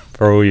 Yeah.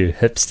 For all you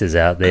hipsters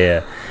out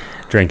there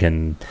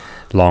drinking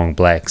long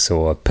blacks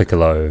or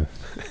piccolo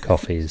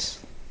coffees.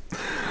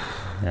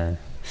 Yeah.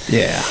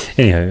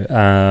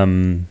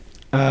 Anywho,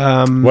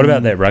 what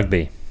about that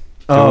rugby?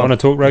 Do you want to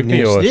talk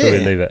rugby or should we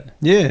leave it?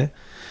 Yeah.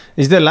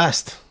 It's the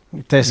last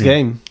test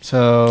game.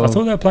 So I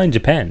thought they were playing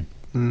Japan.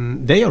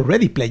 They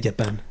already played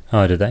Japan.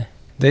 Oh, did they?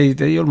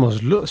 They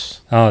almost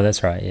lose. Oh,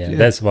 that's right. Yeah,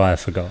 that's why I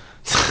forgot.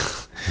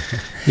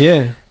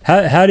 Yeah.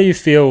 How do you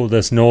feel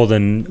this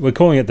northern? We're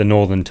calling it the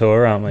Northern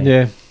Tour, aren't we?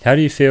 Yeah. How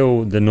do you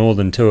feel the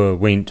Northern Tour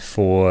went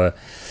for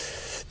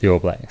the All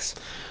Blacks?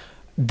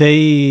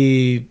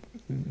 They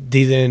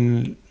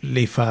didn't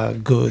leave a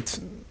good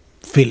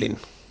feeling.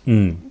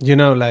 You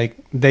know, like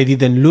they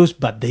didn't lose,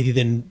 but they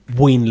didn't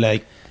win.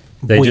 Like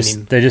they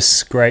winning. just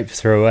scraped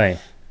through, eh?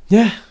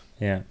 Yeah.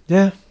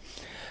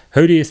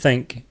 Who do you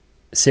think?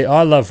 See,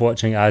 I love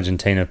watching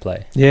Argentina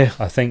play. Yeah.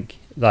 I think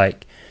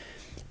like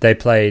they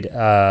played.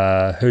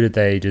 Who did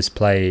they just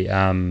play?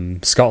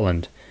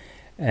 Scotland,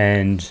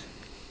 and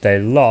they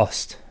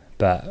lost,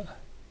 but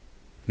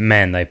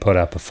man, they put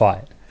up a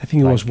fight. I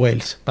think it was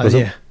Wales, but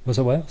was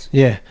it Wales?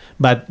 Yeah,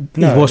 but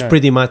it was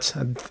pretty much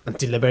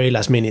until the very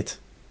last minute.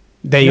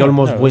 They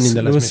almost win in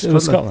the last minute. It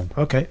was Scotland.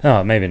 Okay.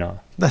 Oh, maybe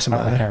not. Doesn't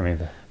matter. I can't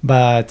remember.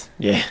 But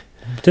yeah.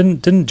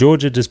 Didn't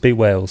Georgia just beat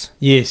Wales?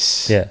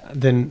 Yes. Yeah.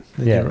 Then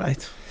you're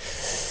right.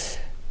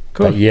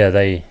 Cool. But yeah,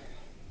 they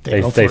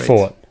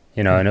fought,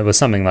 you know, Mm. and it was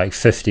something like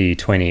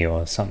 50-20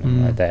 or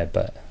something like that.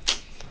 But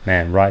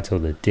man, right till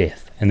the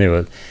death. And there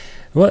were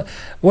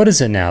what is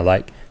it now?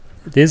 Like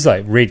there's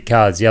like red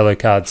cards, yellow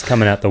cards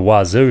coming out the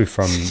wazoo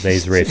from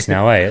these refs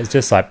now, eh? It's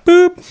just like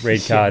boop,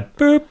 red card,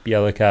 boop,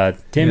 yellow card,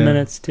 10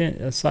 minutes, 10.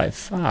 It's like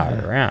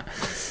far out.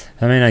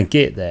 I mean, I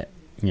get that.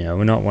 You know,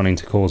 we're not wanting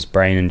to cause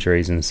brain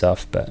injuries and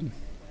stuff, but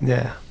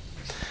yeah.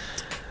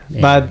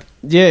 But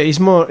yeah, it's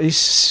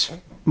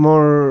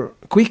more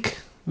quick.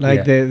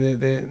 Like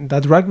the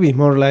that rugby,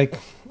 more like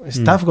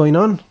stuff going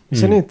on,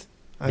 isn't it?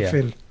 I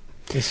feel.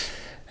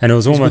 And it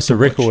was almost a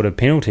record of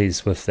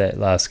penalties with that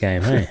last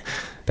game, hey?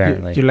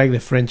 Apparently. You like the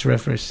French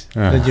referees,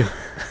 don't you?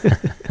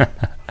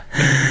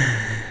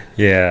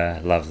 Yeah,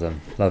 love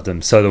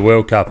them. So the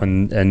World Cup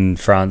in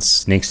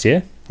France next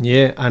year?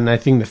 Yeah, and I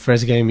think the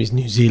first game is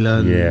New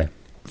Zealand. Yeah.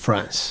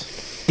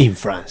 France. In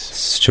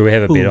France. Should we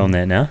have a bet on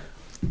that now?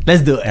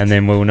 Let's do it. And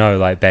then we'll know,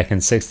 like, back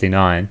in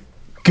 69.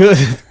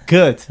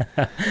 Good.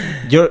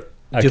 Your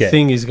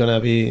thing is gonna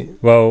be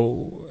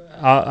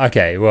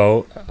okay.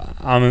 Well,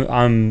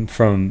 I'm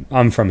from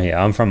here.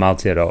 I'm from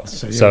Aotearoa,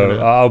 so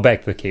I'll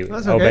back the Kiwi.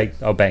 Okay.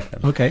 I'll back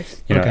them. Okay.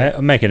 You know,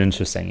 I'll make it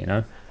interesting. You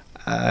know.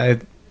 I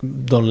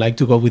don't like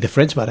to go with the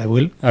French, but I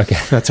will. Okay.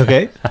 That's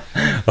okay.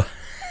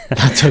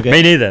 That's okay.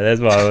 Me neither.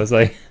 That's why I was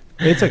like,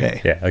 it's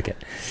okay. Yeah. Okay.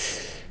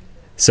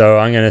 So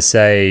I'm gonna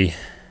say.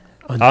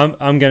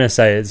 I'm going to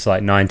say it's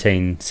like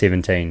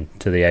 19-17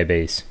 to the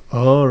ABs.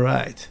 All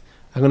right.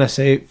 I'm going to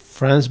say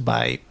France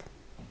by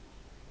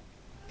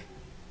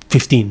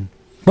 15.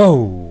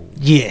 Whoa.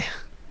 Yeah.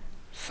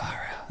 Far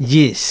out.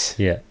 Yes.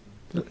 Yeah.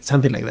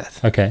 Something like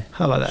that. Okay.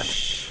 How about that?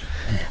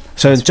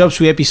 So in Chop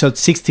Suey episode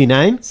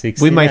 69,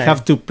 we might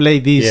have to play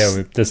this.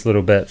 Yeah, this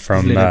little bit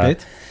from about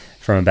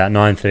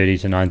 9:30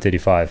 to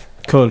 9:35.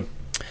 Cool.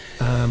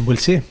 We'll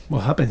see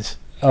what happens.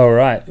 All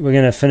right, we're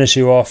going to finish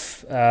you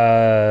off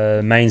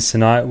mains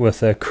tonight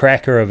with a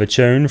cracker of a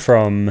tune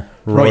from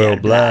Royal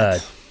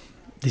Blood.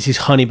 This is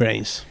Honey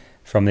Brains.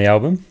 From the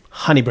album?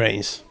 Honey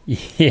Brains.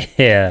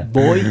 Yeah.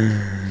 Boy.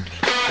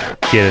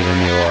 Get it in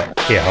your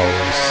ear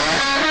holes.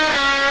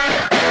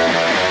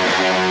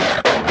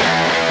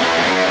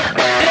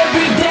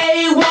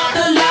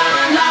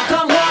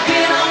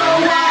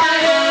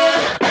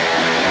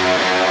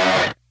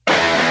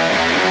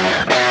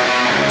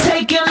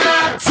 Taking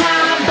my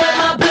time, but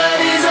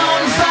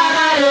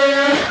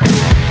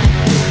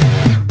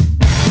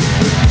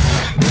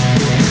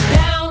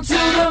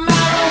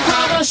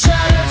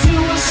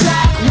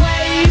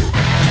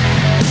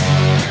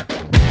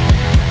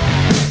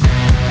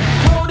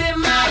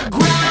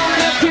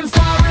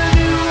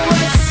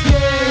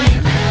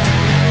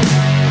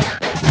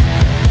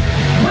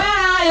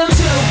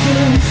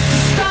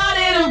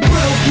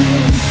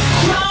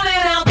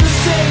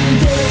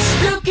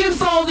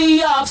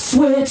off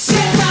switch. Yes, I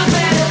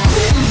better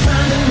quit and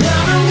find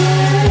another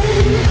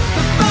way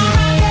before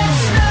I get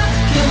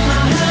stuck in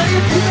my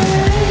honey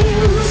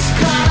place.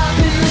 Caught up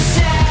in the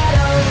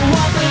shadow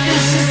of a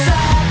vicious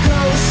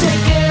cycle,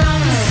 shaking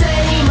off the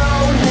same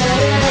old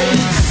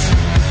headaches.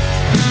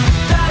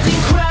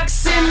 Dodging cracks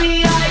in the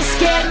ice,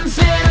 getting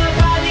thinner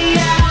by the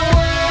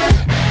hour.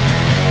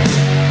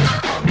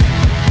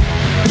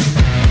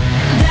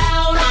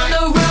 Down on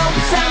the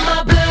ropes and my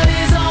blood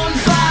is on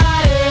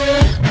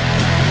fire.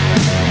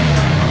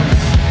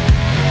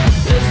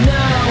 There's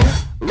no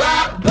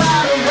rock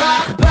bottom.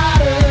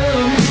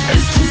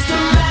 It's just a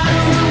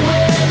matter of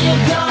when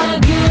you're gonna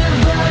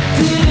give up,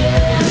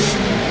 dear.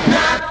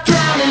 Not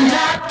drowning.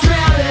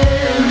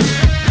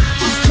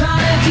 Just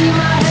trying to keep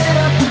my head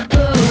up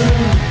above.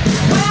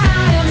 When I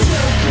am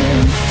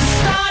joking,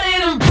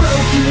 started and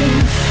broken,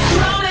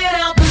 crawling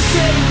out the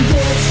same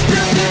ditch,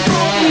 looking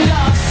for the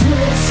off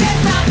switch.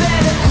 Yes, I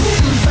better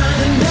quit and find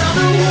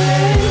another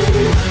way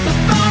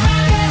before I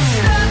get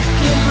stuck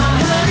in my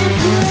honey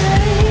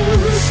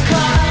place.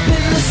 Caught up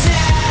in the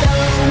shadow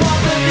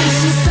of a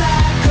vicious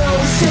cycle,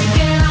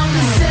 shaking off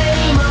the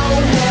same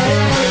old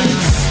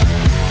headaches.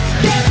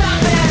 Guess I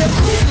better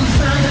quit and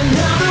find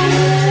another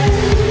way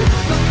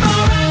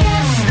before I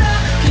get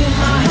stuck in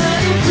my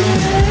honey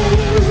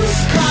place.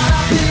 Caught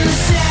up in the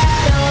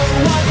shadow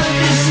of a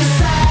vicious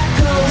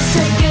cycle,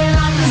 shaking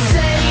off the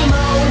same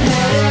old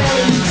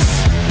headaches.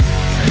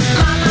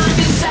 My mind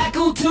is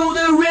shackled to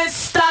the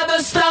wrist of a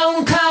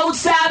stone cold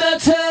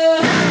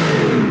saboteur.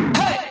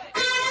 Hey!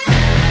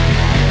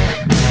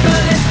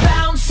 Bullets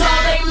bounce,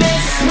 all they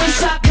miss.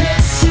 Wish I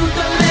could shoot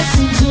the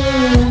messenger.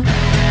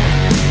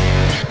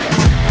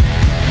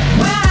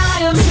 When I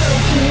am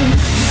joking,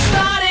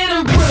 started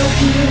and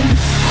broken,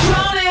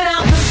 crawling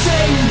out the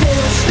same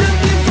ditch,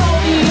 looking for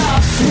the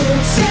off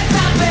switch. Yes, I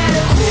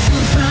better quit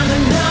and find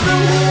another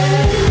way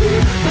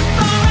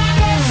before I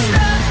get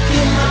stuck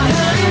in my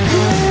honey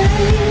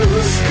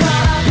place.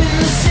 Caught up in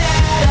the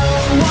shadow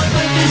of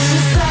a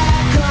vicious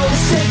cycle,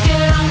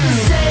 shaking off the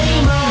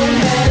same old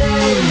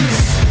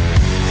headaches.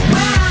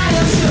 When I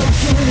am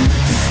joking,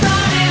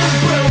 started and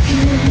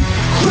broken,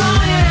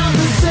 crawling out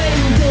the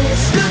same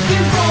ditch,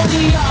 looking for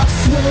the off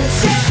switch.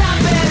 Yes, I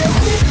better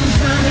quit and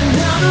find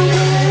another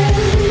way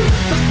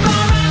before I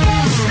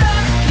get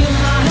stuck in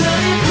my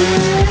honey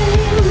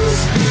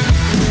place.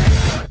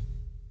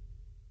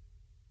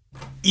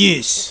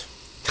 Yes.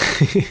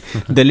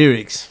 The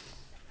lyrics.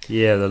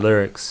 Yeah, the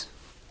lyrics.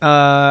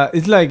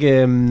 It's like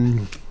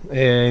in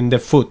the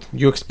food,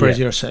 you express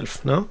Yeah.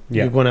 yourself, no?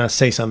 Yeah. You want to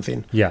say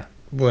something. Yeah.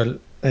 Well,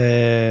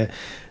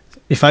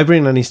 if I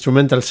bring an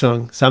instrumental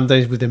song,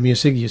 sometimes with the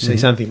music you say Mhm.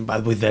 something,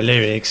 but with the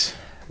lyrics,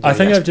 I you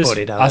think put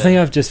it out I think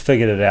there. I've just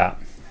figured it out.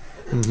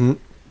 Mhm.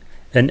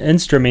 An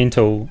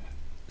instrumental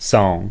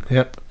song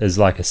Yep. is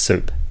like a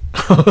soup.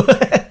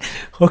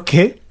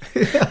 Okay.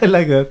 I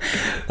like that.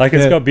 Like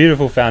it's Yeah. got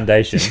beautiful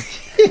foundation.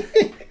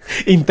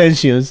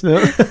 Intentions, no?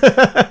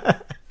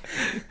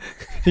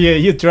 Yeah,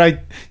 you try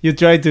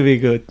to be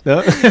good,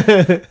 no?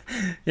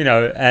 You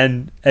know,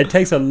 and it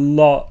takes a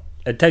lot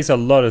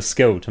of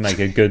skill to make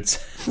a good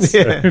soup.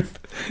 Yeah.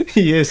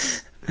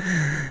 Yes.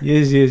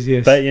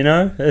 Yes. But you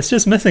know, it's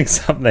just missing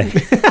something.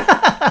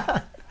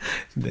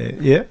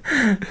 The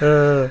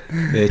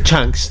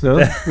chunks, no?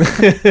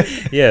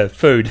 Yeah,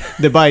 food.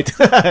 The bite.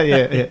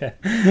 yeah.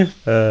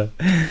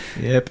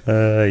 Yep.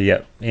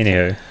 Yep.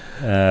 Anywho,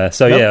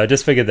 so Yep. yeah, I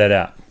just figured that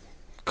out.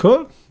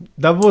 Cool.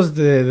 That was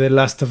the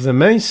last of the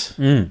mains.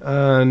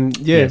 And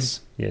yeah.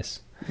 Yes.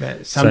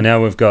 Some- So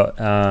now we've got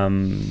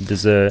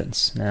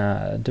desserts.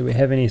 Now, do we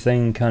have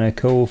anything kind of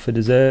cool for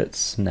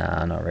desserts?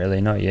 Nah, not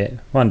really. Not yet.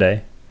 One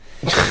day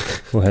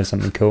we'll have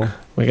something cool.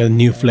 We got a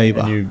new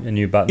flavor. A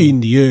new button.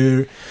 In the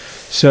air.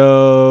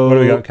 So What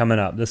do we got coming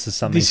up? This is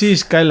something. This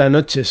is Cae la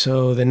Noche,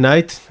 so the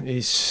night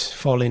is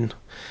falling.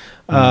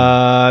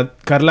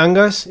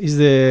 Carlangas is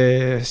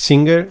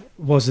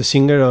was the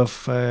singer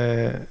of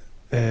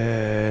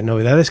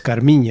Novedades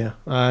Carmiña,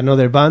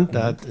 another band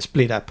that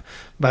split up.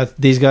 But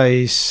this guy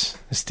is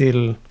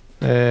still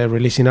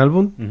releasing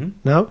album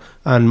now,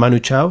 and Manu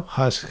Chao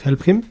has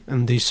helped him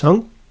in this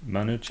song.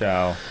 Manu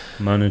Chao.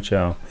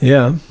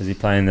 Yeah. Is he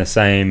playing the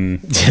same?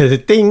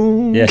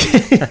 Ding. Yeah.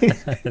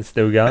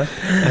 Still going.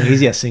 And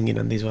he's just singing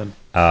on this one.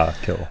 Ah,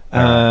 cool.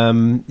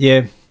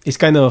 Yeah, it's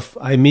kind of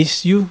I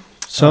miss you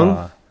song.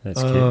 Ah,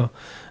 that's cute.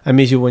 I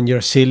miss you when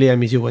you're silly. I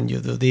miss you when you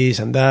do this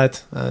and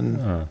that.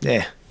 And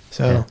yeah,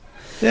 so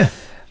yeah.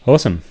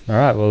 Awesome. All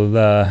right. Well,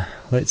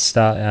 let's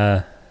start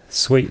our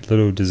sweet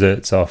little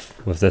desserts off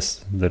with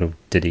this little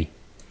ditty.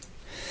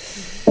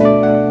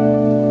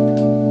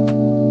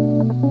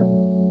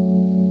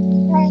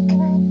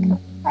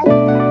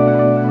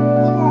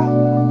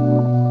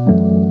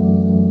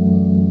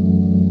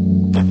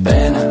 Qué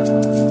pena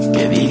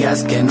que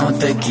digas que no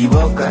te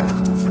equivocas,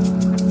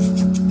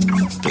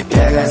 que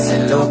te hagas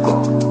el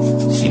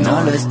loco si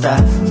no lo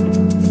estás.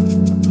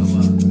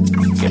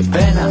 Qué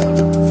pena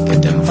que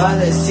te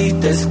enfades y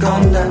te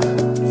escondas.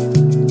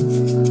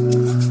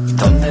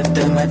 ¿Dónde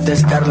te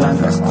metes,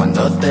 Carlangas,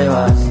 cuando te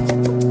vas?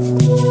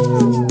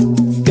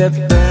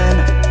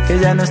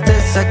 ya no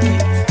estés aquí,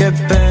 qué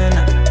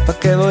pena, ¿pa'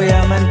 qué voy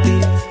a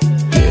mentir?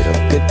 Quiero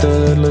que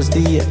todos los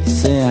días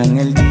sean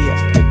el día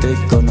que te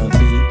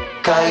conocí.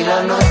 Cae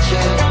la noche,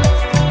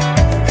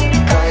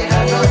 cae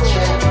la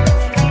noche,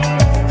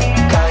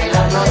 cae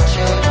la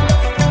noche,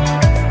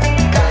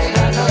 cae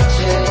la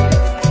noche.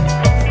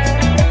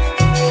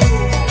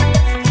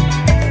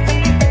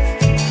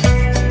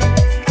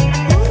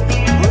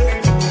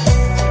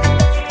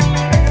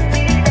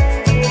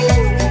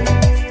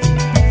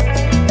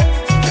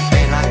 Qué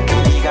pena que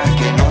digan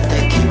que no te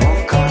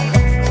equivocas,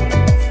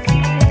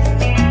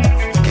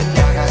 que te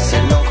hagas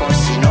el loco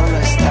si no lo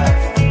estás.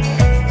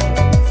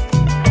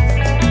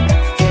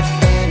 Qué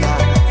pena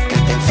que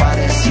te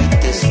enfades y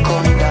te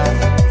escondas,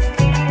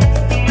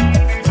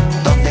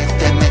 donde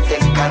te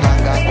meten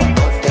caranga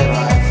cuando te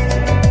vas.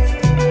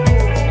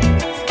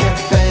 Qué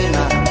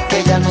pena que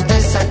ya no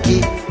estés aquí,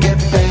 qué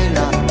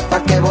pena,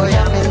 ¿pa' qué voy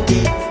a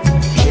mentir?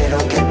 Quiero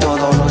que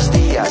todos los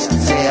días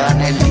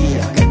sean el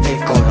día que te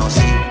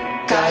conocí.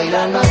 Cae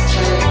la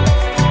noche,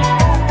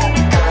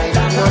 cae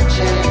la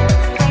noche,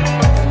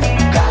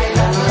 cae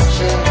la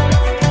noche,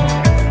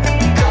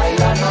 cae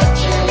la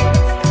noche,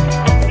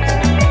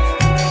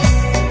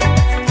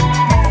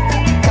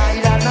 cae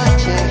la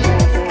noche,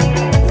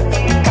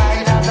 cae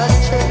la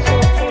noche,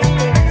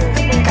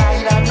 cae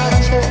la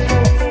noche.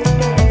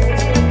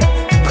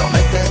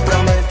 Prometes,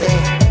 promete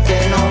que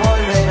no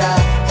volverá,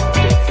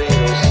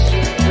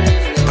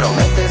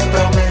 prometes,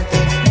 promete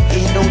y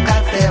nunca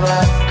te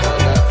vas.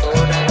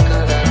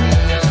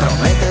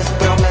 Prometes,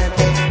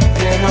 promete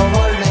que no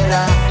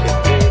volverá,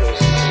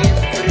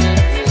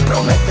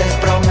 prometes,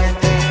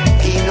 promete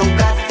y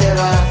nunca te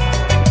vas.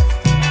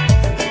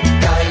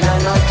 Cae la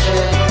noche,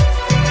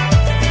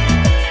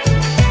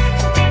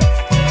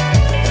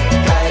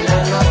 cae la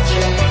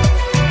noche.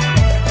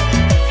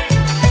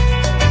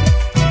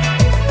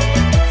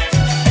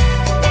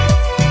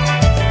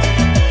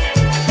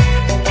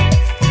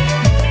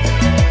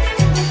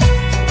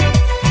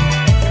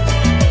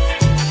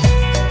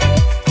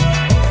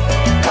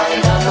 Cae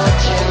la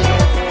noche,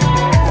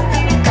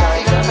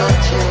 cae la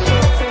noche,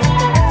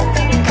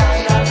 cae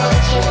la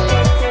noche,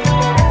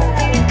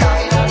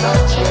 cae la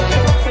noche.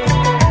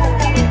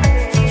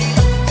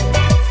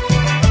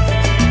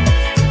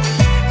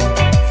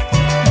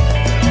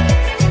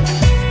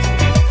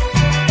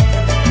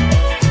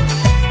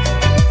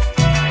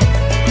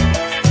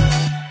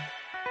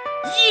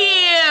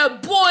 Yeah,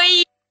 boy!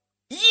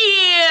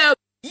 Yeah!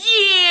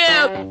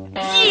 Yeah!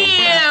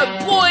 Yeah,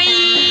 boy!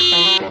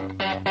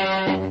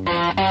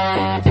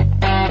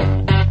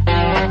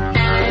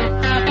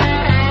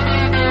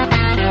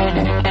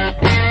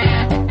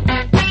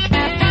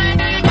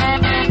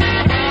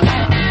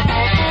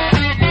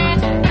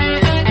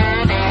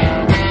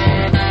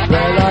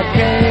 Well, I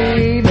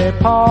came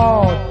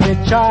upon the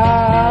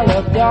child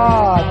of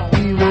God.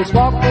 He was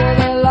walking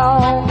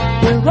along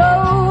the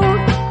road,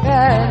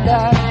 and I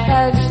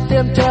asked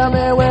him, tell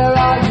me, where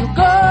are you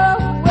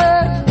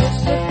going?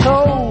 Mister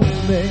told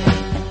me.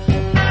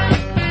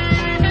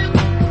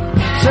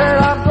 Said,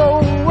 I'm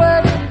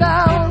going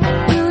down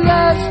to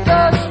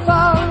Leicester's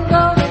farm,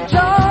 gonna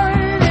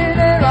join in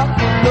a rock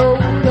and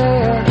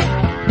rollin'.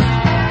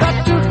 Got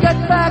to get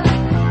back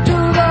to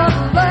the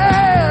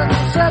land,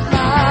 set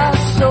my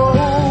soul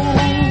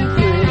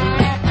free.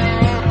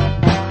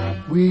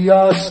 We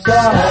are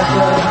starving,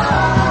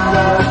 we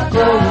are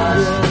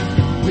golden,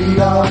 we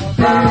are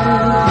building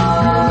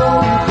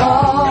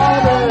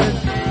garden,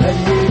 and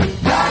we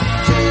got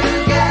to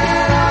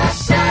get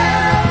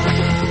ourselves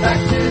back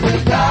to the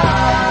garden.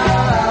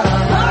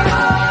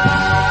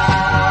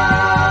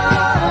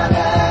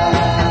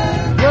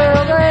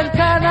 Well, then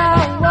can I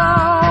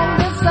walk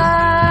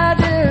beside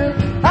you?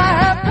 I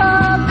have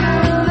come to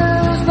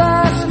lose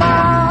my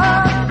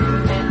smile,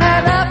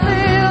 and I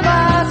feel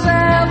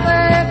myself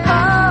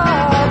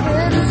caught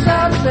in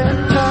something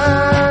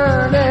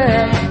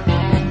turning.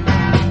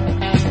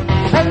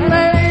 And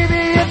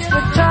maybe it's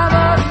the time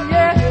of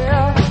year.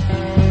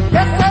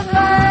 Yes, and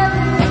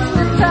maybe it's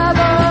the time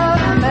of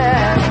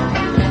man.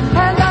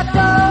 And I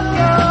don't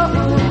know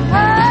who I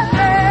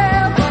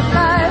am, but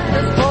life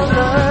is for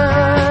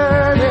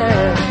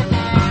learning.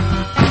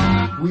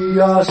 We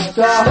are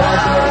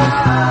starving,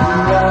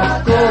 we are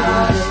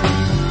golden,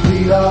 we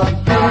are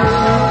building,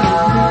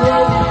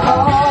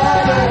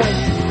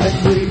 and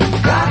we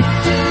got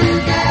to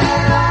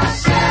get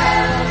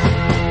ourselves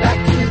back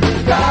to the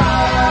garden.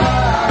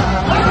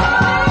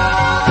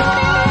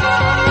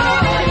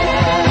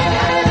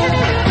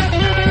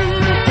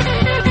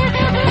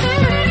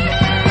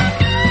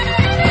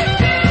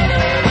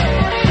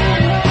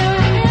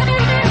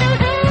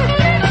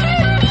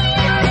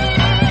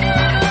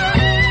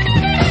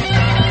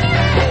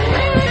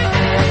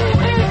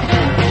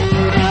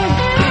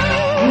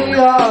 We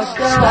are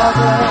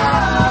starving,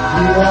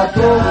 we are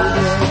golden,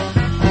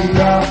 we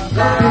are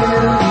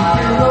building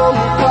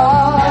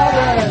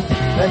garden,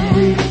 and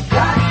we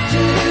got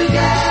to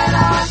get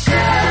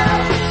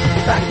ourselves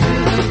back to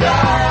the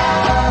garden.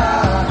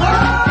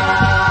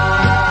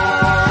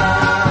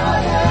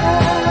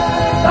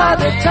 By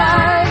the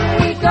time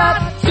we got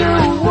to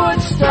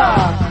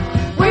Woodstock,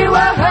 we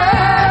were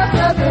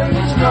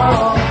heavily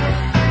strong.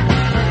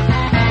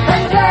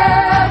 And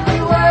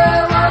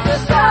everywhere was a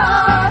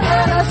start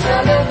and a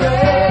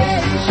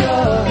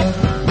celebration.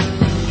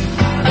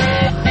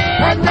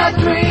 And I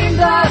dreamed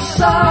I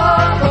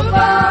saw the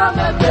bomb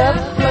and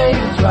death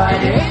flames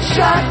riding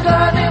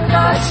shotgun in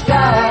the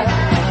sky,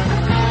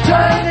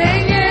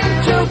 turning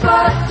into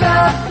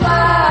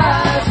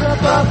butterflies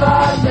above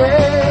our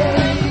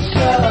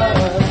nation.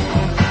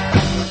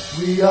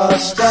 We are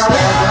stardust,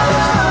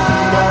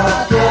 we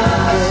are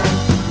golden,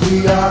 we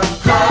are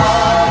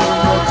caught in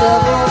the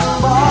devil's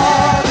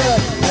border,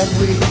 and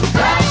we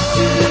got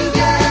to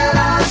get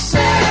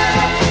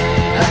ourselves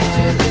back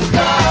to the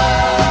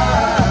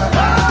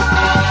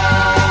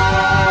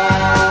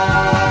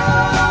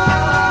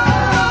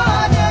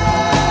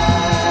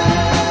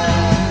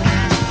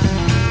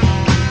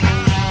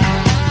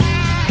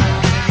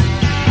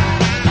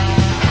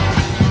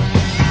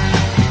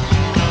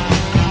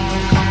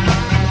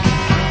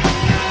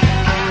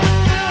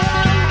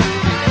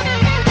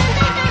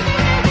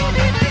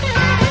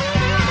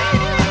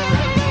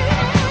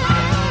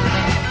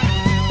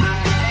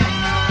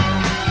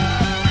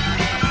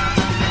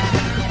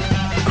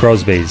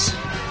Crosby's,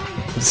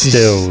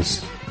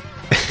 Stills,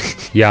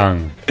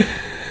 Young,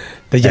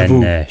 Deja and Vu.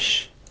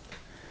 Nash.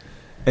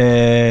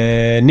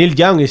 Neil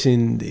Young is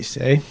in this,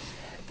 eh?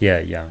 Yeah,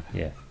 Young.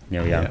 Yeah,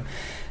 Neil Young.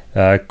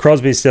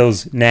 Crosby,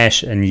 Stills,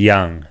 Nash, and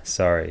Young.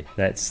 Sorry,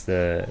 that's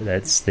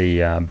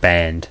the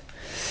band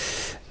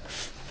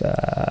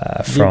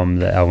from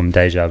the album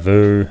Deja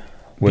Vu. Before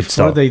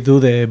Woodstock. they do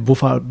the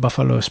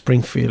Buffalo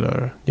Springfield,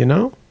 or you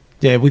know,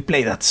 yeah, we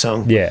play that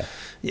song. Yeah,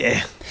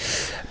 yeah.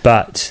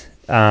 But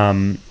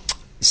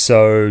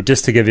so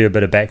just to give you a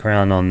bit of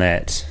background on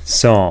that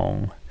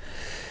song,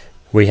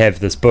 we have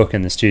this book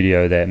in the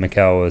studio that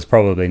Mikkel is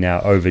probably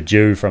now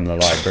overdue from the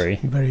library.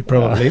 Very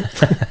probably.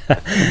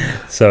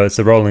 So it's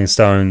the Rolling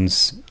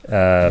Stones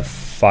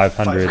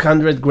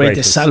 500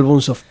 greatest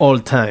albums of all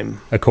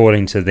time,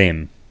 according to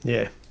them.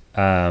 Yeah.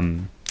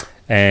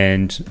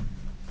 And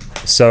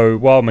so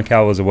while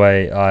Mikkel was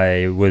away,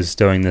 I was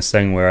doing this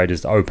thing where I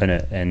just open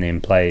it and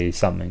then play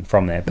something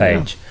from that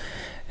page.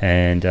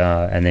 And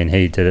then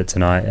he did it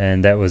tonight,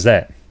 and that was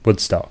that.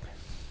 Woodstock.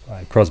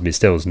 Crosby,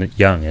 Stills,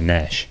 Young, and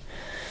Nash.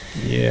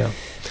 Yeah.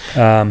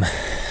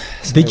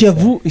 Deja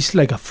vu is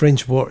like a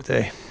French word,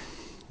 eh?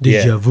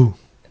 Deja vu.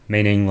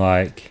 Meaning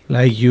like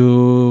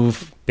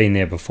you've been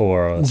there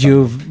before or something.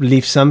 You've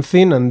lived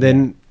something and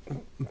then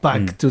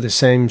back to the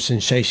same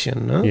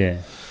sensation, no? Yeah.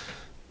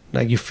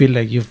 Like you feel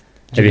like you've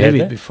Have you lived had it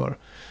that? before.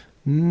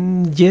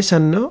 Yes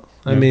and no.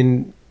 I Yeah.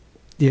 mean,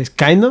 yes,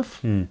 kind of.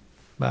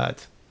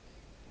 But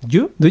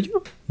you? Do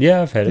you?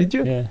 Yeah, I've had Did it.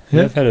 you? Yeah.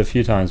 Yeah. I've had it a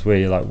few times where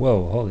you're like,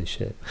 whoa, holy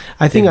shit.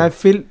 I think Yeah. I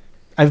feel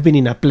I've been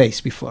in a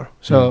place before.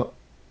 So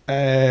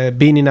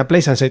being in a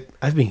place and said,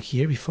 I've been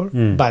here before,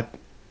 but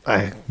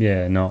I...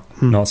 Yeah,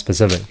 not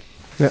specific.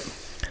 Yeah.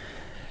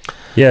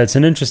 Yeah, it's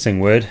an interesting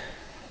word.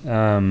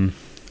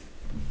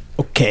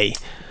 Okay.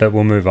 But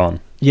we'll move on.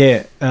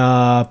 Yeah,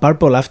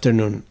 Purple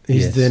Afternoon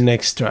is Yes. the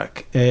next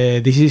track.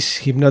 This is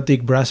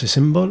Hypnotic Brass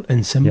Ensemble.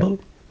 Yep.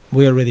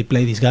 We already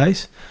played these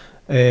guys.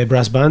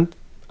 Brass band.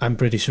 I'm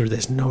pretty sure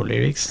there's no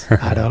lyrics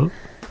at all.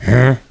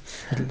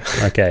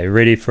 Okay,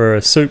 ready for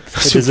a soup for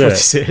Soup for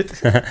dessert.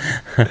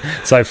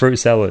 It's like fruit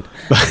salad.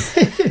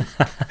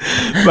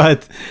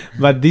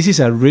 but this is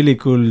a really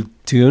cool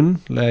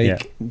tune.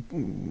 Like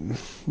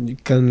you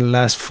can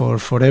last for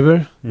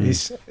forever.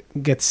 It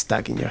gets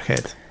stuck in your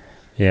head.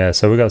 Yeah,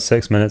 so we got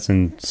 6 minutes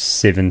and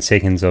 7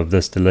 seconds of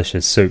this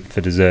delicious soup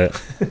for dessert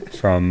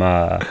from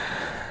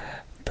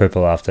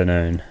Purple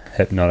Afternoon,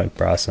 Hypnotic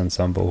Brass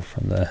Ensemble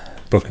from the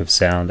Book of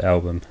Sound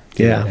album.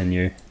 Get Yeah. it in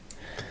you.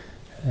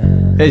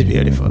 It's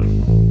beautiful.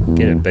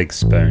 Get a big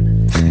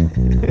spoon,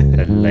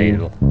 a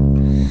ladle,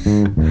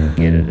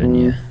 get it in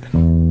you.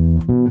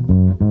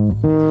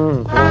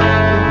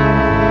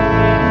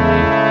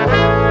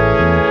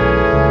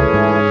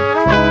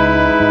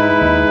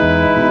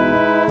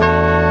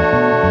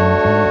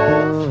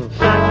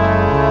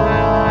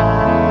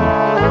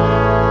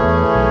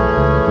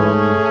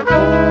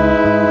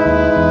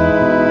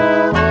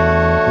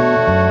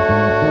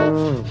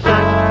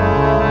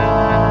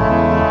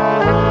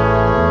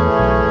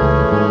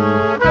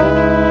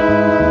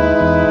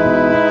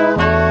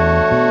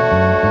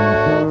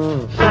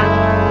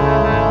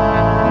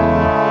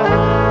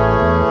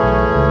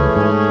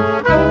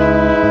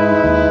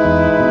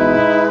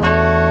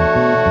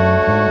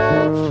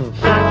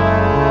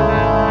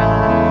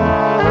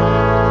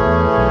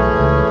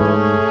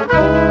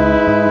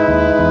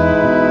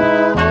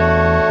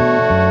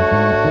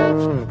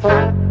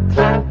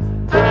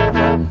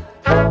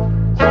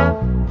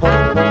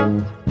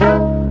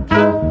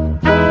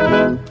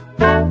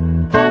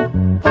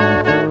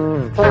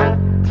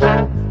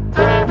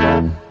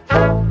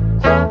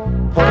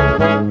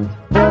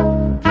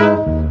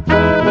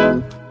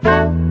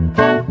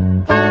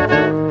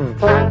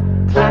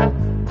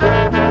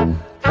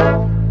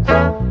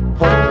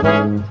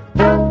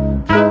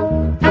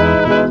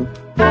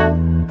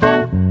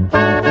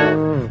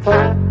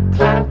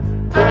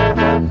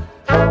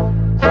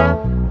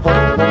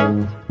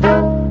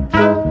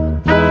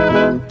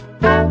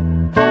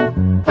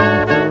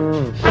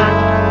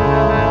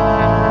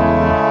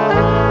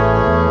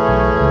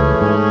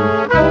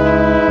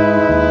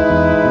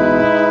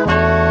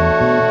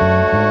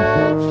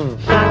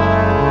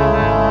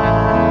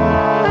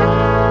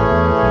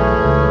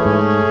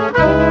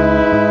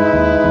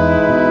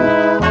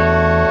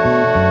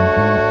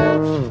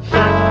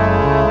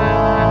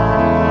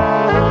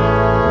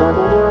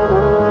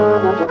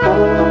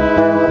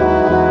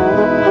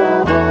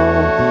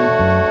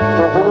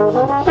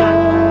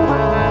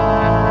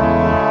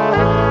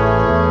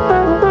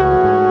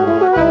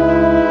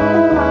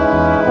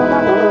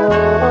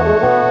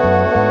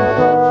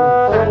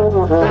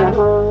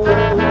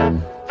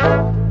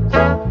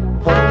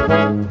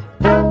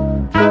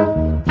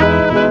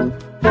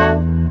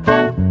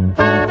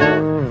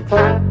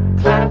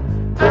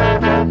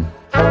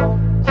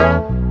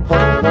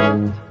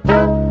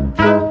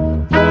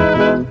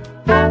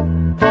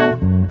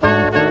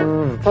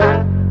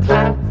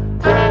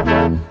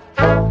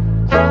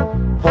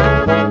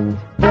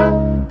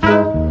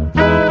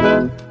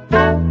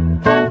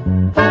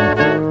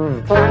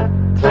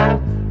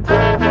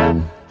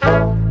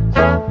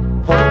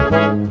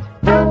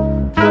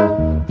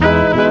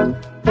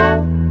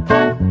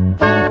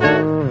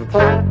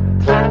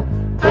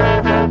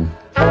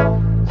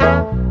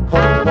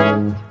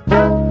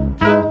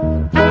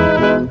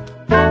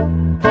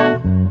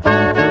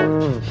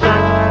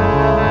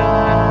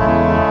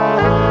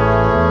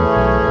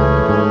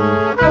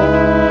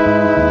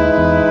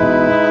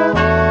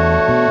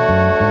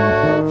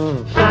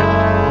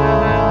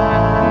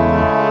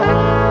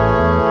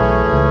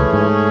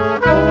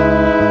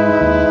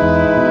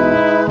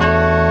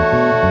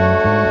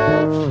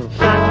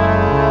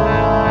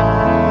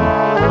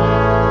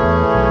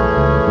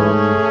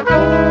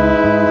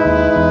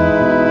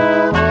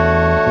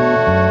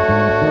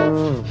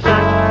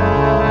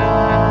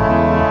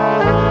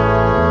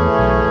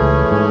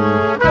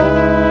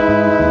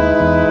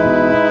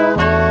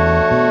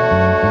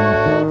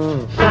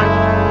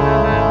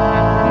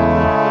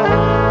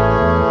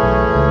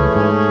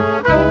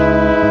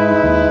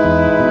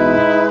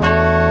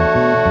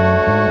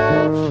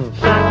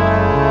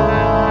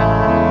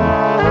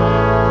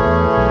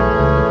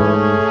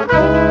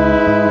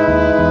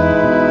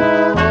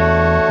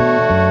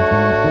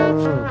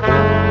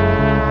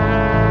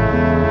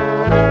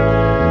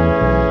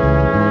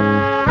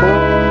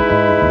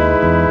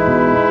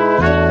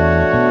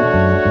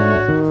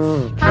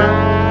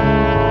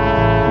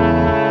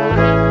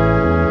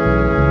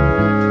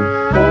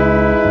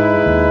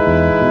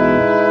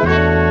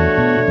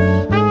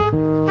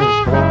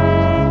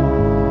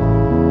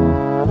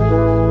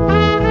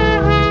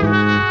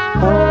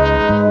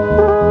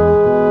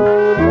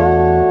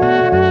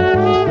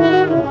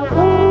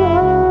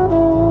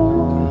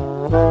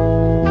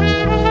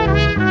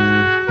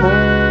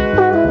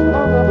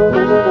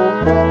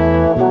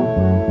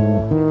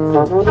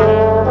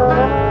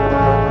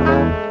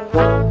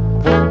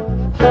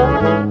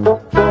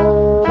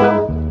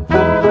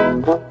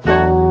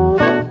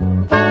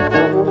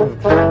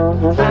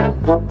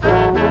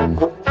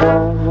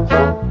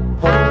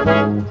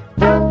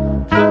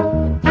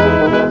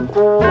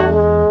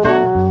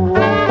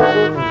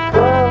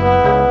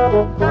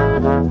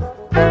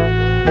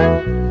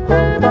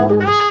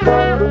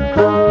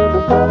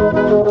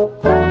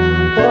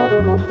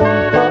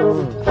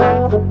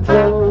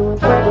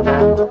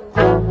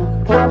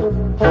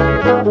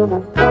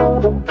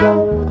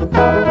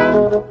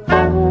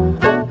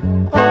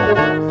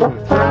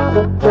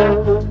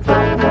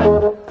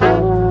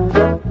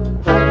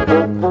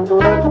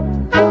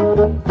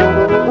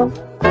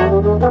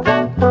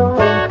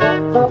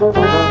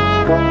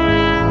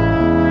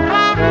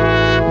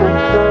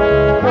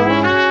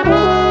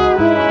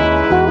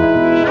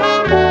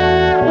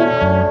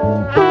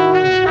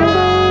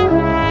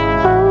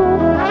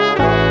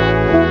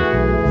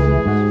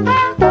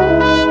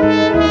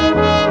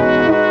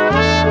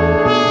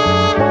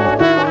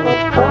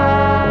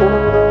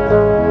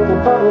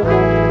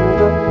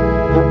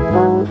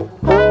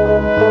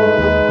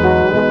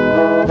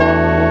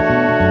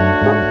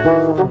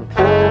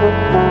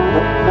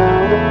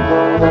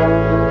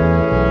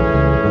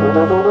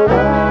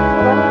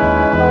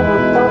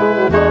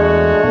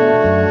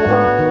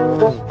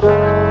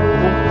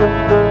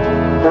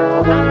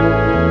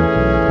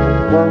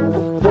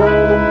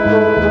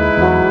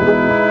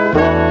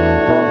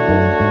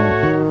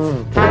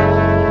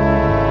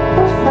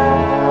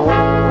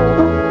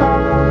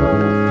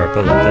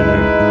 Purple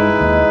afternoon.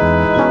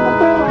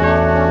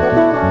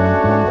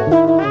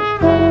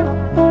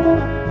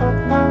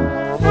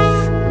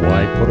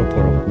 Why poro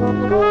poro?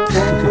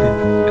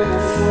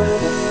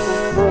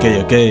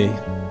 Okay.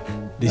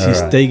 This is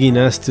Alright. taking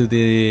us to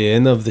the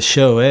end of the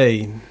show,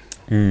 eh?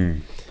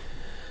 Mm.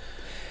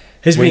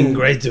 It's been When-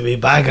 great to be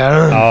back,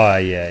 Aaron. Oh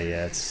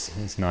yeah.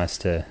 It's nice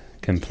to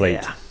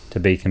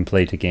be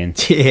complete again.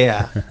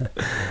 Yeah.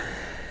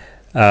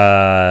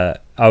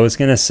 I was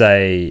gonna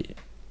say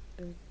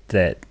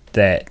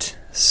that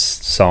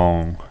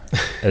song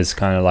is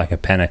kind of like a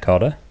panna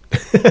cotta.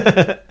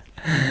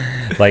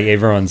 Like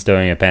everyone's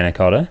doing a panna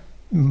cotta,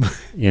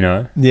 you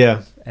know?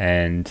 Yeah.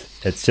 And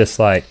it's just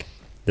like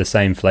the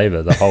same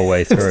flavor the whole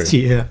way through.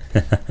 Yeah.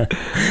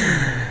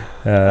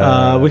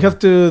 We have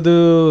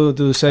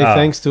to say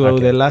thanks to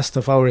okay. the last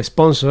of our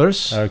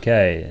sponsors.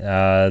 Okay,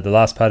 the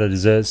last part of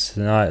desserts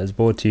tonight is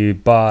brought to you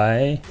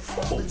by,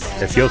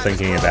 if you're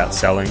thinking about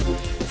selling,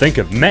 think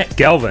of Matt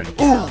Galvin.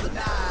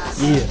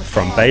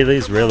 From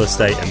Bailey's Real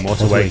Estate in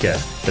Motueka,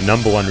 the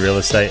 #1 real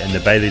estate in the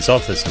Bailey's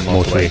office in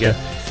Motueka,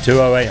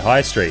 208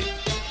 High Street.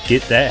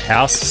 Get that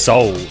house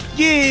sold.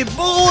 Yeah,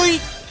 boy.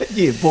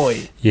 Yeah,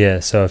 boy.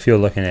 Yeah, so if you're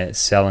looking at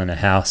selling a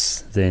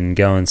house, then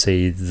go and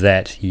see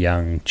that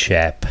young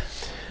chap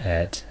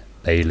at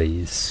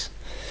Bailey's.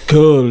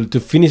 Cool. To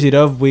finish it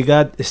off, we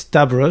got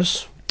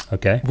Stavros.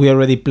 Okay. We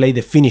already played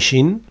the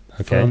finishing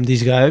from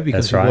this guy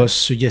because That's right. it was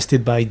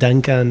suggested by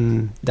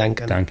Duncan.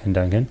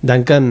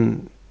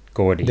 Duncan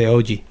Gordy. The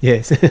OG.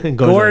 Yes.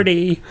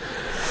 Gordy.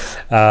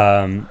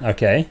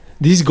 Okay.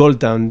 This is Gold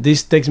Town.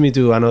 This takes me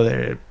to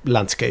another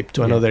landscape,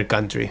 to another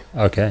country.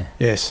 Okay.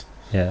 Yes.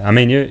 Yeah. I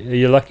mean,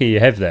 you're lucky you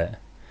have that.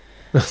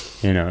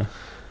 You know,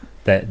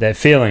 that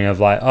feeling of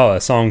like, oh,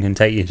 a song can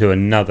take you to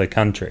another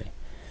country.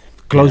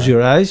 Close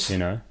your eyes. You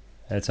know,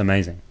 that's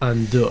amazing.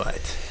 And do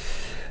it.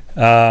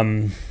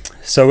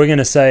 So we're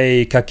gonna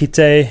say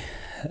kakite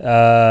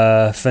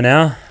for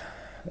now,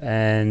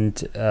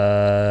 and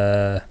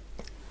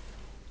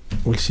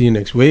we'll see you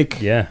next week.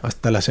 Yeah.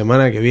 Hasta la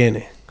semana que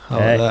viene. How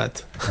Hey.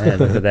 about that? Yeah,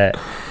 look at that.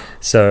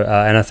 So,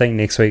 and I think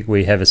next week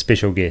we have a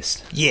special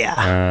guest.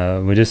 Yeah.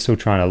 We're just still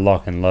trying to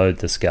lock and load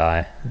this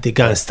guy. The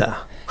gangster.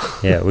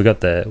 Yeah, we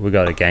got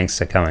a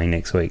gangster coming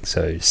next week,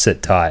 so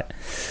sit tight.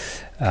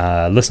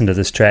 Listen to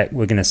this track.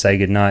 We're going to say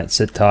goodnight,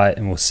 sit tight,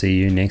 and we'll see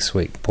you next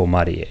week. Por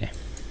Marie.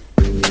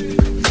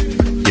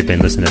 You've been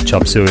listening to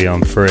Chop Suey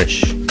on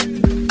Fresh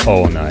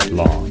all night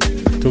long.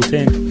 Till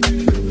 10.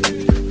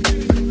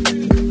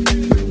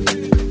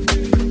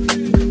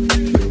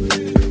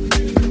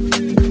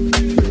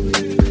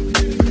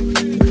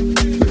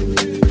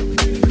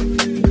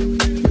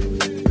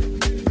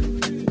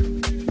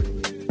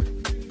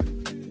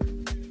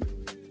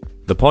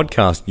 The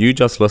podcast you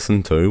just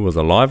listened to was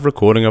a live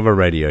recording of a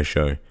radio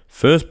show,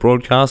 first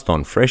broadcast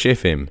on Fresh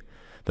FM,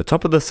 the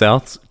top of the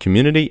South's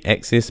community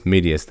access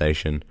media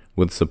station,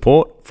 with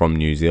support from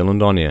New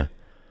Zealand On Air.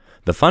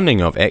 The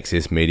funding of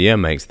Access Media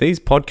makes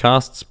these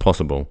podcasts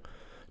possible.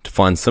 To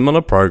find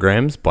similar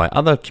programs by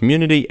other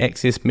community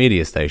access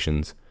media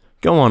stations,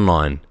 go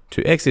online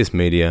to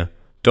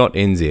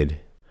accessmedia.nz.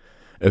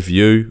 If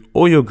you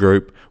or your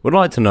group would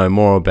like to know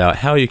more about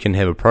how you can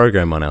have a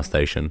program on our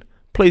station,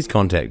 please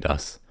contact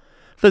us.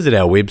 Visit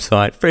our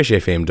website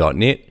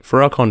freshfm.net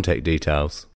for our contact details.